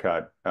Fed's going to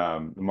cut.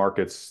 The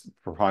markets,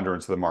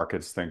 preponderance of the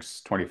markets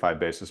thinks 25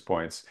 basis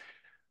points.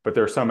 But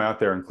there are some out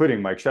there,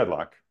 including Mike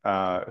Shedlock,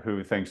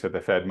 who thinks that the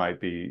Fed might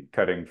be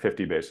cutting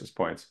 50 basis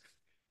points.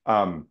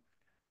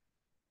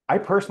 I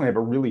personally have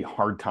a really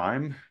hard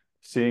time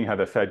seeing how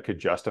the Fed could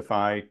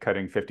justify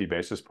cutting 50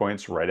 basis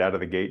points right out of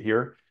the gate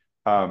here.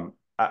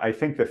 I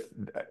think that,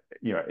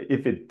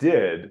 if it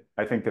did,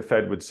 I think the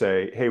Fed would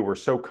say, hey, we're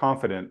so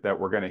confident that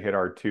we're going to hit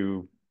our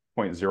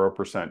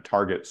 2.0%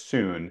 target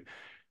soon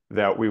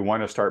that we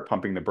want to start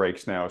pumping the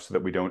brakes now so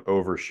that we don't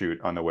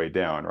overshoot on the way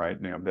down, right?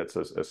 That's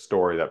a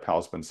story that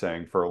Powell's been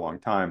saying for a long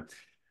time.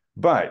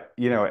 But,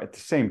 at the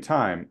same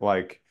time,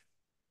 like,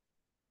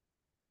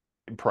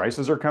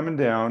 prices are coming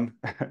down.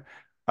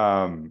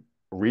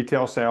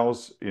 Retail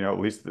sales, at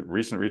least the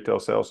recent retail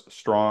sales,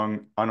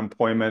 strong.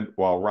 Unemployment,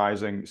 while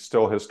rising,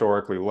 still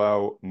historically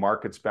low.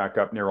 Markets back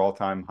up near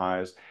all-time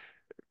highs.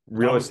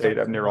 Real estate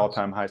up near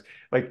all-time highs.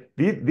 Like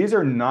these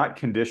are not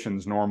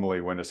conditions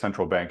normally when a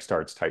central bank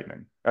starts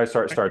tightening,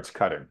 starts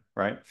cutting,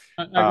 right?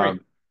 I agree.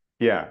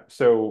 Yeah.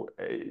 So,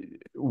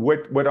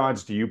 what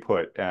odds do you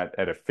put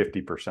at a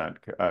 50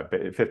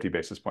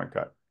 basis point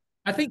cut?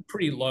 I think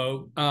pretty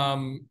low.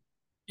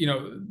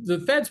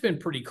 The Fed's been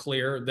pretty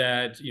clear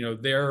that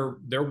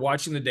they're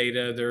watching the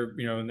data.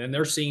 And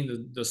they're seeing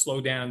the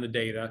slowdown in the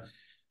data.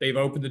 They've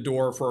opened the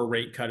door for a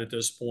rate cut at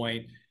this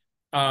point.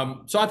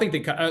 So I think they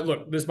cut.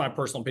 Look, this is my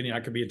personal opinion.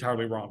 I could be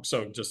entirely wrong.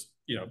 So just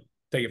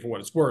take it for what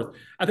it's worth.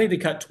 I think they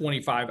cut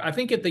 25. I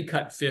think if they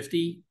cut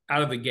 50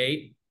 out of the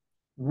gate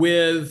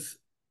with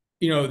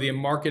the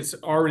market's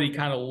already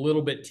kind of a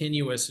little bit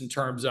tenuous in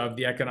terms of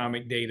the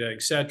economic data,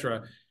 et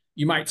cetera,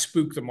 you might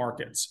spook the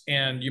markets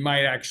and you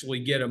might actually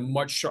get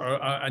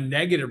a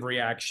negative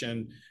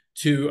reaction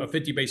to a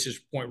 50 basis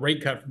point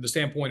rate cut from the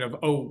standpoint of,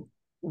 oh,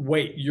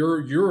 wait,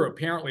 you're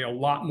apparently a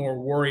lot more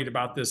worried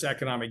about this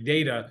economic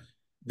data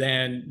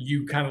than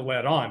you kind of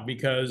let on,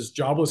 because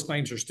jobless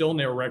claims are still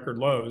near record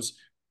lows.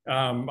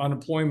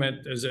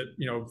 Unemployment is at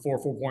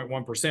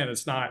 4.1%.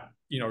 It's not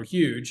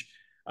huge.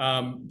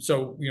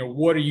 So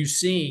what are you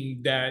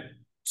seeing that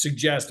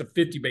suggests a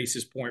 50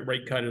 basis point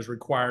rate cut is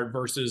required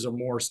versus a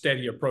more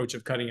steady approach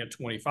of cutting at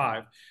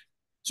 25?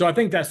 So I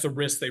think that's the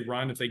risk they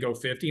run if they go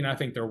 50, and I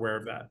think they're aware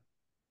of that.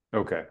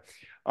 Okay.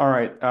 All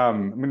right.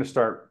 I'm going to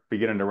start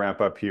beginning to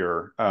wrap up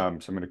here. So I'm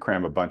going to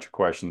cram a bunch of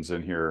questions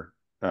in here.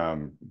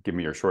 Give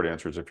me your short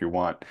answers if you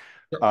want.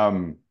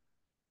 Sure.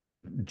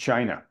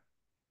 China.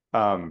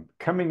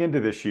 Coming into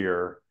this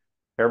year,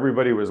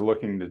 everybody was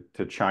looking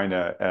to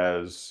China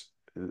as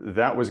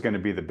that was going to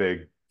be the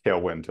big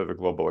tailwind to the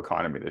global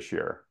economy this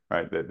year,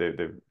 right?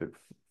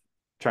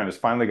 China's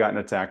finally gotten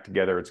its act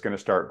together. It's going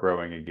to start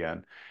growing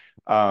again.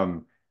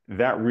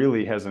 That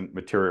really hasn't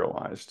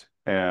materialized,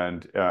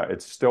 and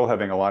it's still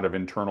having a lot of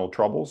internal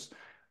troubles.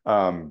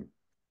 There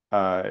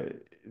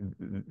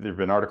have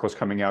been articles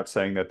coming out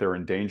saying that they're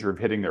in danger of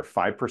hitting their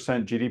 5%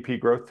 GDP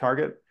growth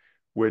target,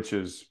 which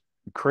is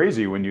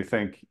crazy when you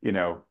think,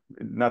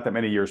 not that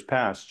many years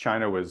past,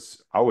 China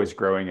was always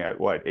growing at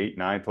what, 8,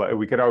 9.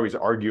 We could always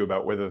argue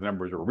about whether the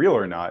numbers are real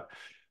or not,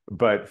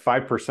 but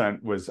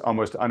 5% was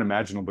almost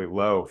unimaginably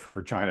low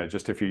for China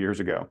just a few years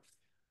ago.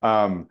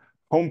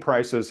 Home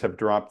prices have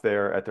dropped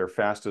there at their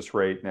fastest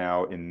rate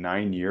now in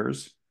 9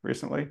 years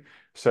recently.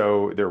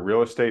 So their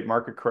real estate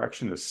market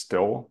correction is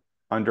still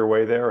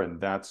underway there, and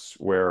that's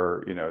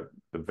where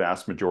the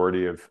vast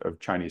majority of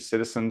Chinese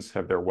citizens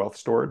have their wealth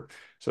stored.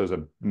 So there's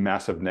a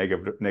massive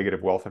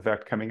negative wealth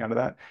effect coming out of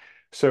that.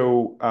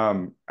 So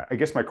I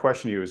guess my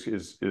question to you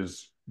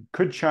is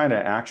could China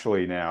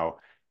actually now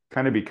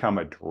kind of become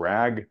a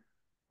drag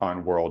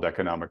on world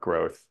economic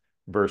growth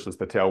versus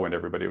the tailwind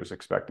everybody was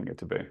expecting it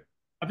to be?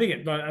 I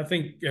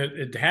think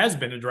it has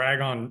been a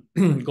drag on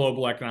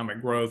global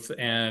economic growth.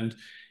 And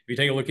if you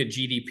take a look at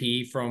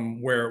GDP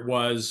from where it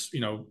was,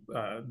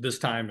 this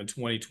time in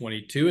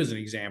 2022, as an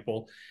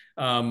example,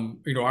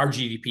 our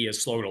GDP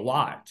has slowed a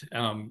lot.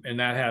 And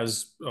that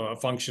has a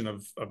function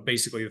of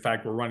basically the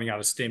fact we're running out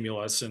of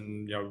stimulus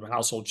and,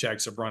 household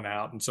checks have run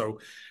out. And so,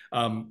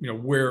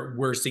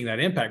 we're seeing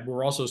that impact.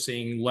 We're also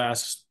seeing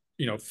less,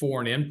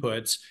 foreign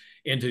inputs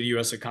into the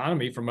U.S.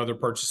 economy from other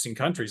purchasing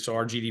countries. So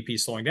our GDP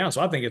is slowing down.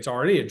 So I think it's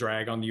already a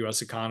drag on the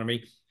U.S.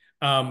 economy.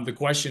 The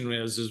question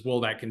is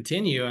will that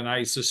continue? And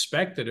I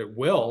suspect that it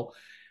will,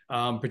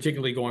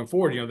 particularly going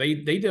forward. They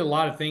did a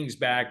lot of things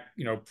back,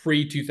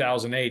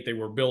 pre-2008. They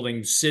were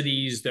building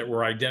cities that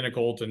were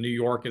identical to New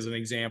York, as an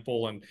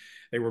example, and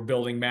they were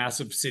building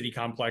massive city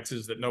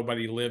complexes that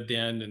nobody lived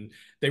in. And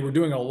they were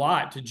doing a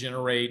lot to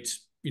generate,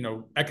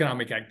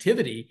 economic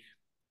activity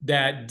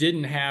that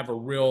didn't have a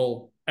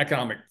real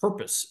economic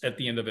purpose at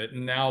the end of it.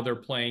 And now they're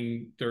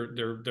paying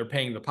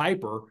the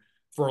piper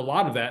for a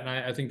lot of that. And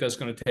I think that's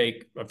going to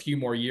take a few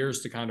more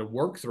years to kind of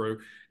work through.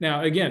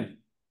 Now, again,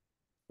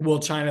 will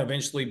China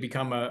eventually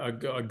become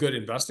a good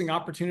investing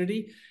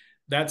opportunity?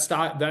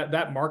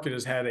 That market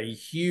has had a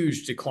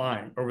huge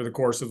decline over the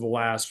course of the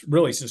last,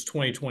 really since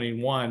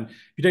 2021. If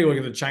you take a look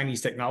at the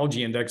Chinese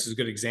Technology Index, is a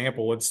good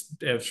example. It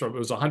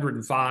was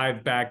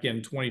 105 back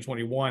in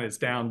 2021. It's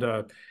down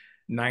to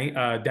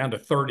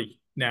 30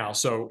 now.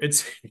 So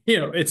it's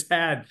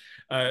had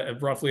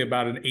roughly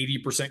about an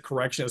 80%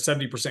 correction, a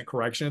 70%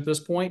 correction at this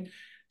point.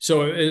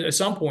 So at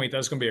some point,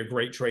 that's going to be a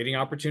great trading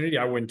opportunity.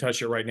 I wouldn't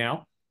touch it right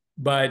now.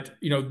 But,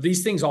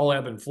 these things all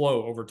ebb and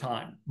flow over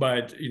time.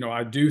 But,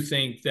 I do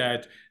think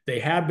that they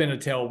have been a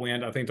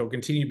tailwind. I think they'll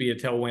continue to be a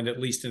tailwind at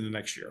least in the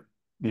next year.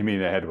 You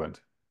mean a headwind?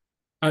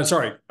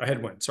 Sorry, a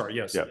headwind. Sorry.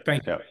 Yes. Yep.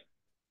 Thank you. Yep.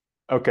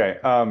 Okay.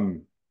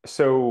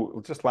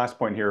 So just last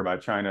point here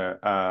about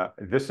China.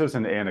 This is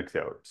an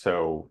anecdote,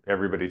 so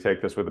everybody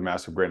take this with a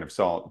massive grain of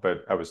salt.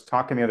 But I was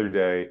talking the other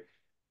day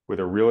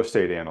with a real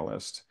estate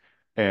analyst,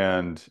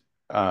 and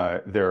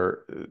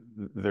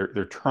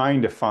they're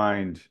trying to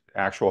find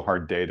actual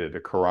hard data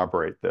to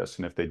corroborate this.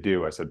 And if they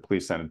do, I said,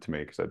 please send it to me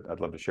because I'd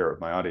love to share it with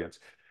my audience.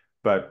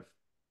 But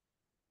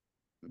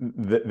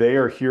they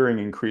are hearing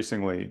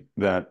increasingly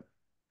that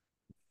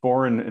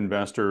foreign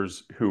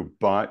investors who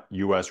bought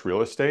U.S.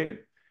 real estate,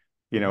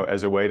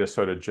 as a way to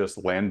sort of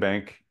just land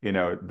bank,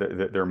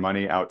 their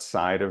money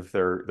outside of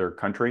their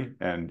country.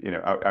 And,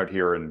 out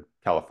here in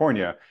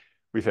California,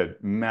 we've had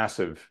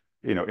massive,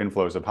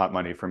 inflows of hot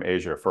money from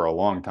Asia for a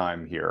long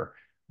time here,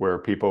 where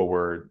people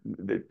were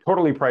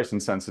totally price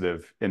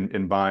insensitive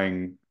in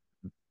buying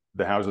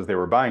the houses they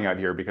were buying out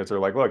here because they're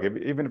like, look,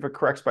 even if it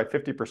corrects by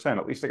 50%,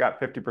 at least I got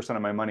 50%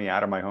 of my money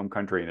out of my home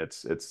country and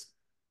it's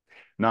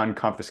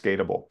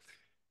non-confiscatable.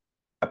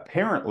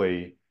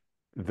 Apparently,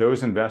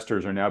 those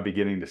investors are now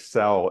beginning to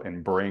sell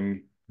and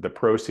bring the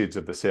proceeds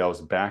of the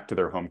sales back to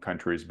their home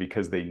countries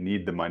because they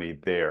need the money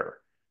there.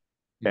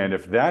 And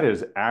if that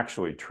is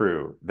actually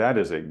true, that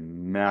is a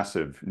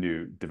massive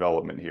new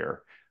development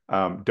here.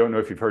 Don't know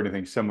if you've heard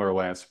anything similar,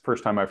 Lance.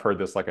 First time I've heard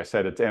this, like I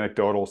said, it's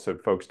anecdotal, so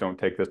folks don't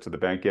take this to the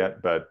bank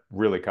yet, but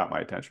really caught my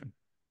attention.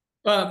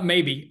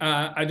 Maybe.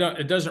 I don't.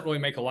 It doesn't really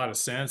make a lot of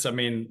sense. I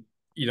mean,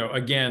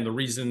 again, the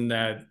reason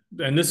that,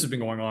 and this has been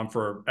going on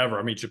forever.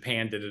 I mean,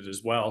 Japan did it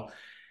as well.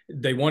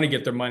 They want to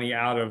get their money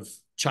out of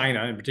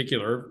China, in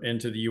particular,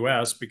 into the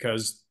U.S.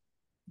 because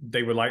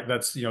they would like,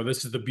 that's,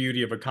 this is the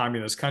beauty of a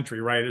communist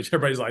country, right?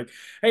 Everybody's like,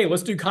 hey,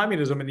 let's do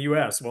communism in the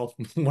US. Well,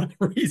 one of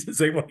the reasons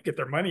they want to get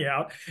their money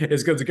out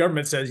is because the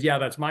government says, yeah,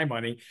 that's my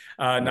money,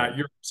 Right. not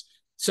yours.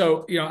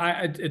 So,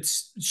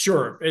 it's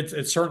sure,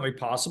 it's certainly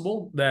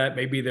possible that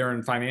maybe they're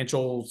in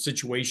financial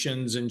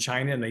situations in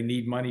China and they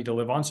need money to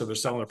live on. So they're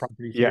selling their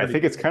property Yeah, I here.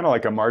 think it's kind of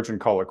like a margin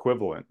call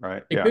equivalent,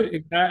 right? It Yeah. could,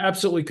 it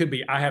absolutely could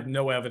be. I have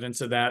no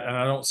evidence of that, and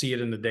I don't see it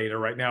in the data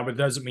right now, but it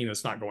doesn't mean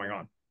it's not going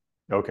on.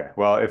 Okay.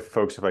 Well, if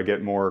I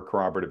get more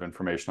corroborative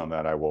information on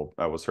that, I will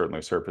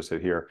certainly surface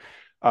it here.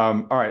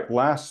 All right.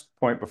 Last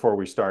point before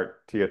we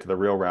start to get to the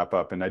real wrap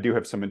up, and I do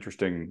have some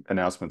interesting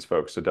announcements,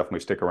 folks. So definitely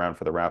stick around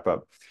for the wrap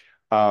up.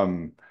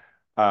 Um,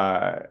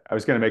 I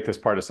was going to make this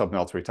part of something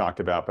else we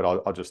talked about, but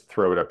I'll just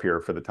throw it up here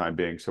for the time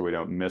being so we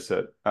don't miss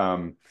it.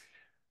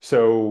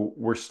 So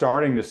we're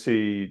starting to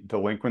see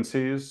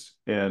delinquencies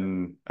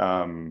in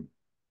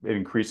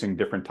increasing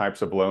different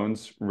types of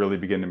loans really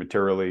begin to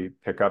materially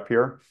pick up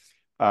here.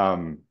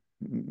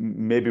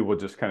 Maybe we'll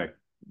just kind of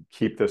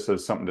keep this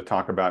as something to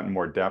talk about in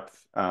more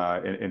depth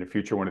in a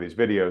future one of these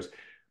videos.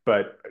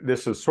 But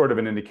this is sort of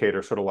an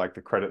indicator, sort of like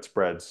the credit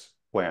spreads,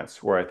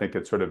 Lance, where I think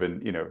it's sort of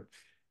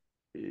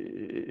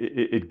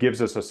it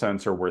gives us a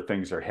sense of where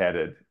things are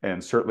headed.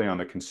 And certainly on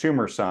the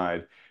consumer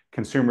side,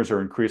 consumers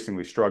are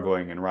increasingly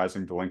struggling, and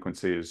rising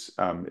delinquencies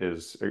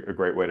is a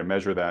great way to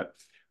measure that.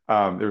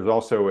 There's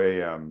also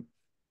a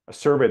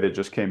survey that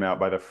just came out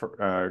by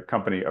the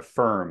company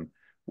Affirm,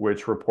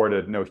 which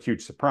reported, no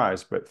huge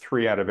surprise, but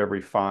 3 out of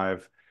every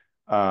 5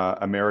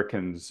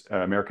 American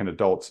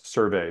adults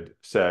surveyed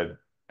said,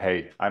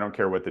 hey, I don't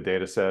care what the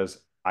data says.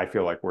 I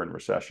feel like we're in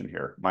recession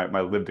here.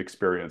 My lived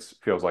experience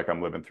feels like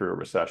I'm living through a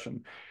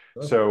recession.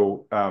 Sure.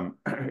 So,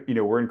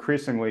 we're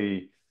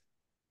increasingly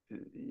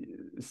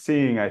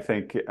seeing, I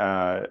think,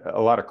 a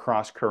lot of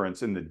cross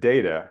currents in the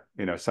data.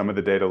 Some of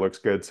the data looks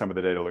good, some of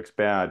the data looks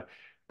bad.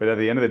 But at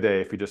the end of the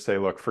day, if you just say,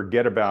 look,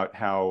 forget about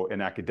how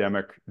an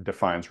academic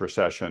defines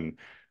recession,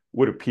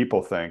 what do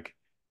people think?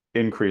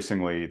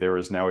 Increasingly, there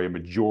is now a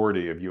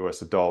majority of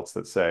US adults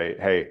that say,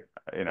 hey,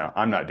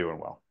 I'm not doing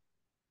well.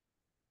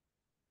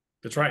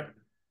 That's right.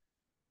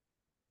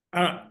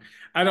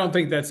 I don't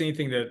think that's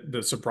anything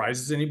that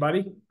surprises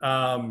anybody.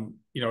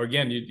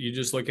 Again, you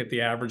just look at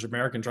the average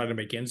American trying to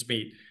make ends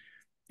meet.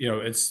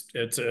 It's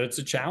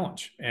a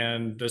challenge,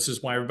 and this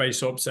is why everybody's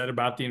so upset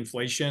about the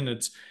inflation.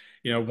 It's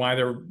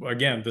why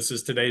again, this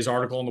is today's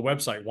article on the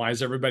website. Why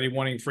is everybody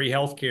wanting free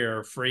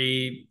healthcare,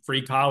 free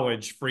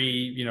college,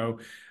 free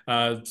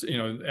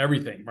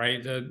everything,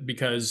 right?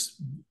 Because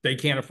they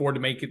can't afford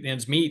to make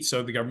ends meet,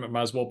 so the government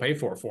might as well pay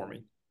for it for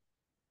me.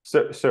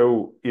 So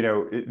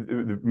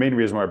the main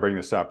reason why I bring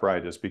this up,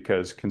 right, is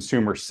because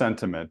consumer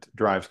sentiment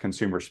drives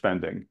consumer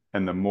spending,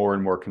 and the more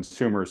and more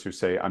consumers who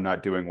say, I'm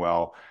not doing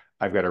well,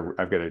 I've got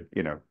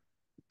to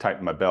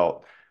tighten my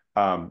belt.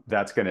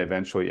 That's going to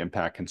eventually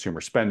impact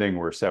consumer spending.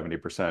 We're a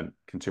 70%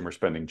 consumer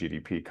spending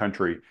GDP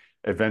country.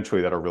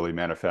 Eventually, that'll really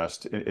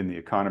manifest in the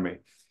economy.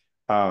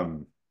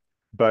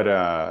 But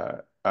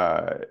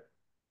to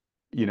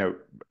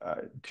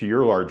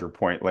your larger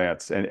point,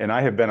 Lance, and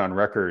I have been on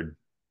record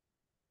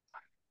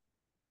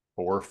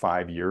 4 or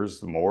 5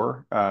 years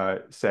more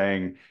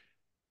saying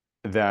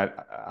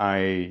that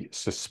I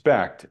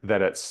suspect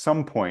that at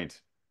some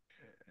point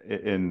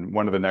in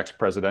one of the next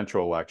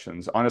presidential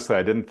elections, honestly,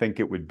 I didn't think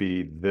it would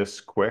be this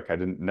quick. I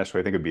didn't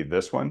necessarily think it'd be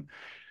this one,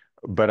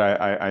 but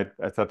I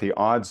thought the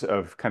odds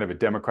of kind of a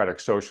democratic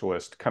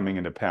socialist coming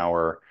into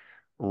power,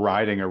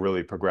 riding a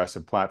really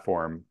progressive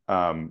platform,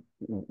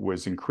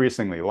 was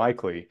increasingly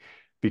likely,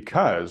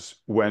 because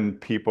when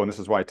people, and this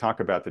is why I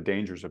talk about the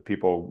dangers of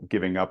people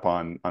giving up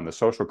on the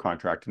social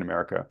contract in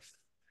America,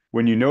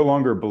 when you no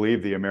longer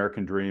believe the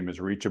American dream is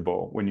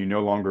reachable, when you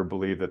no longer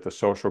believe that the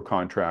social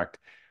contract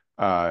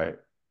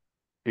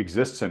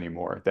exists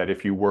anymore, that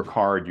if you work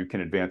hard, you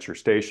can advance your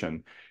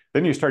station,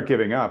 then you start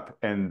giving up.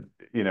 And,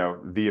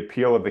 the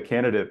appeal of the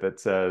candidate that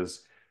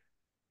says,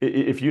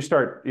 if you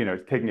start,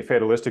 taking a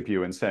fatalistic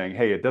view and saying,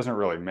 hey, it doesn't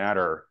really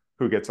matter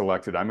who gets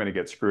elected, I'm going to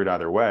get screwed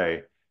either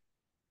way,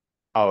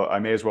 I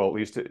may as well at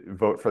least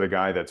vote for the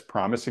guy that's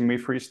promising me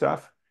free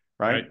stuff,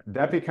 right? Right.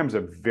 That becomes a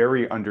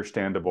very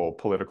understandable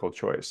political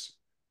choice.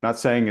 Not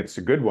saying it's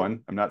a good one.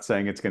 I'm not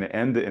saying it's going to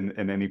end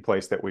in any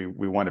place that we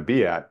want to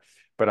be at,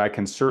 but I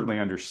can certainly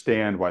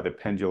understand why the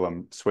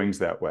pendulum swings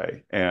that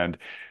way. And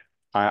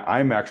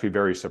I'm actually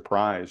very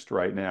surprised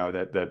right now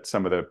that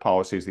some of the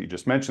policies that you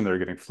just mentioned that are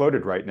getting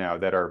floated right now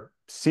that are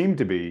seem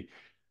to be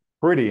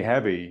pretty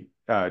heavy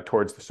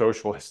towards the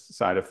socialist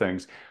side of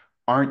things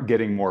aren't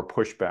getting more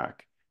pushback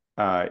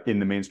in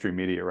the mainstream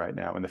media right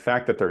now. And the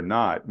fact that they're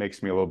not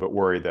makes me a little bit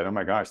worried that, oh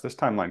my gosh, this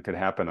timeline could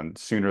happen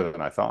sooner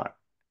than I thought.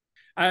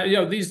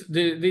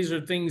 These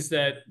are things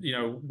that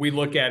we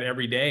look at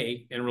every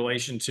day in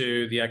relation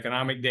to the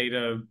economic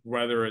data,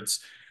 whether it's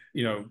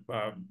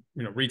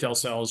retail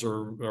sales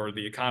or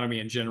the economy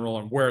in general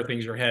and where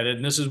things are headed.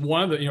 And this is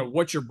one of the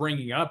what you're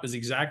bringing up is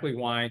exactly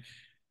why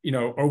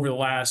over the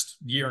last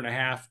year and a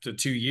half to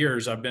 2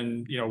 years, I've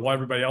been while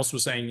everybody else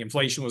was saying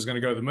inflation was going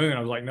to go to the moon, I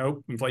was like,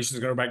 nope, inflation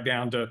is going to go back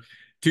down to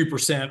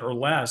 2% or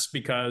less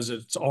because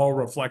it's all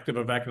reflective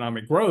of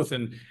economic growth.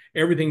 And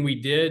everything we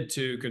did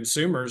to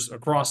consumers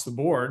across the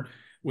board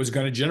was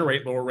going to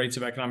generate lower rates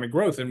of economic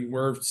growth. And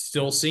we're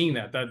still seeing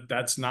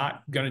that's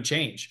not going to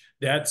change.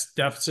 Debts,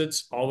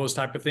 deficits, all those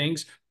type of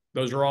things.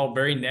 Those are all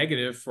very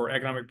negative for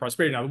economic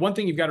prosperity. Now, the one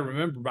thing you've got to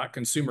remember about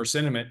consumer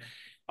sentiment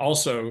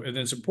also, and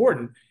it's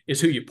important, is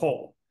who you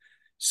poll.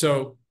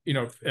 So,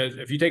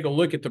 if you take a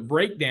look at the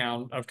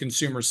breakdown of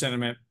consumer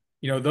sentiment,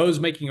 those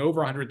making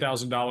over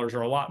 $100,000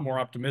 are a lot more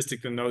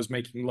optimistic than those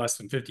making less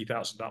than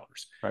 $50,000.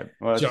 Right.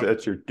 Well, So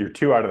that's your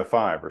two out of the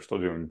five are still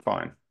doing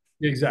fine.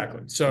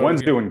 exactly. So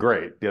One's doing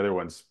great. The other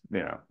one's,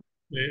 status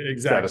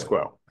exactly.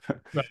 quo.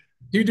 But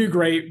you do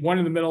great. One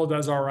in the middle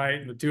does all right,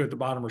 and the two at the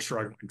bottom are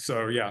struggling.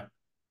 So yeah.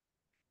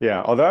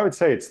 Yeah. Although I would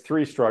say it's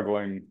three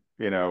struggling,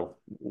 Yeah.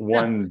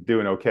 one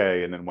doing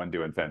okay, and then one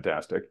doing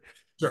fantastic.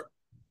 Sure.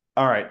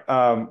 All right.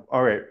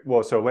 All right.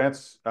 Well, so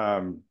Lance,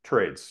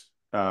 trades.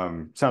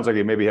 Sounds like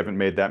you maybe haven't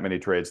made that many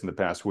trades in the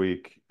past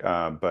week,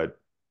 but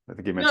I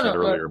think you No, mentioned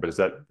no, it earlier. But is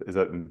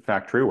that in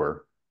fact true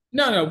or?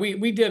 no.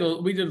 We did a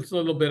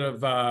little bit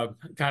of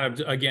kind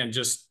of again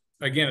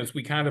as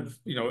we kind of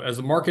as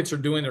the markets are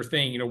doing their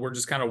thing, we're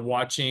just kind of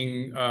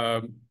watching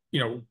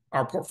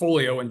our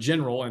portfolio in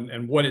general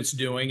and what it's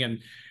doing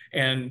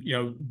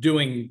and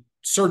doing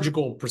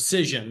surgical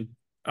precision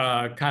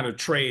kind of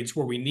trades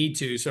where we need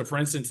to. So, for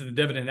instance, in the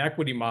dividend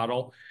equity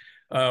model,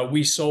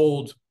 we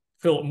sold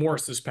Philip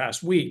Morris this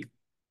past week.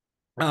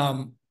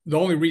 The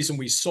only reason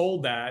we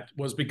sold that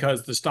was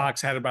because the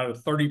stocks had about a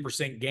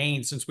 30%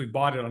 gain since we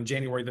bought it on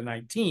January the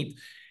 19th.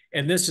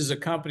 And this is a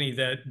company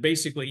that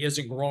basically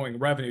isn't growing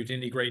revenue to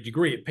any great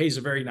degree. It pays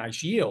a very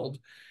nice yield,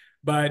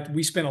 but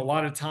we spent a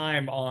lot of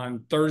time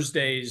on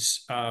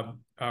Thursday's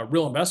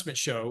Real Investment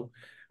Show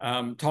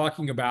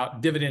talking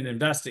about dividend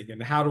investing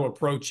and how to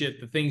approach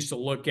it, the things to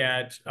look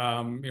at,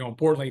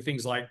 importantly,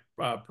 things like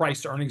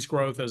price to earnings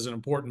growth as an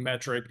important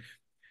metric.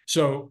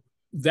 So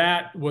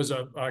that was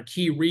a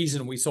key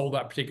reason we sold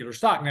that particular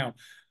stock. Now,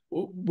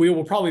 we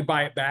will probably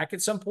buy it back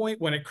at some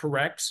point when it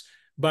corrects,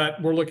 but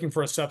we're looking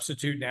for a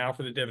substitute now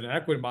for the dividend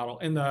equity model.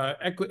 In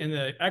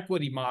the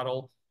equity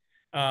model,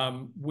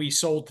 we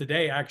sold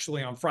today,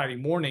 actually on Friday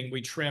morning, we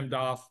trimmed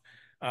off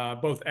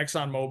both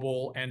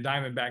ExxonMobil and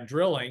Diamondback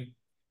Drilling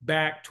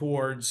back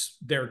towards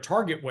their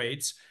target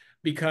weights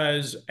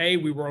because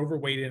we were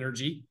overweight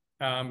energy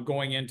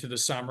going into the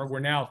summer. We're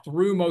now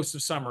through most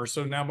of summer.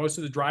 So now most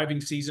of the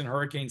driving season,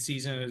 hurricane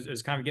season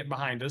is kind of getting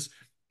behind us.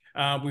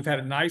 We've had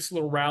a nice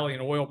little rally in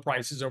oil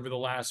prices over the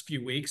last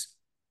few weeks.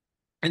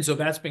 And so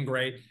that's been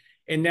great.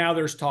 And now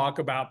there's talk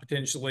about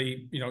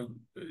potentially,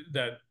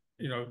 that,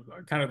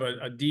 kind of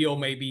a deal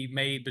may be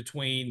made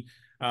between,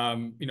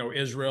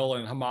 Israel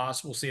and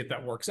Hamas. We'll see if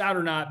that works out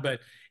or not. But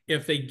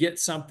if they get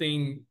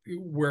something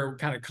where it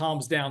kind of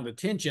calms down the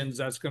tensions,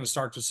 that's going to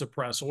start to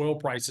suppress oil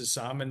prices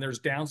some. And there's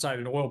downside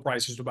in oil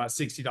prices to about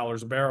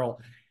 $60 a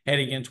barrel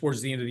heading in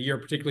towards the end of the year,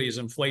 particularly as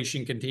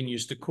inflation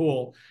continues to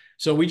cool.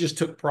 So we just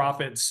took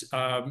profits,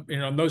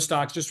 those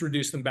stocks, just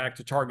reduced them back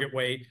to target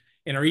weight.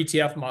 In our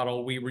ETF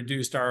model, we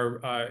reduced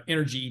our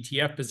energy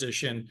ETF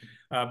position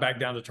back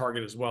down to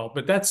target as well.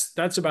 But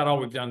that's about all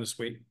we've done this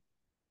week.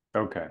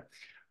 Okay.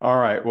 All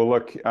right. Well,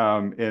 look,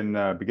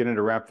 in beginning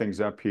to wrap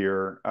things up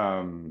here,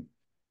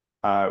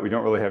 we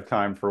don't really have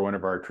time for one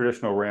of our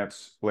traditional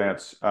rants,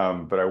 Lance,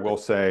 but I will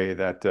say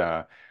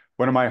that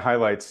one of my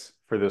highlights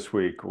for this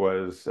week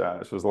was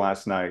this was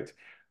last night.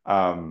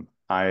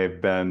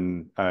 I've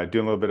been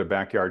doing a little bit of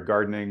backyard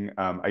gardening.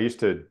 I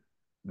used to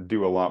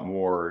do a lot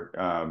more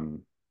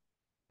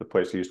the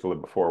place I used to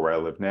live before where I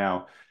live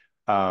now.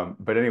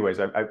 But anyways,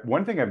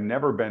 one thing I've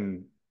never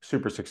been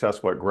super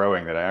successful at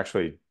growing that I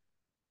actually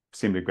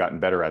seem to have gotten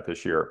better at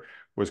this year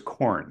was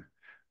corn.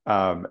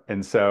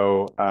 And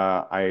so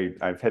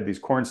I've had these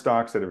corn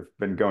stalks that have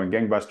been going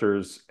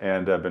gangbusters,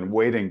 and I've been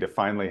waiting to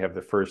finally have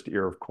the first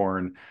ear of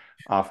corn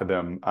off of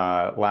them.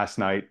 Last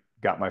night,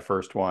 got my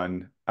first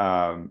one.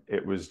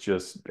 It was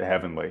just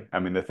heavenly. I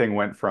mean, the thing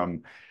went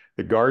from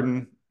the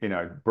garden,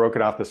 broke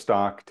it off the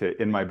stalk to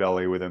in my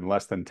belly within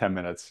less than 10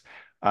 minutes.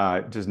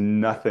 Just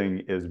nothing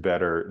is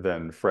better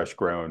than fresh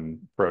grown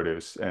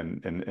produce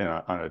and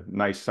on a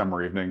nice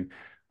summer evening,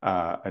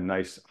 a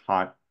nice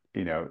hot,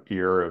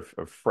 ear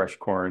of fresh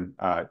corn,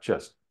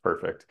 just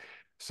perfect.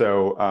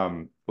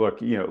 So, look,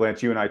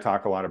 Lance, you and I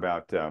talk a lot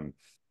about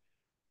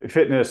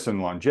fitness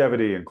and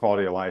longevity and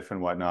quality of life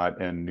and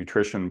whatnot, and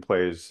nutrition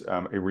plays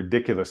a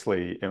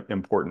ridiculously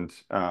important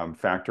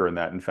factor in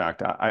that. In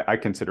fact, I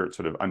consider it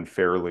sort of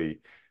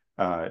unfairly.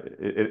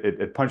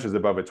 It punches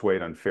above its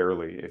weight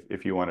unfairly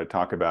if you want to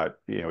talk about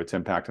its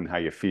impact on how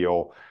you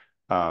feel,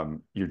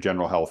 your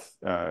general health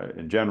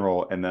in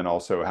general, and then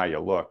also how you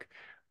look.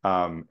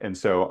 And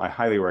so I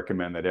highly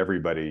recommend that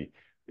everybody,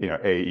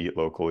 eat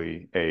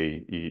locally,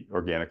 eat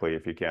organically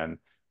if you can,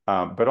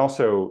 but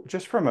also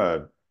just from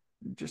a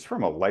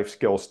life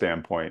skill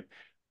standpoint,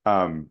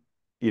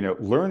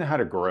 learn how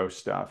to grow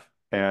stuff.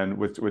 And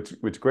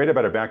what's great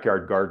about a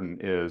backyard garden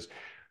is,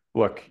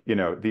 look,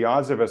 the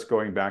odds of us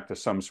going back to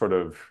some sort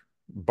of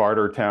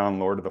barter town,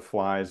 Lord of the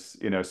Flies,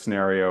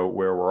 scenario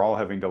where we're all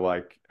having to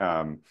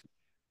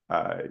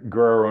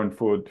grow our own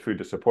food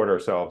to support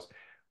ourselves,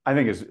 I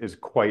think is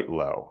quite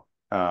low.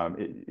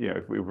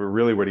 If we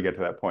really were to get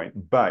to that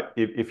point. But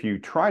if you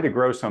try to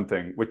grow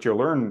something, what you'll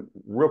learn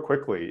real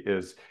quickly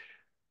is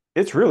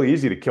it's really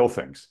easy to kill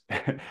things.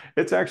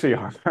 It's actually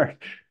hard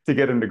to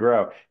get them to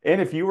grow.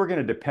 And if you were going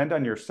to depend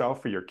on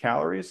yourself for your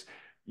calories,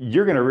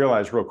 you're going to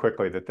realize real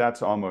quickly that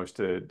that's almost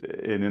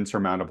an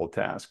insurmountable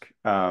task.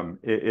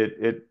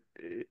 It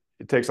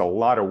takes a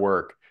lot of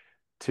work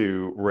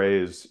to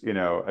raise,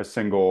 a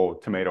single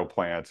tomato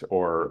plant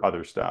or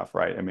other stuff,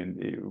 right? I mean,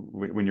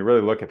 when you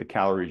really look at the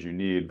calories you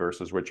need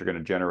versus what you're going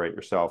to generate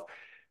yourself,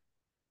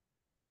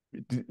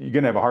 you're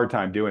going to have a hard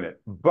time doing it.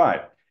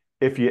 But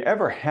if you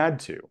ever had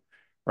to,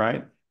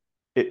 right?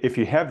 If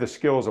you have the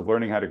skills of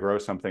learning how to grow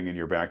something in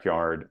your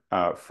backyard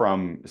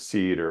from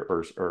seed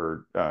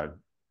or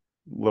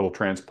little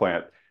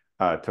transplant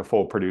to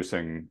full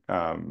producing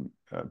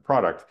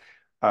product,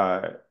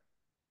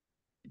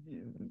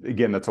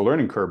 again, that's a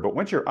learning curve. But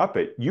once you're up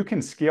it, you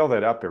can scale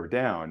that up or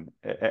down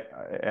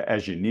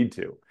as you need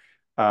to.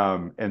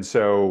 And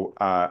so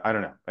I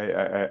don't know.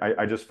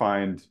 I just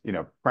find,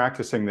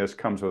 practicing this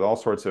comes with all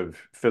sorts of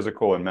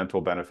physical and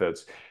mental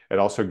benefits. It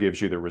also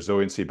gives you the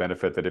resiliency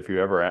benefit that if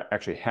you ever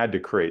actually had to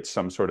create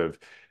some sort of,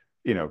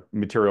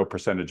 material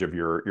percentage of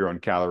your own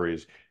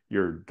calories,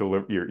 you're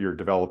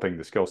developing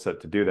the skill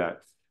set to do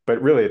that.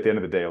 But really, at the end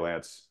of the day,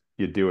 Lance,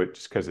 you do it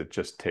just because it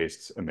just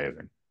tastes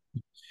amazing.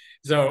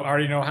 So I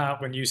already know how,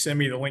 when you send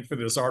me the link for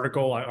this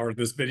article or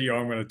this video,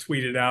 I'm going to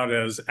tweet it out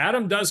as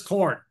Adam does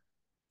corn.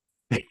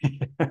 Should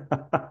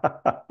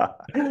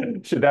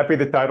that be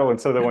the title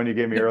instead of the one you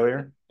gave me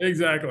earlier?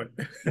 Exactly.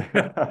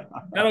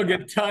 That'll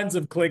get tons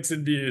of clicks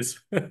and views.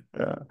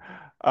 Yeah.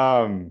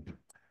 Um,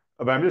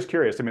 but I'm just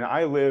curious. I mean,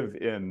 I live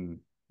in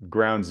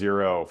ground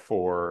zero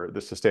for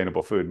the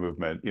sustainable food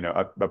movement,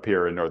 up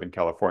here in Northern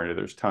California.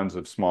 There's tons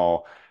of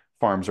small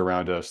farms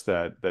around us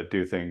that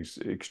do things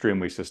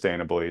extremely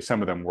sustainably,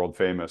 some of them world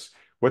famous.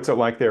 What's it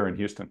like there in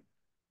Houston?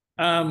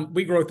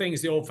 We grow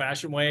things the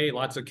old-fashioned way,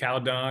 lots of cow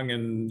dung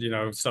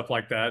and stuff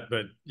like that.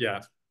 But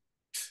yeah,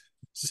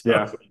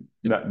 so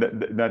Yeah,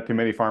 not too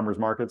many farmers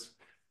markets.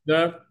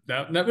 no,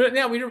 yeah,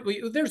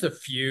 there's a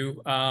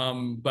few,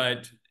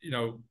 but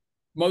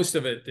most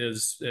of it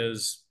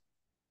is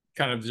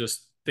kind of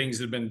just things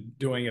that have been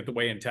doing it the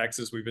way in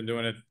Texas. We've been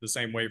doing it the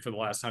same way for the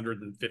last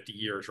 150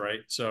 years, right?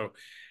 So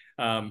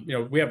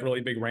we have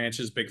really big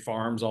ranches, big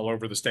farms all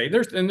over the state.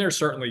 There's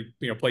certainly,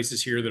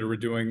 places here that are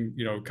doing,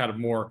 kind of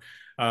more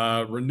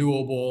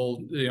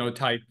renewable,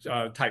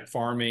 type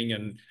farming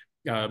and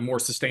more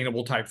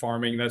sustainable type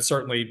farming. That's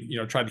certainly,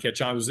 tried to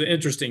catch on. It was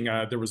interesting.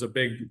 There was a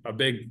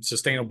big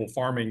sustainable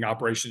farming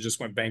operation just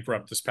went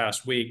bankrupt this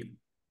past week.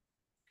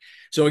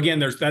 So again,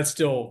 that's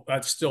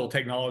still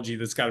technology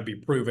that's got to be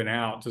proven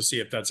out to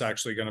see if that's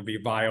actually going to be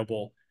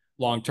viable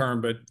long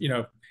term. But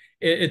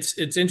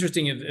it's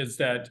interesting is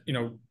that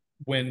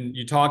when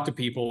you talk to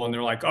people and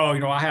they're like, oh,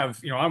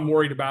 I'm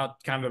worried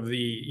about kind of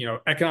the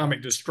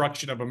economic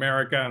destruction of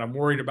America, and I'm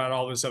worried about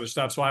all this other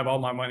stuff, so I have all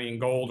my money in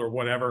gold or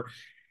whatever.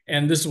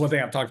 And this is one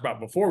thing I've talked about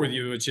before with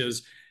you, which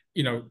is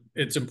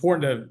it's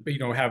important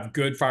to have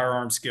good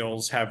firearm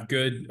skills, have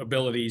good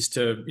abilities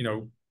to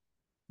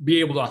be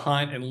able to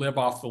hunt and live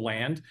off the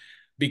land,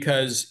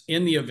 because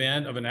in the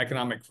event of an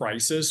economic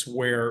crisis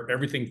where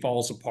everything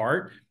falls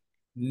apart,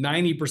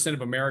 90%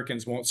 of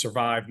Americans won't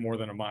survive more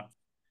than a month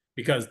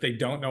because they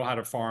don't know how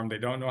to farm. They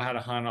don't know how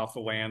to hunt off the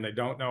land. They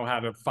don't know how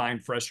to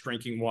find fresh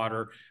drinking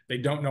water. They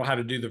don't know how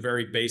to do the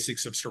very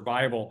basics of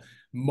survival.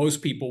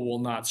 Most people will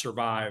not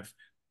survive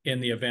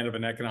in the event of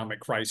an economic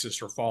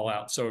crisis or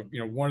fallout. So,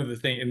 one of the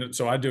things, and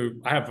so I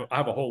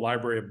have a whole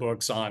library of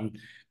books on,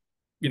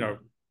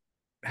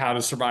 how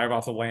to survive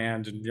off the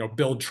land and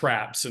build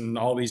traps and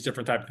all these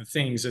different types of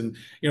things. And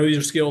these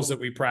are skills that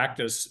we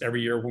practice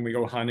every year when we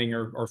go hunting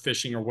or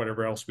fishing or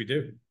whatever else we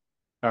do.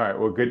 All right.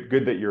 Well,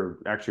 good that you're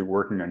actually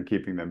working on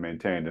keeping them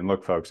maintained. And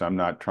look, folks, I'm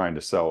not trying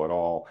to sell at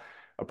all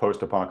a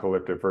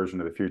post-apocalyptic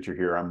version of the future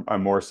here.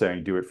 I'm more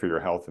saying do it for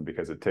your health and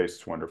because it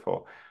tastes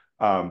wonderful.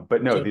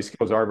 But no, these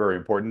skills are very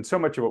important. So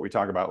much of what we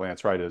talk about,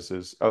 Lance, right,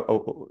 is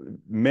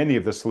many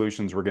of the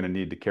solutions we're going to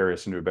need to carry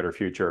us into a better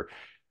future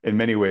in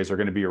many ways are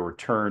going to be a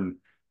return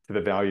to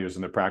the values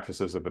and the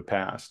practices of the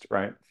past,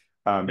 right?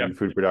 Yep. And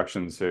food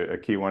production's a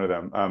key one of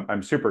them.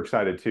 I'm super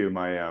excited too.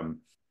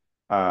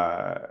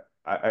 Uh,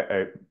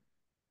 I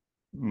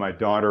my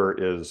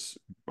daughter is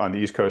on the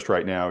East Coast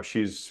right now.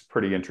 She's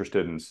pretty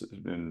interested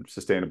in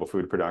sustainable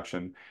food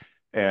production.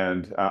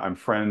 And I'm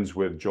friends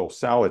with Joel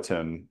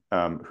Salatin,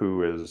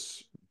 who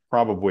is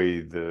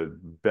probably the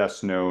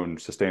best known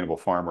sustainable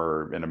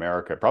farmer in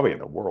America, probably in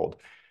the world.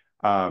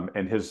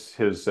 And his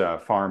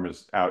farm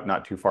is out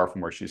not too far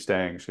from where she's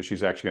staying. So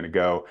she's actually going to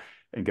go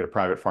and get a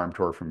private farm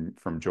tour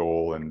from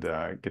Joel and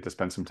get to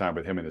spend some time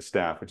with him and his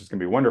staff, which is going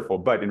to be wonderful.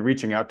 But in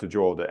reaching out to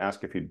Joel to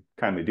ask if he'd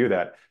kindly do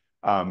that,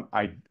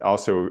 I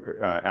also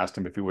asked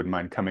him if he wouldn't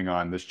mind coming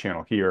on this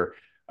channel here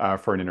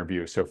for an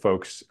interview. So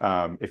folks,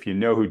 if you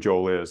know who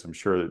Joel is, I'm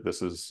sure that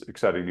this is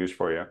exciting news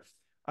for you.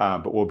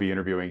 But we'll be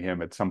interviewing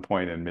him at some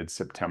point in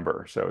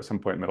mid-September. So at some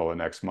point middle of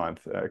next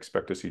month,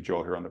 expect to see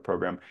Joel here on the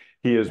program.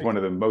 He is one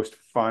of the most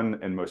fun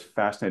and most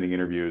fascinating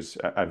interviews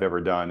I've ever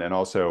done. And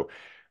also,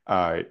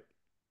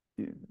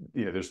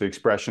 there's the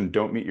expression,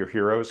 don't meet your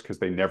heroes because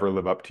they never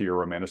live up to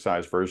your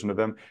romanticized version of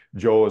them.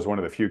 Joel is one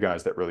of the few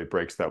guys that really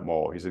breaks that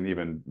mold. He's an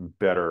even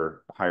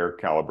better, higher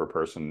caliber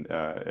person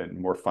and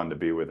more fun to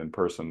be with in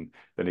person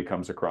than he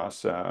comes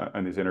across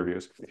in these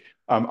interviews.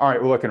 All right,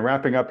 well, look, and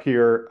wrapping up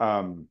here,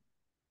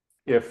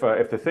 if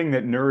the thing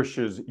that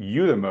nourishes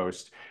you the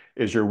most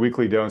is your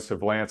weekly dose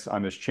of Lance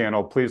on this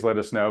channel, please let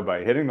us know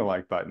by hitting the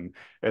like button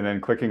and then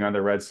clicking on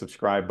the red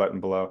subscribe button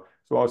below,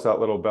 as well as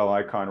that little bell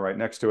icon right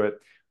next to it.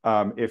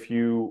 If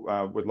you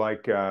would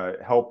like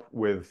help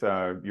with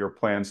your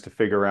plans to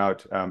figure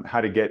out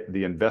how to get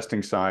the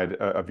investing side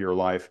of your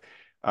life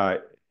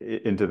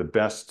into the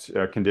best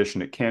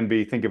condition it can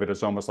be, think of it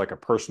as almost like a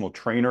personal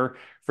trainer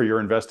for your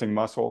investing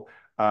muscle,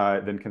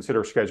 then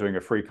consider scheduling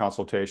a free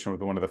consultation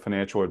with one of the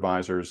financial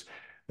advisors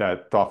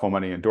that Thoughtful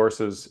Money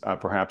endorses,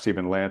 perhaps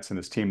even Lance and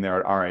his team there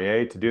at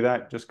RIA. To do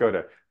that, just go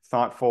to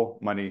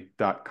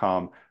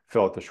thoughtfulmoney.com,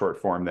 fill out the short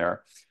form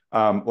there.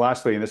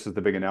 Lastly, and this is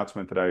the big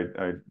announcement that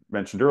I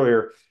mentioned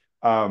earlier.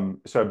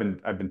 So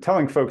I've been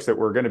telling folks that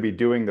we're going to be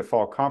doing the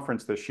fall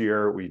conference this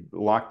year. We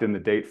locked in the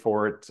date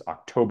for it. It's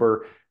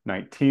October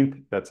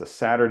 19th. That's a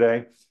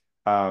Saturday.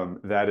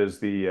 That is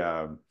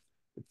the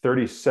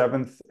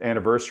 37th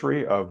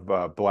anniversary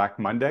of Black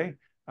Monday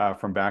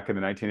from back in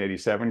the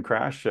 1987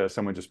 crash.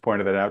 Someone just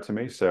pointed that out to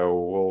me.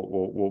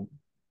 So we'll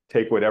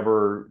take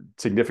whatever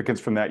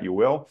significance from that you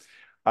will.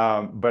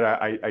 But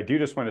I do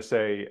just want to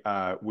say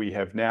we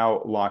have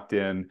now locked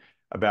in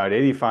about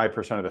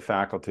 85% of the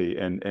faculty,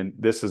 and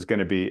this is going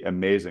to be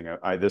amazing.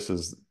 This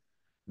is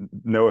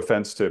no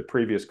offense to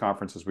previous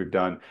conferences we've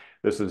done.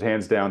 This is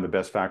hands down the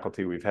best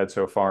faculty we've had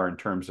so far in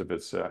terms of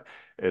its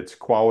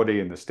quality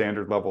and the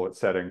standard level it's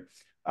setting.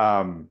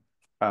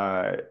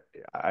 I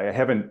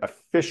haven't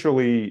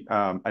officially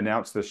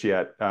announced this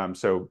yet,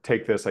 so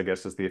take this, I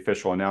guess, as the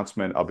official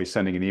announcement. I'll be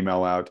sending an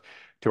email out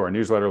to our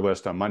newsletter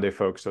list on Monday,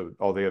 folks, so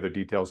all the other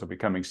details will be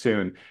coming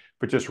soon.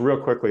 But just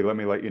real quickly, let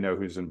me let you know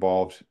who's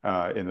involved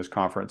in this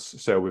conference.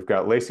 So we've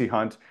got Lacey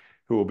Hunt,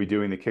 who will be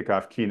doing the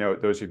kickoff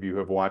keynote. Those of you who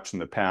have watched in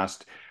the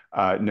past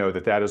know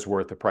that that is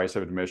worth the price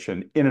of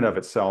admission in and of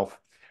itself.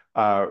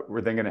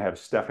 We're then going to have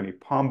Stephanie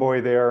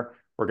Pomboy there.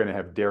 We're going to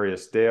have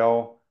Darius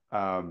Dale.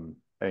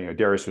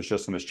 Darius was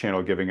just on this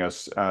channel giving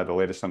us the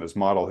latest on his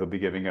model. He'll be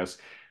giving us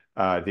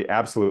the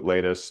absolute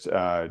latest.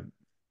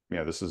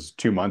 This is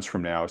 2 months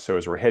from now. So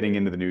as we're heading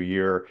into the new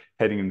year,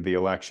 heading into the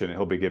election,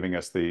 he'll be giving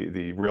us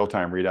the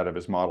real-time readout of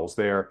his models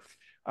there.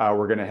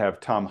 We're going to have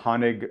Tom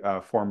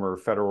Honig, former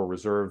Federal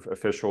Reserve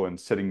official and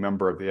sitting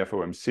member of the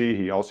FOMC.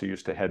 He also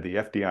used to head the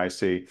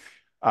FDIC.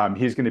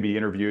 He's going to be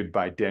interviewed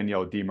by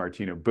Danielle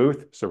DiMartino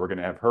Booth. So we're going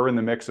to have her in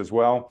the mix as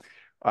well.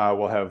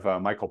 We'll have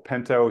Michael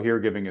Pinto here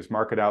giving his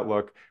market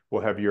outlook.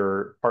 We'll have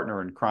your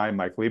partner in crime,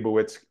 Mike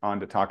Leibowitz, on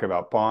to talk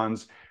about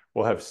bonds.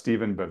 We'll have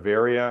Stephen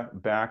Bavaria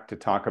back to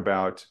talk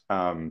about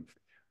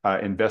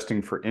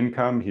investing for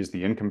income. He's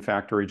the income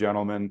factory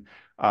gentleman.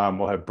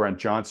 We'll have Brent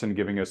Johnson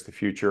giving us the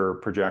future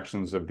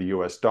projections of the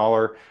US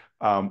dollar.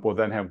 We'll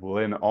then have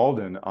Lynn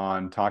Alden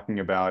on talking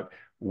about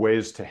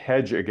ways to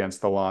hedge against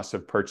the loss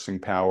of purchasing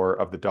power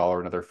of the dollar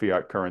and other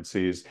fiat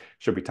currencies.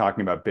 She'll be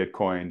talking about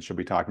Bitcoin. She'll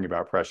be talking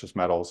about precious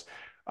metals.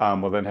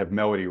 We'll then have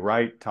Melody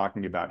Wright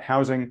talking about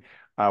housing.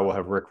 We'll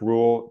have Rick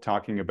Rule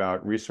talking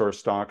about resource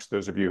stocks.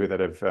 Those of you that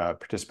have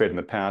participated in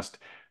the past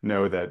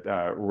know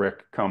that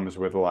Rick comes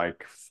with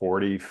like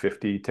 40,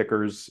 50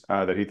 tickers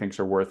that he thinks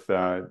are worth,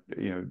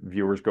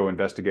 viewers go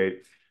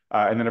investigate.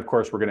 And then, of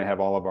course, we're going to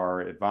have all of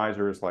our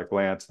advisors like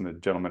Lance and the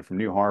gentleman from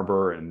New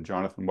Harbor and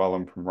Jonathan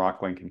Wellham from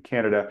Rocklink in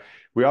Canada.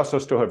 We also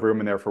still have room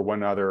in there for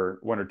one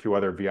or two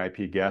other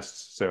VIP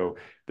guests. So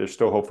there's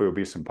still hopefully will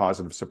be some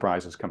positive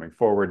surprises coming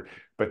forward.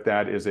 But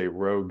that is a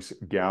rogues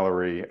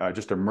gallery,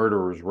 just a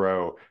murderer's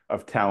row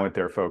of talent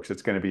there, folks.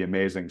 It's going to be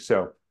amazing.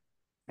 So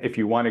if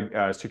you want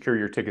to secure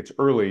your tickets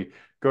early,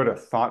 go to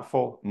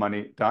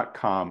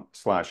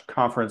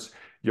thoughtfulmoney.com/conference.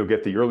 You'll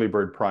get the early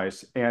bird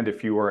price. And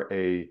if you are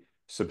a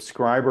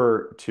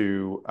subscriber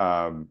to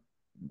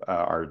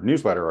our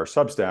newsletter, our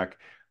Substack,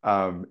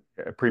 a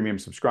premium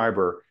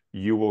subscriber,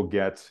 you will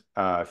get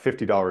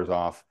 $50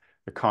 off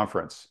the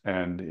conference.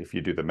 And if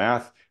you do the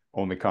math,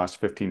 only costs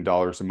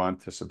 $15 a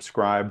month to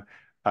subscribe.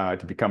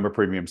 To become a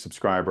premium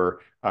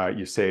subscriber,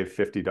 you save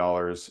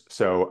 $50.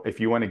 So if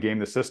you want to game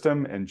the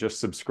system and just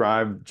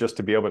subscribe just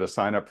to be able to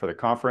sign up for the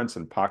conference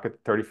and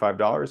pocket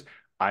 $35,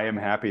 I am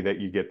happy that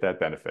you get that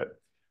benefit.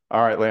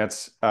 All right,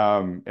 Lance.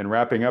 And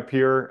wrapping up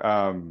here,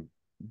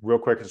 real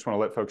quick, I just want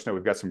to let folks know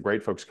we've got some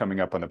great folks coming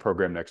up on the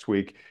program next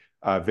week.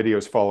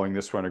 Videos following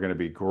this one are going to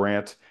be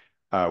Grant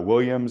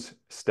Williams,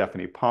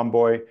 Stephanie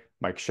Pomboy,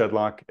 Mike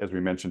Shedlock, as we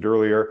mentioned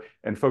earlier.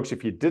 And folks,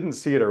 if you didn't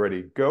see it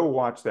already, go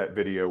watch that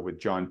video with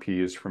John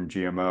Pease from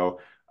GMO.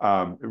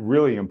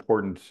 Really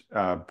important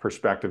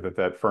perspective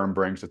that firm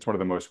brings. It's one of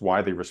the most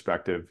widely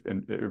respected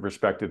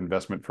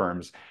investment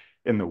firms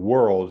in the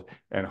world.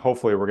 And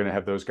hopefully we're going to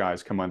have those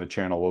guys come on the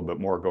channel a little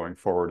bit more going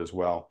forward as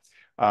well.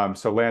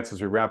 So Lance,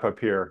 as we wrap up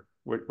here,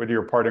 what are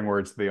your parting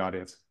words to the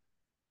audience?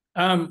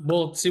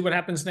 We'll see what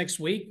happens next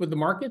week with the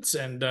markets,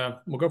 and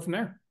we'll go from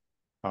there.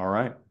 All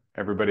right.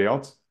 Everybody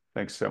else,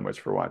 thanks so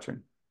much for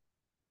watching.